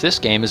asks, if this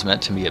game is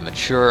meant to be a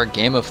mature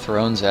Game of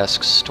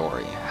Thrones-esque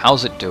story,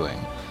 how's it doing?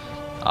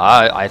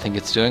 I think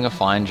it's doing a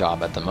fine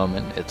job at the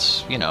moment.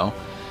 It's,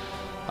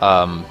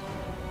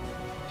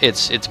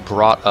 it's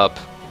brought up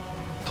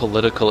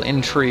political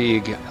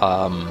intrigue,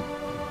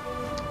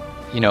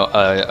 you know,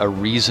 a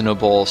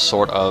reasonable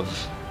sort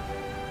of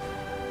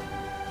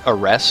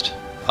arrest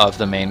of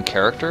the main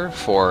character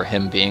for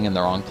him being in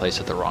the wrong place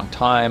at the wrong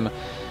time.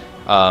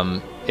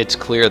 It's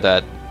clear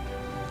that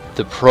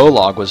the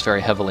prologue was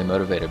very heavily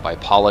motivated by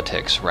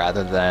politics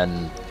rather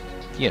than,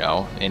 you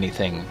know,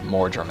 anything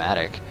more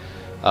dramatic.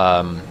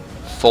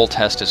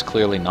 Foltest is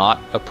clearly not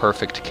a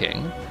perfect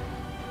king.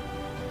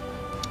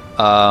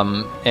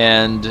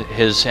 And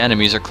his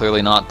enemies are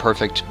clearly not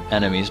perfect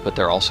enemies, but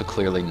they're also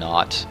clearly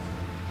not,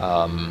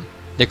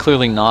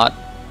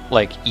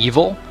 like,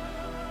 evil.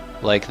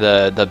 Like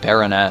the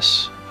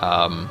Baroness,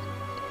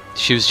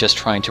 she was just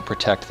trying to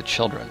protect the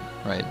children,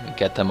 right?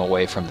 Get them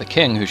away from the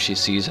king, who she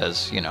sees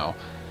as, you know,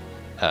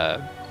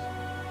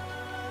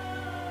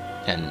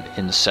 an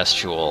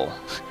incestual,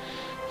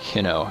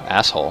 you know,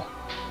 asshole.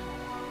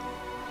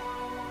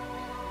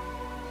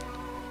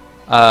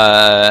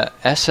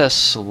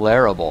 SS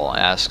Larable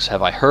asks,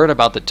 have I heard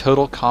about the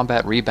Total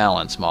Combat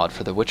Rebalance mod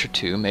for The Witcher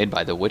 2 made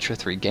by the Witcher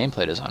 3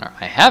 gameplay designer?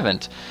 I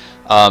haven't.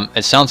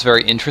 It sounds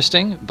very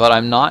interesting, but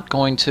I'm not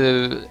going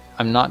to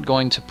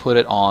put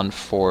it on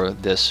for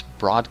this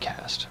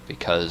broadcast,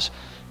 because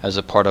as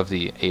a part of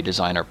the A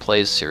Designer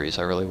Plays series,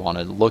 I really want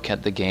to look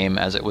at the game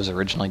as it was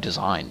originally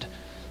designed,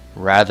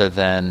 rather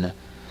than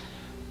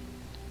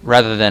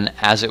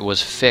as it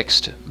was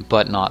fixed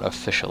but not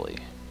officially.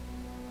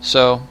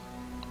 So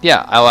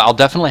yeah, I'll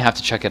definitely have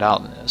to check it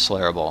out,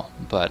 Slayerable,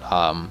 but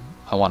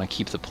I want to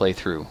keep the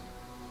playthrough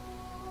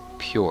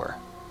pure,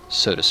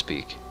 so to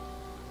speak.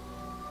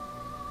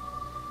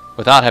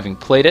 Without having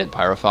played it,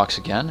 Pyrofox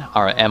again,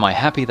 am I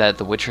happy that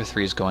The Witcher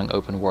 3 is going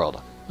open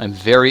world? I'm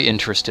very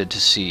interested to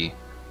see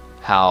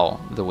how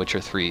The Witcher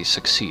 3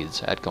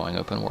 succeeds at going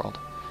open world.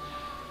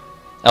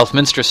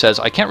 Elfminster says,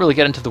 I can't really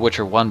get into The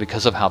Witcher 1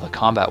 because of how the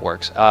combat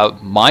works.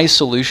 My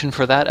solution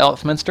for that,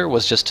 Elfminster,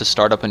 was just to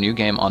start up a new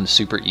game on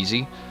super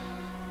easy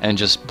and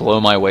just blow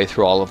my way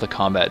through all of the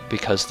combat,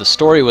 because the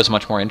story was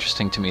much more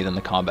interesting to me than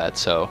the combat,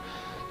 so,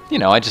 you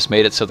know, I just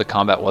made it so the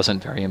combat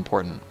wasn't very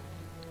important.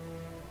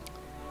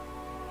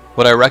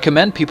 Would I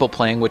recommend people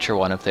playing Witcher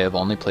 1 if they have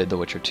only played The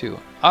Witcher 2?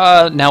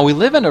 Now, we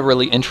live in a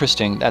really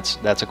interesting... That's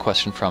a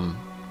question from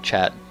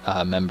chat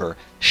member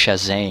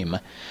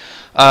Shazam.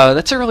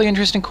 That's a really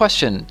interesting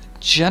question.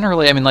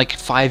 Generally, I mean, like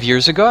 5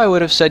 years ago, I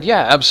would have said,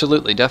 yeah,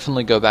 absolutely,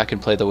 definitely go back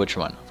and play The Witcher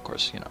 1. Of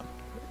course, you know,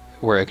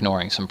 we're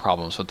ignoring some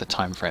problems with the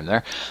time frame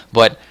there.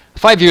 But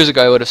 5 years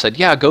ago, I would have said,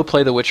 yeah, go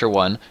play The Witcher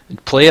 1,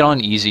 play it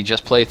on easy,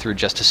 just play through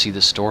just to see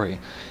the story.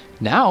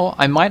 Now,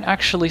 I might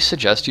actually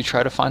suggest you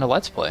try to find a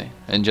Let's Play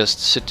and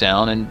just sit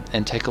down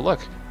and take a look,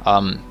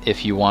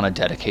 if you want to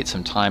dedicate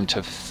some time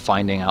to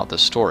finding out the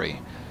story.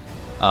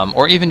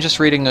 Or even just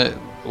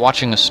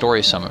watching a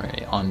story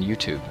summary on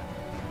YouTube.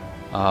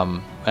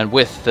 And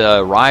with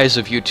the rise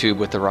of YouTube,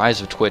 with the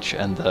rise of Twitch,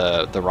 and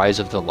the rise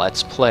of the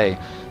Let's Play,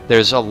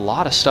 there's a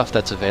lot of stuff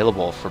that's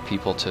available for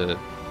people to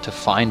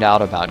find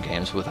out about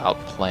games without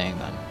playing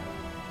them.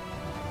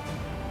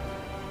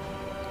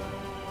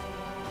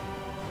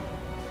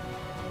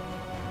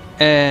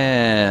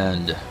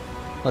 And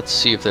let's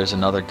see if there's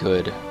another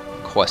good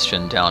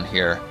question down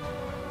here.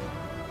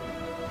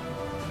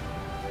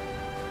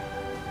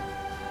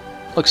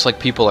 Looks like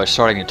people are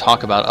starting to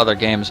talk about other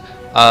games.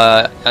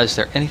 Is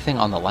there anything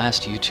on the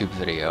last YouTube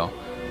video?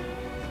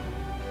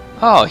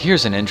 Oh,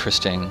 here's an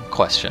interesting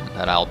question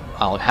that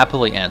I'll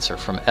happily answer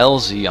from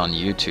LZ on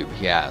YouTube.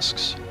 He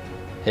asks,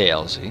 hey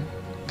LZ,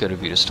 good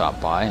of you to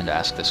stop by and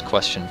ask this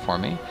question for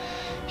me.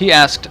 He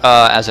asked,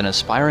 as an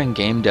aspiring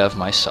game dev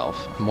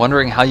myself, I'm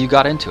wondering how you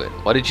got into it.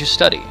 What did you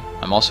study?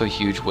 I'm also a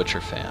huge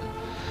Witcher fan.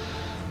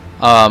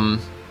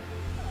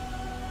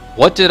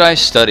 What did I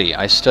study?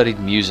 I studied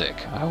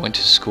music. I went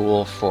to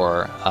school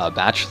for a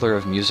Bachelor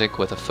of Music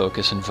with a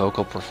focus in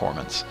vocal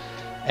performance.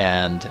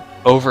 And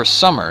over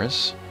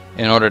summers,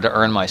 in order to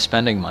earn my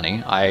spending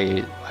money,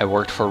 I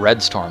worked for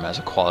Red Storm as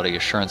a quality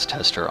assurance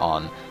tester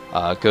on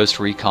Ghost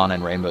Recon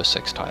and Rainbow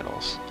Six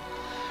titles.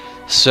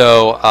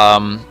 So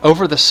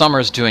over the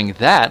summers doing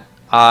that,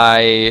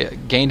 I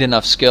gained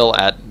enough skill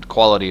at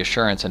quality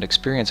assurance and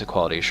experience at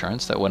quality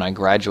assurance that when I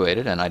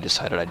graduated and I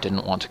decided I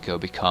didn't want to go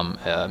become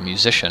a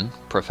musician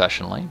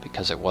professionally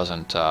because it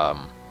wasn't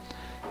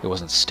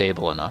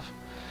stable enough,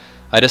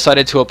 I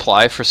decided to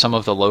apply for some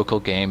of the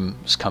local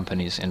games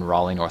companies in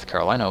Raleigh, North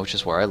Carolina, which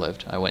is where I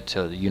lived. I went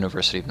to the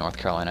University of North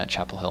Carolina at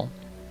Chapel Hill.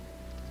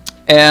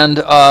 And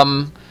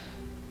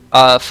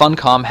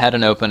Funcom had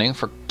an opening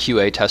for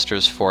QA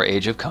testers for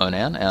Age of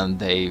Conan, and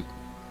they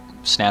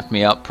snapped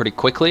me up pretty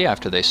quickly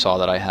after they saw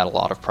that I had a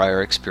lot of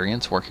prior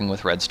experience working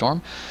with Red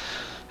Storm.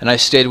 And I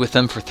stayed with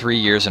them for 3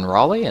 years in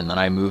Raleigh, and then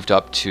I moved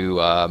up to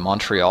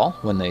Montreal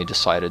when they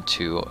decided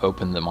to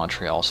open the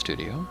Montreal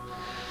studio.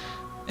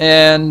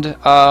 And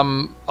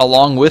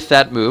along with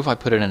that move, I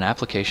put in an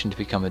application to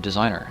become a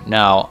designer.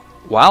 Now,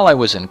 while I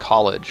was in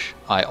college,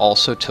 I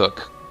also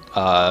took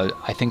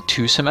I think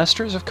 2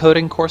 semesters of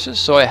coding courses,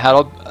 so I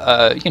had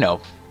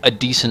a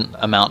decent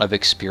amount of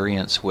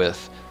experience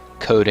with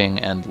coding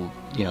and,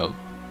 you know,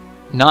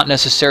 not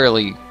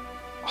necessarily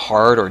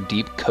hard or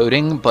deep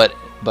coding, but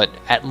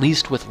at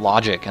least with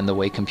logic and the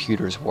way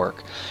computers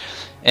work.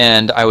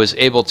 And I was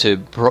able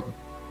to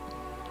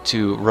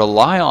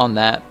rely on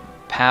that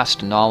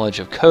past knowledge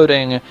of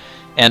coding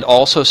and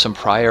also some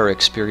prior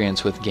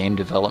experience with game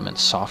development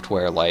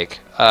software, like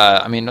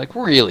like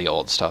really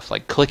old stuff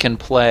like Click and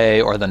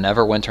Play or the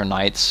Neverwinter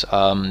Nights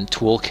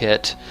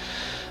toolkit.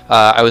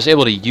 I was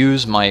able to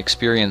use my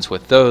experience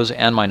with those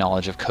and my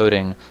knowledge of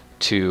coding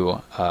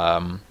to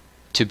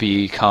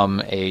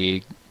become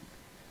a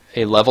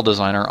level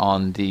designer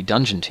on the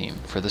dungeon team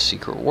for the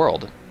Secret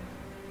World.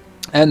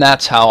 And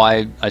that's how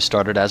I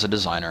started as a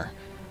designer.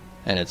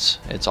 And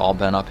it's all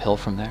been uphill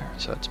from there,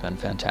 so it's been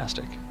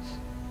fantastic.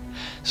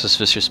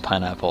 Suspicious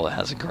Pineapple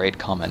has a great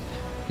comment.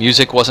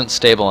 Music wasn't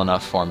stable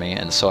enough for me,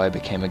 and so I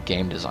became a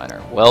game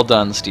designer. Well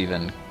done,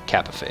 Stephen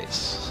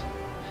Capaface.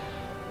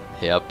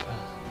 Yep,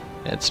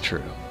 it's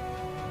true.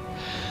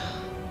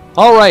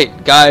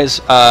 Alright, guys,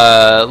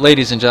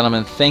 ladies and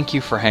gentlemen, thank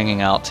you for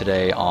hanging out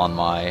today on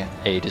my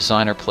A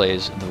Designer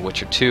Plays The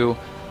Witcher 2.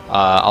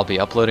 I'll be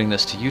uploading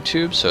this to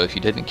YouTube, so if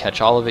you didn't catch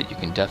all of it, you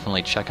can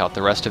definitely check out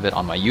the rest of it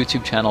on my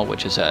YouTube channel,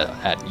 which is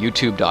at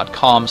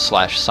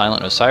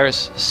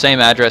youtube.com/silentosiris.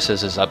 Same address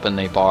as is up in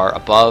the bar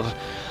above.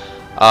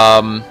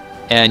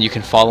 And you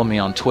can follow me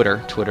on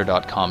Twitter,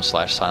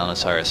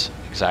 twitter.com/silentosiris.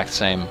 Exact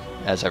same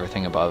as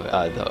everything above.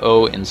 The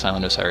O in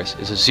Silent Osiris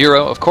is a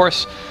 0, of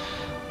course.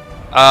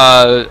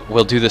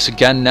 We'll do this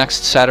again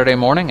next Saturday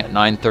morning at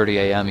 9:30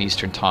 a.m.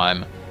 Eastern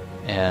Time.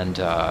 And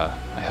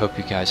I hope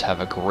you guys have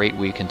a great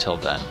week until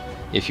then.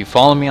 If you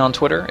follow me on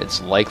Twitter, it's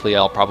likely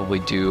I'll probably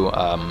do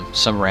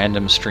some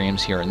random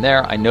streams here and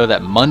there. I know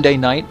that Monday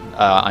night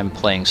I'm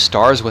playing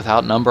Stars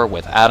Without Number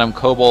with Adam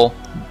Coble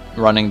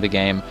running the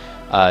game,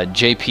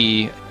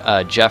 JP,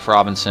 Jeff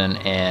Robinson,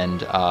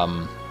 and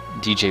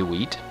DJ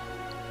Wheat.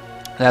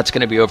 That's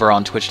going to be over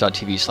on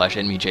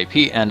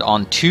twitch.tv/NmeJP, and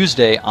on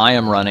Tuesday I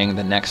am running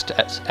the next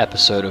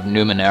episode of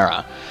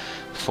Numenera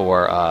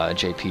for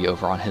JP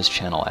over on his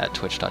channel at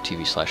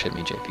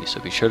twitch.tv/HitMeJP. So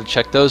be sure to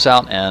check those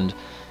out, and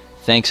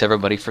thanks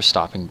everybody for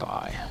stopping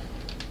by.